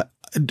 Have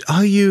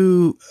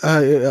you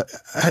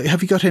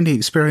got any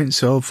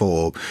experience of,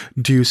 or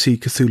do you see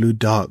Cthulhu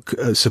Dark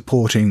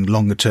supporting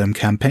longer-term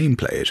campaign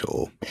play at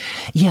all?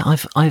 Yeah,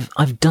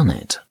 I've done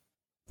it.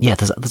 Yeah,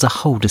 there's a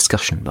whole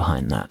discussion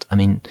behind that. I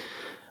mean,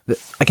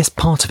 I guess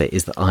part of it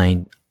is that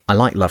I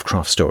like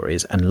Lovecraft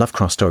stories, and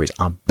Lovecraft stories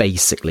are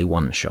basically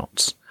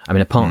one-shots. I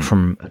mean, apart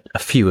from a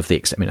few of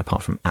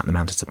apart from At the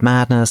Mountains of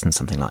Madness and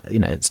something like,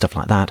 stuff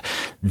like that,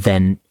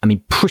 then, I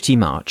mean, pretty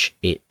much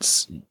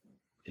it's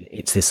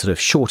this sort of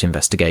short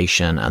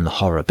investigation and the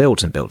horror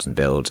builds and builds and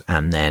builds,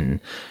 and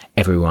then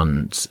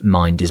everyone's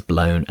mind is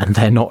blown and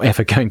they're not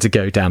ever going to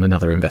go down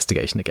another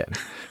investigation again.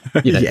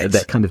 Yes.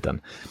 They're kind of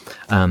done.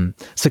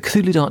 So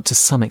Cthulhu Dark to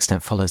some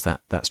extent follows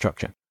that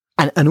structure.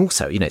 And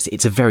also,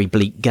 it's a very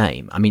bleak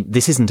game. I mean,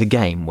 this isn't a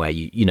game where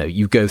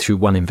you go through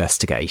one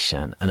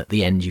investigation and at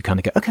the end you kind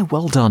of go, "Okay,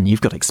 well done.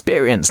 You've got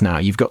experience now.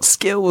 You've got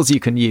skills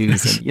you can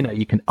use and,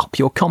 you can up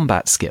your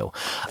combat skill."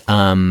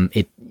 Cthulhu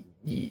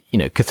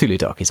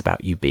Dark is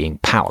about you being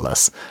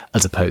powerless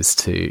as opposed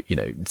to,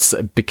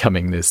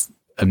 becoming this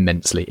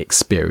immensely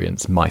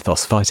experienced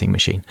mythos fighting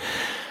machine.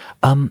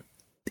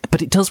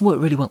 But it does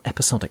work really well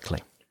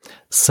episodically.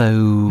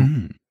 So,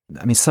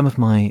 I mean, some of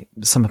my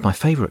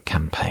favourite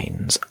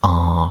campaigns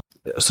are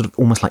sort of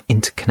almost like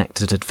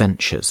interconnected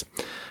adventures.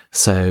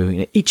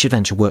 So each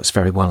adventure works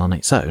very well on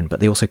its own,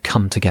 but they also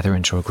come together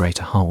into a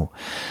greater whole.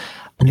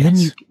 And then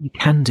you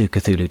can do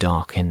Cthulhu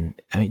Dark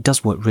it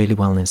does work really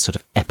well in this sort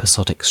of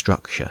episodic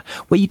structure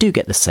where you do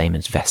get the same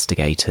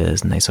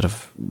investigators and they sort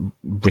of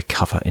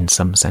recover in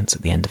some sense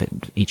at the end of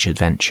each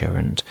adventure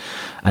and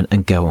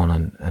go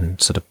on and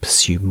sort of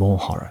pursue more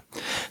horror.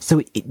 So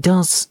it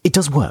does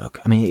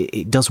work. I mean,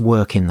 it does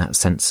work in that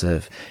sense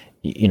of,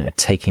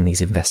 taking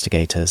these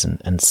investigators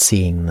and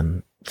seeing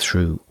them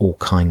through all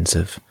kinds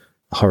of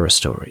horror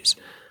stories.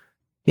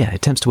 Yeah,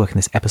 it tends to work in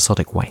this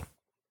episodic way.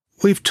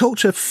 We've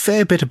talked a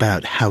fair bit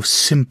about how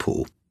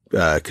simple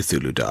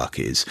Cthulhu Dark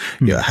is,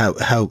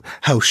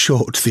 how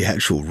short the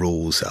actual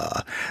rules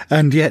are,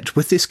 and yet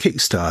with this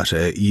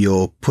Kickstarter,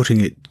 you're putting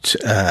it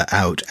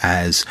out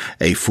as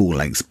a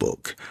full-length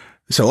book.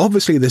 So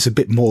obviously, there's a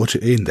bit more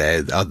in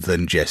there other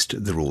than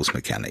just the rules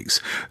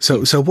mechanics.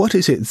 So what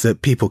is it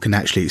that people can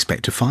actually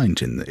expect to find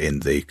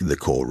in the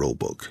core rule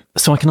book?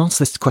 So I can answer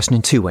this question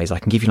in two ways. I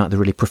can give you like the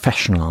really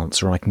professional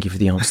answer, or I can give you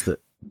the answer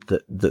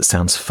that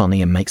sounds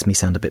funny and makes me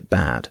sound a bit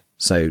bad.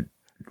 So,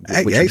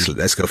 excellent.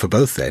 Let's go for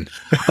both then.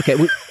 Okay,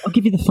 well, I'll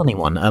give you the funny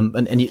one. And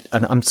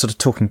I'm sort of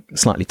talking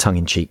slightly tongue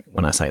in cheek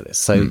when I say this.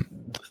 So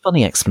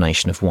funny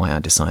explanation of why I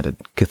decided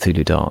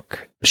Cthulhu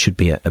Dark should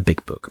be a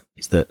big book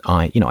is that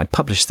I'd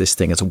published this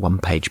thing as a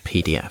one-page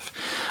PDF,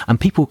 and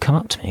people come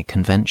up to me at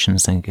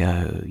conventions and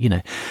go,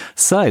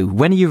 so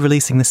when are you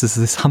releasing this as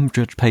this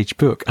 100-page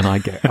book? And I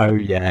go, oh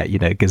yeah,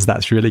 because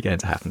that's really going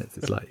to happen.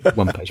 It's like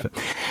one-page book.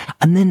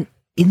 And then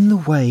in the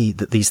way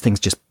that these things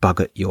just bug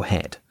at your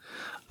head,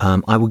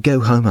 I would go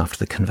home after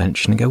the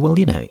convention and go, well,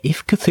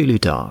 if Cthulhu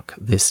Dark,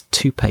 this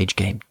 2-page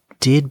game,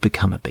 did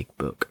become a big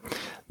book,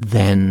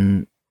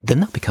 then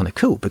that'd be kind of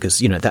cool, because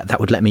that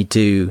would let me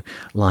do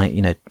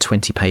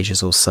 20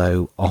 pages or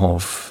so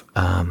of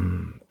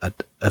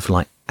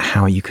like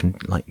how you can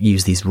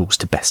use these rules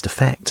to best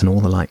effect, and all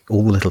the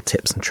little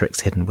tips and tricks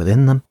hidden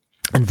within them.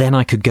 And then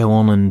I could go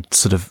on and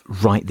sort of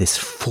write this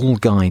full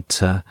guide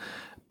to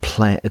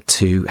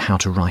how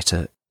to write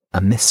a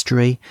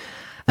mystery,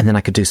 and then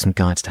I could do some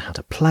guides to how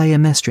to play a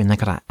mystery, and then I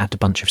could add a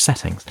bunch of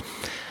settings.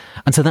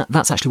 And so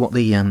that's actually what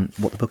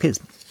the book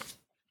is.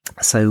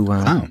 So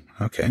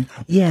okay.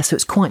 Yeah, so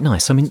it's quite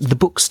nice. I mean, the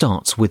book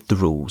starts with the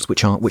rules,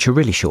 which are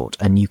really short,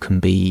 and you can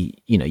be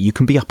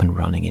up and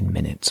running in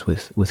minutes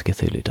with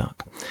Cthulhu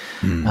Dark.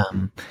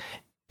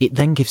 It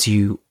then gives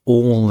you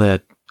all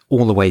the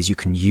ways you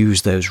can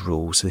use those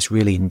rules, so this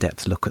really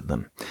in-depth look at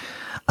them.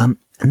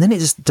 And then it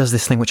just does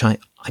this thing which I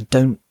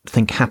don't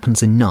think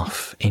happens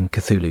enough in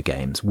Cthulhu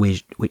games,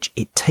 which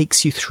it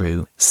takes you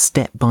through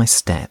step by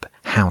step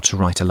how to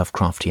write a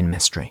Lovecraftian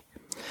mystery.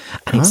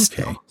 And it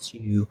starts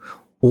you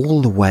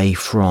all the way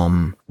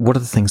from what are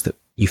the things that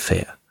you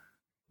fear?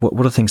 What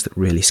are the things that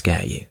really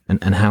scare you?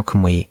 And how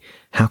can we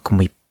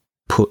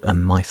put a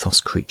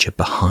mythos creature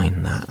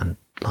behind that and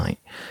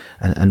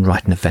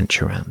write an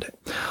adventure around it?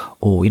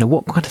 Or,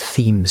 what kind of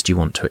themes do you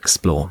want to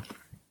explore?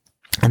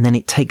 And then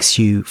it takes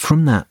you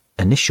from that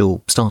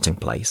initial starting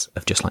place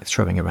of just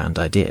throwing around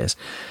ideas.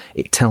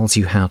 It tells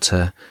you how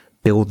to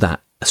build a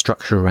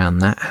structure around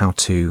that, how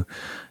to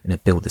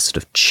build this sort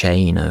of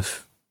chain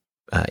of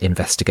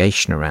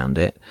investigation around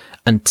it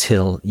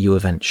until you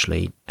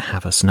eventually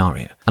have a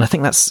scenario. And I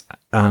think that's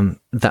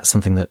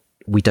something that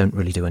we don't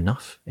really do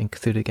enough in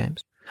Cthulhu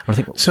games. I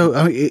think so.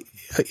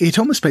 It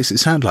almost makes it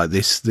sound like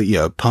this.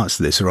 That parts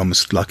of this are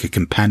almost like a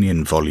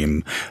companion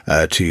volume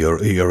to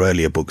your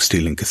earlier book,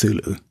 Stealing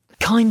Cthulhu.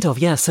 Kind of,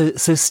 yeah. So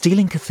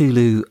Stealing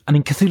Cthulhu, I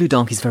mean, Cthulhu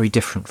Dark is very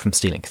different from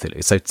Stealing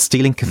Cthulhu. So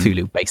Stealing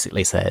Cthulhu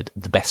basically said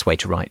the best way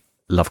to write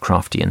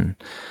Lovecraftian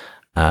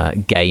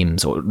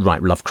games or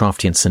write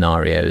Lovecraftian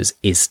scenarios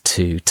is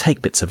to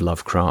take bits of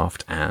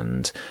Lovecraft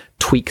and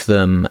tweak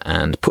them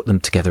and put them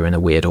together in a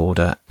weird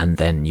order, and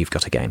then you've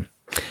got a game.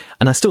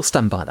 And I still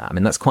stand by that. I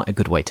mean, that's quite a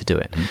good way to do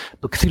it.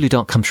 But Cthulhu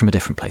Dark comes from a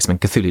different place. I mean,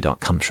 Cthulhu Dark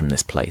comes from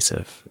this place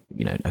of,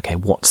 okay,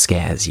 what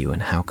scares you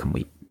and how can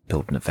we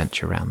build an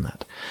adventure around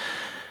that?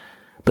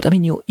 But I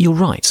mean, you're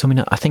right. So I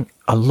mean, I think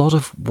a lot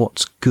of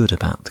what's good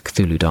about the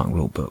Cthulhu Dark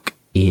rulebook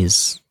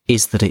is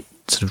that it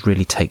sort of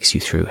really takes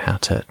you through how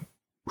to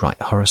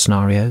write horror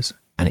scenarios,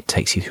 and it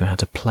takes you through how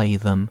to play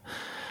them,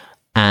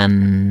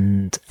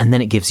 and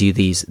then it gives you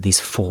these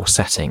 4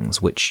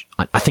 settings, which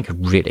I think are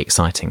really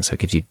exciting. So it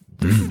gives you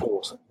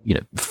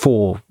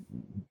 4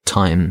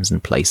 times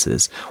and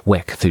places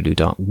where Cthulhu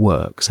Dark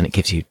works, and it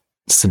gives you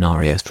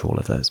scenarios for all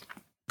of those.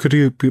 Could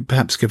you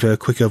perhaps give a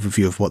quick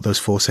overview of what those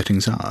 4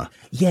 settings are?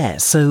 Yeah,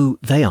 so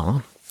they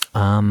are.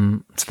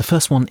 So the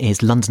first one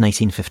is London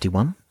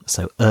 1851,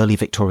 so early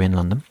Victorian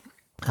London.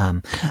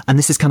 And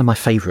this is kind of my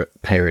favourite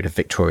period of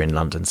Victorian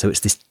London. So it's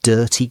this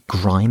dirty,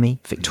 grimy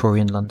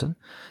Victorian London.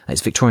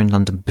 It's Victorian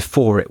London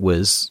before it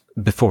was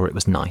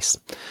nice.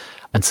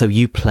 And so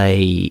you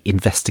play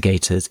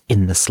investigators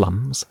in the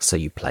slums. So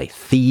you play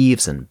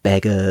thieves and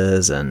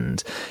beggars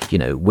and,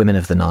 women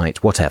of the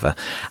night, whatever.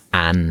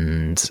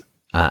 And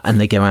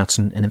they go out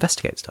and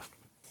investigate stuff.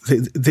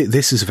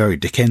 This is a very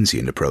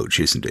Dickensian approach,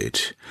 isn't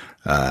it?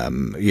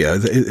 When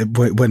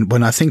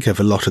I think of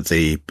a lot of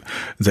the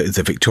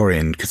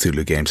Victorian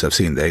Cthulhu games I've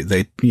seen,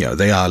 they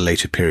are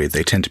later period.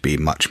 They tend to be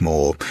much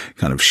more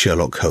kind of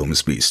Sherlock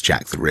Holmes meets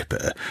Jack the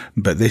Ripper.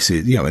 But this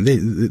is,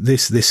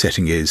 this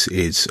setting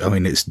is I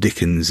mean, it's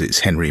Dickens, it's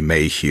Henry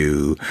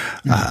Mayhew,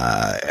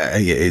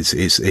 it's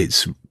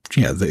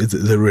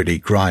the really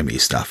grimy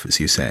stuff,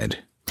 as you said.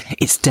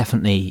 It's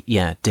definitely,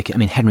 Dickens. I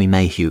mean, Henry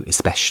Mayhew,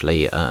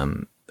 especially,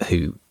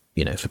 who,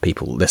 for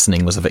people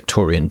listening, was a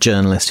Victorian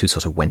journalist who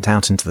sort of went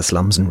out into the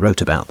slums and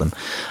wrote about them.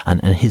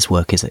 And his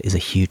work is a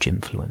huge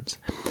influence.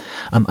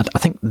 I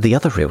think the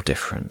other real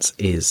difference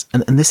is,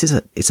 and this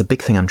is it's a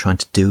big thing I'm trying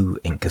to do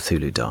in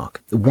Cthulhu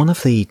Dark. One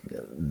of the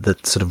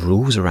sort of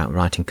rules around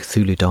writing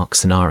Cthulhu Dark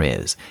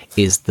scenarios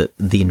is that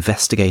the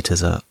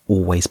investigators are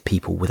always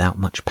people without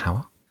much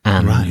power.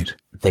 And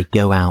they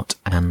go out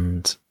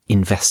and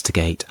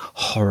investigate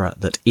horror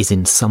that is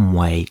in some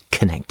way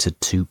connected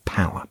to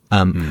power.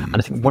 And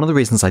I think one of the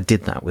reasons I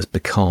did that was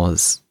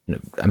because,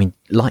 I mean,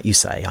 like you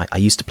say, I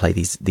used to play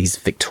these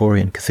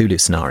Victorian Cthulhu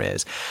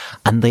scenarios,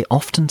 and they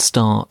often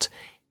start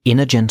in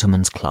a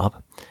gentleman's club.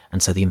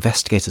 And so the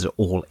investigators are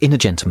all in a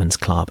gentleman's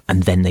club,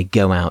 and then they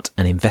go out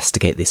and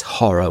investigate this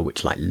horror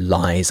which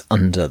lies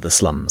under the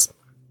slums.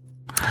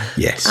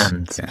 Yes.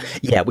 And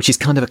which is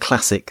kind of a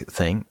classic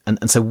thing.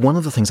 And so one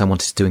of the things I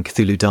wanted to do in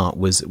Cthulhu Dark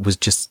was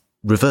just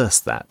reverse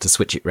that, to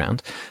switch it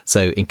round.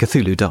 So in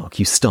Cthulhu Dark,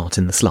 you start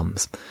in the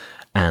slums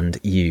and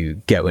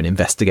you go and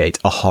investigate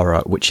a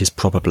horror which is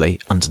probably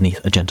underneath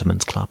a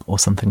gentleman's club or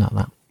something like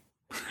that.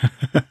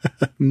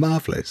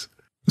 Marvellous.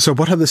 So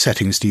what other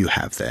settings do you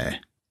have there?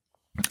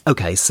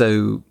 Okay,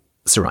 so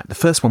right, the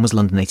first one was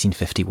London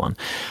 1851.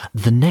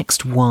 The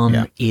next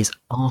one is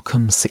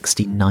Arkham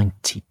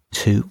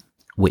 1692,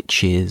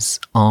 which is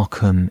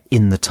Arkham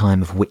in the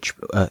time of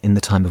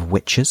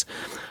witches.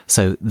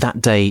 So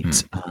that date,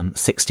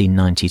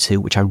 1692,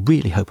 which I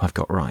really hope I've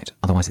got right,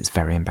 otherwise it's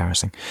very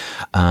embarrassing,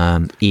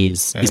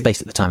 is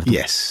based at the time of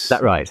yes. Is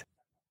that right?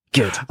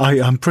 Good.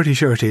 I'm pretty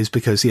sure it is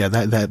because,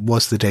 that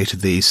was the date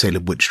of the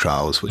Salem witch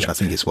trials, which I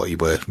think is what you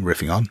were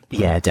riffing on.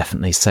 Yeah,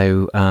 definitely.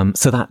 So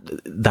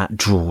that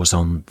draws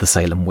on the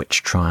Salem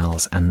witch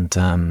trials, and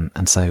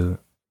so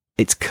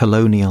it's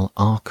colonial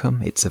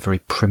Arkham. It's a very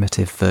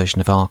primitive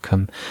version of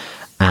Arkham,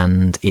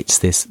 and it's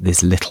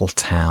this little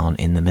town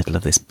in the middle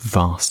of this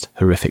vast,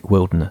 horrific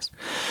wilderness.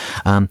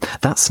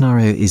 That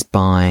scenario is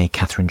by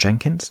Catherine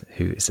Jenkins,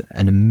 who is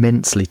an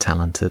immensely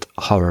talented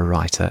horror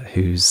writer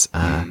who's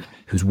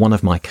one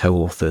of my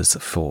co-authors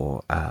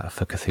for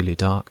Cthulhu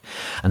Dark,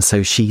 and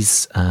so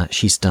she's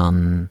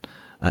done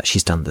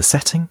the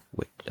setting,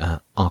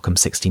 Arkham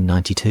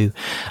 1692,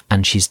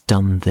 and she's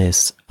done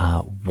this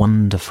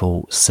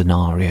wonderful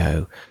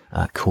scenario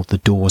called The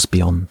Doors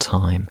Beyond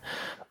Time,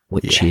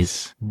 which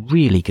is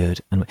really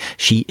good. And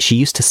she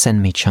used to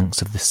send me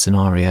chunks of this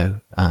scenario,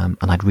 and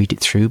I'd read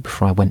it through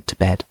before I went to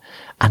bed,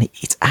 and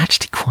it's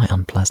actually quite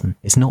unpleasant.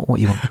 It's not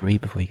what you want to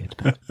read before you get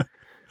to bed.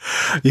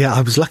 Yeah,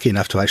 I was lucky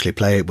enough to actually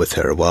play it with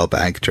her a while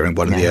back during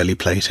one of the early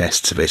play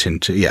tests of it.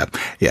 And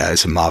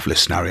it's a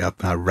marvellous scenario.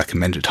 I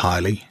recommend it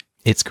highly.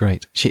 It's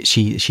great.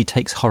 She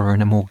takes horror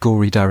in a more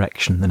gory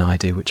direction than I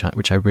do, which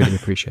I really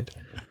appreciate.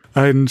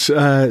 And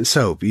those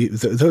are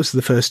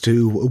the first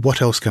two.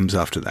 What else comes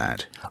after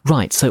that?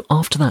 Right, so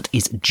after that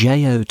is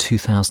JO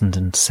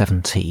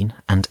 2017,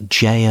 and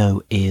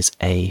JO is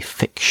a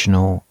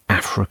fictional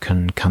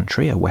African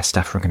country, a West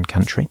African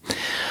country.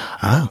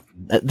 Oh.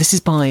 This is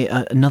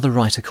by another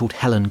writer called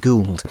Helen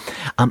Gould.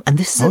 And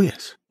this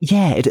is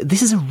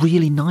this is a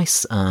really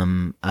nice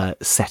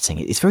setting.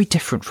 It's very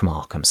different from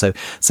Arkham. So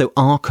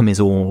Arkham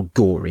is all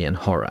gory and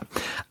horror.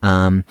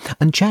 And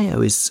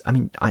JO is,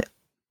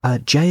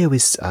 JO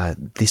is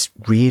this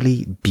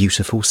really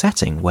beautiful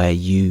setting where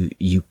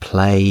you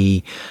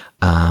play,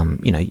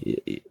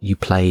 you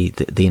play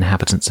the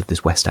inhabitants of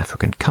this West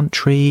African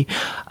country,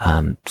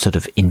 sort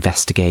of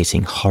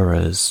investigating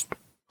horrors,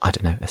 I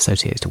don't know,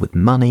 associated with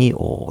money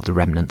or the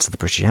remnants of the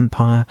British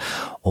Empire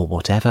or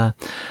whatever.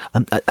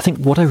 I think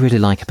what I really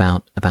like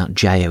about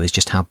JO is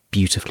just how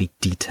beautifully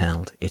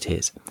detailed it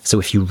is. So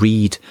if you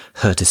read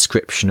her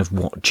description of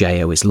what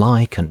JO is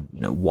like and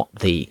what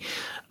the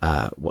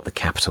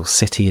capital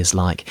city is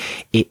like,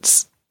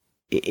 it's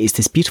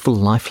this beautiful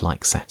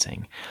lifelike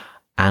setting,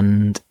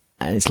 and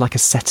it's like a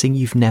setting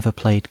you've never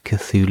played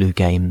Cthulhu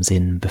games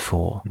in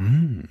before.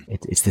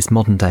 It's this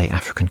modern day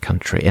African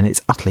country, and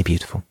it's utterly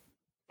beautiful.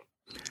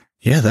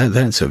 Yeah,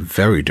 that's a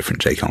very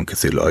different take on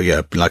Cthulhu.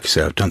 Yeah, like I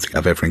say, I don't think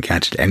I've ever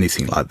encountered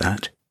anything like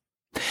that.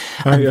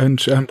 And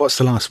what's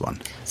the last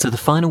one? So the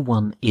final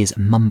one is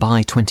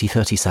Mumbai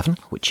 2037,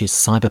 which is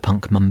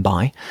Cyberpunk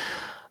Mumbai.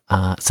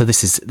 So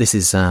this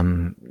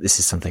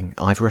is something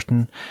I've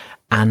written,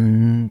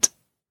 and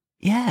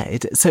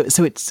so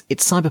it's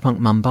Cyberpunk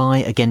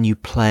Mumbai. Again, you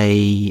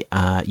play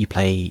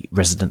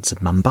residents of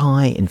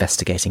Mumbai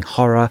investigating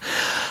horror,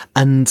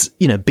 and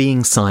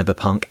being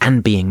cyberpunk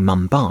and being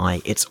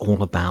Mumbai, it's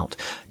all about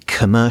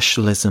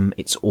commercialism.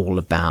 It's all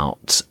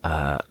about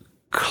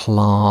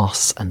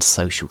class and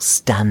social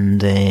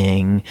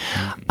standing,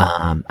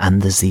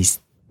 and there's these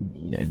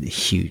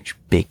huge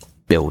big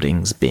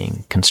buildings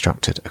being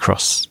constructed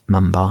across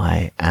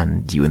Mumbai,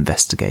 and you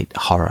investigate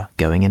horror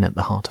going in at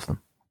the heart of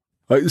them.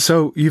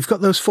 So you've got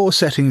those four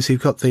settings.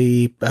 You've got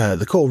the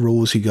core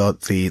rules. You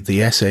got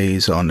the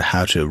essays on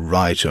how to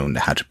write and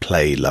how to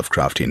play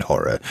Lovecraftian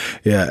horror.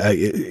 Yeah,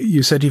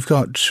 you said you've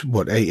got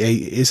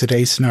is it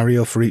a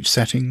scenario for each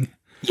setting?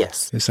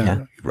 Yes, is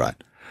that right?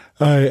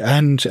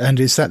 And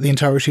is that the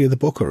entirety of the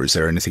book, or is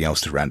there anything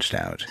else to round it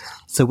out?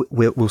 So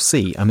we'll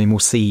see. I mean, we'll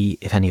see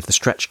if any of the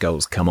stretch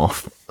goals come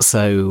off.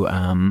 So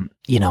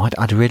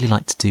I'd really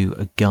like to do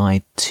a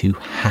guide to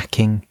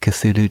hacking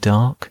Cthulhu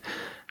Dark,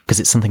 because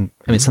it's something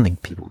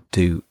people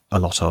do a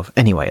lot of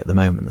anyway at the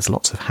moment. There's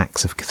lots of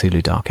hacks of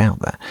Cthulhu Dark out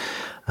there.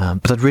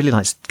 But I'd really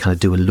like to kind of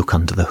do a look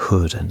under the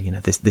hood, and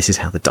this is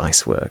how the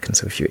dice work, and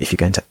so if you're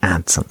going to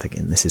add something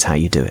in, this is how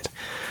you do it.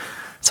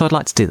 So I'd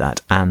like to do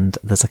that, and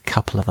there's a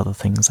couple of other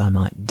things I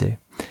might do.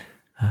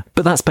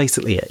 But that's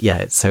basically it.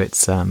 Yeah. So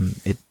it's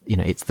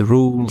it's the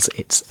rules.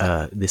 It's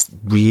this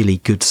really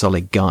good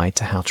solid guide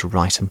to how to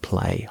write and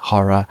play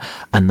horror,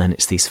 and then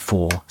it's these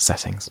four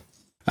settings.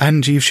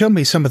 And you've shown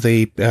me some of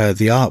the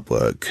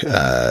artwork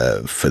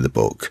for the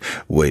book,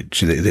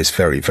 which this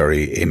very,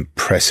 very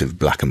impressive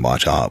black and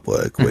white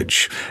artwork,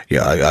 which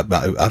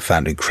I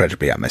found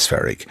incredibly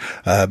atmospheric.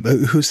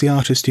 Who's the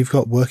artist you've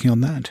got working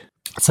on that?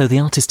 So the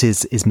artist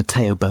is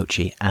Matteo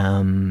Bocci,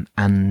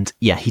 and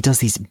yeah, he does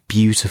these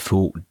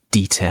beautiful,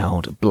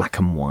 detailed black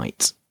and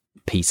white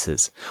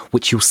pieces,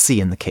 which you'll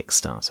see in the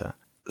Kickstarter.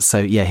 So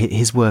yeah,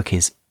 his work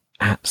is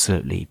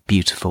absolutely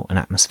beautiful and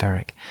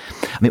atmospheric.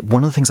 I mean,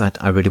 one of the things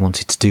I really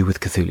wanted to do with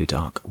Cthulhu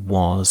Dark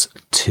was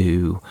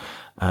to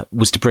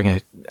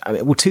bring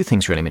two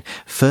things really. I mean,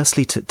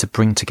 firstly, to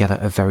bring together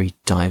a very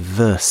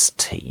diverse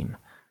team.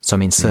 So I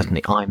mean,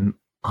 certainly I'm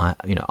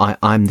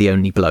the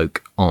only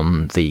bloke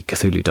on the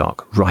Cthulhu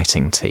Dark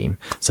writing team.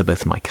 So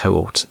both of my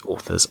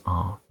co-authors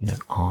are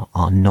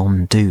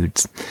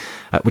non-dudes,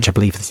 which I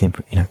believe is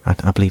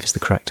I believe is the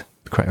correct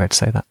way to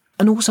say that.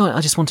 And also, I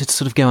just wanted to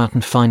sort of go out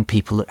and find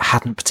people that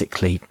hadn't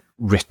particularly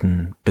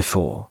written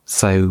before.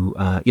 So,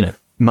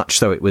 much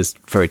though it was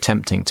very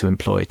tempting to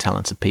employ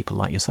talented people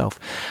like yourself,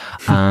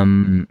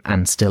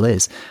 and still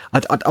is,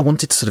 I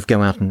wanted to sort of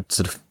go out and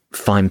sort of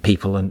find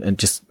people and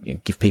just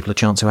give people a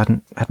chance who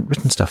hadn't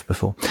written stuff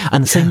before.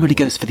 And the same really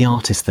goes for the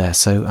artist there.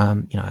 So,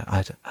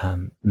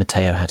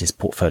 Matteo had his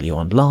portfolio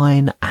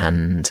online,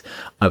 and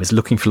I was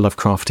looking for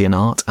Lovecraftian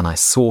art, and I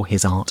saw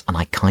his art, and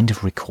I kind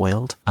of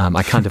recoiled. I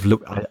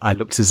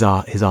looked at his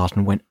art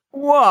and went,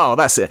 "Wow,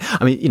 that's it!"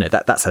 I mean,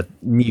 that's a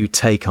new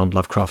take on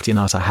Lovecraftian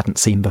art I hadn't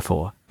seen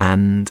before,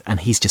 and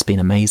he's just been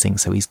amazing.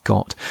 So I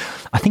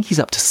think he's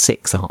up to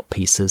 6 art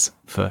pieces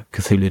for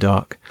Cthulhu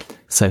Dark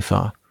so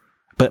far.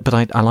 But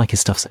I like his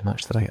stuff so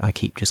much that I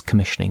keep just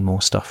commissioning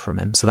more stuff from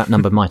him. So that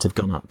number might have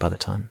gone up by the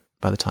time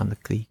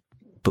the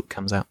book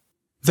comes out.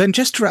 Then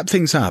just to wrap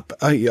things up,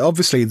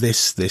 obviously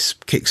this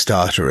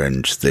Kickstarter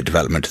and the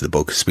development of the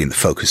book has been the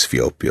focus of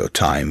your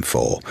time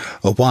for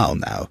a while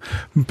now.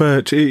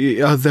 But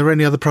are there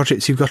any other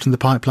projects you've got in the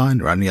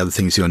pipeline, or any other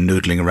things you're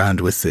noodling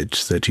around with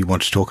that you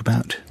want to talk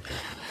about?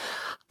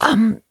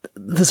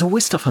 There's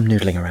always stuff I'm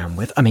noodling around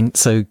with. I mean,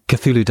 so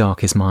Cthulhu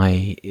Dark is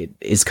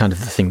kind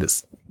of the thing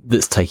that's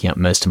taking up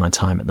most of my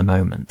time at the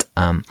moment.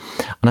 And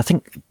I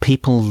think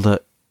people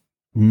that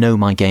know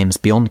my games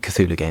beyond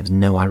Cthulhu games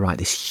know I write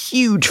this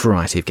huge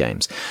variety of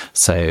games.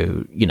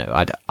 So,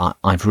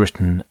 I've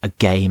written a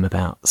game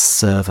about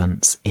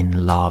servants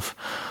in love,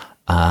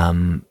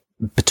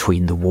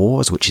 between the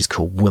wars, which is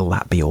called Will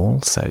That Be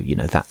All? So,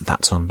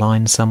 that's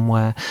online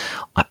somewhere.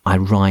 I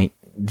write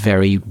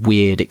very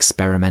weird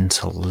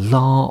experimental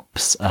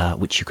LARPs,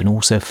 which you can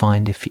also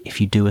find if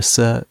you do a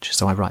search.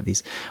 So I write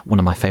these. One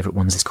of my favourite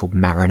ones is called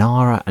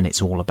Marinara, and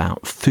it's all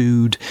about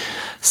food.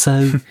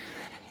 So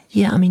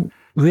yeah, I mean,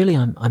 really,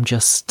 I'm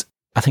just,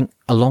 I think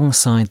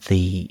alongside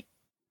the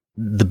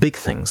big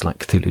things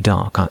like Cthulhu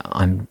Dark,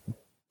 I'm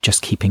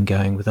just keeping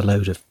going with a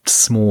load of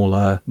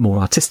smaller, more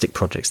artistic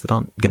projects that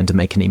aren't going to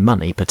make any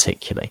money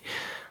particularly.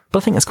 But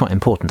I think that's quite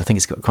important. I think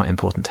it's quite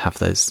important to have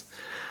those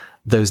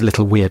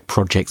little weird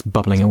projects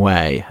bubbling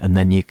away, and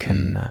then you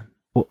can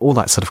all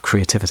that sort of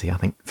creativity, I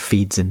think,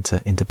 feeds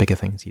into bigger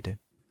things you do.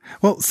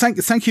 Well,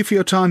 thank you for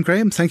your time,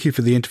 Graham. Thank you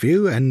for the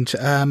interview, and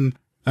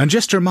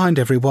just to remind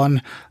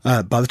everyone,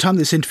 by the time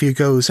this interview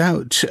goes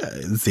out,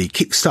 the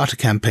Kickstarter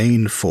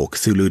campaign for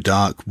Cthulhu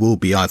Dark will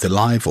be either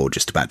live or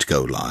just about to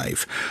go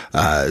live.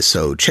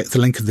 So check the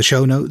link in the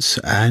show notes,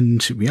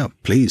 and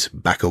please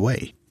back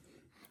away.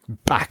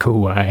 Back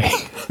away.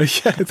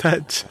 Yeah,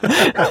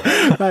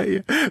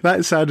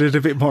 that sounded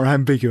a bit more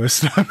ambiguous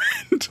than I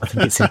meant. I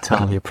think it's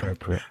entirely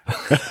appropriate.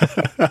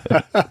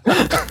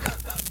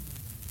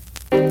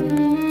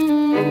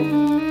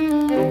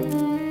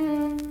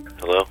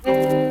 Hello?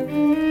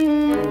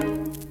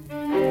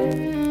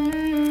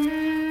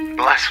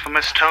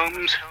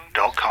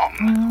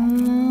 BlasphemousTomes.com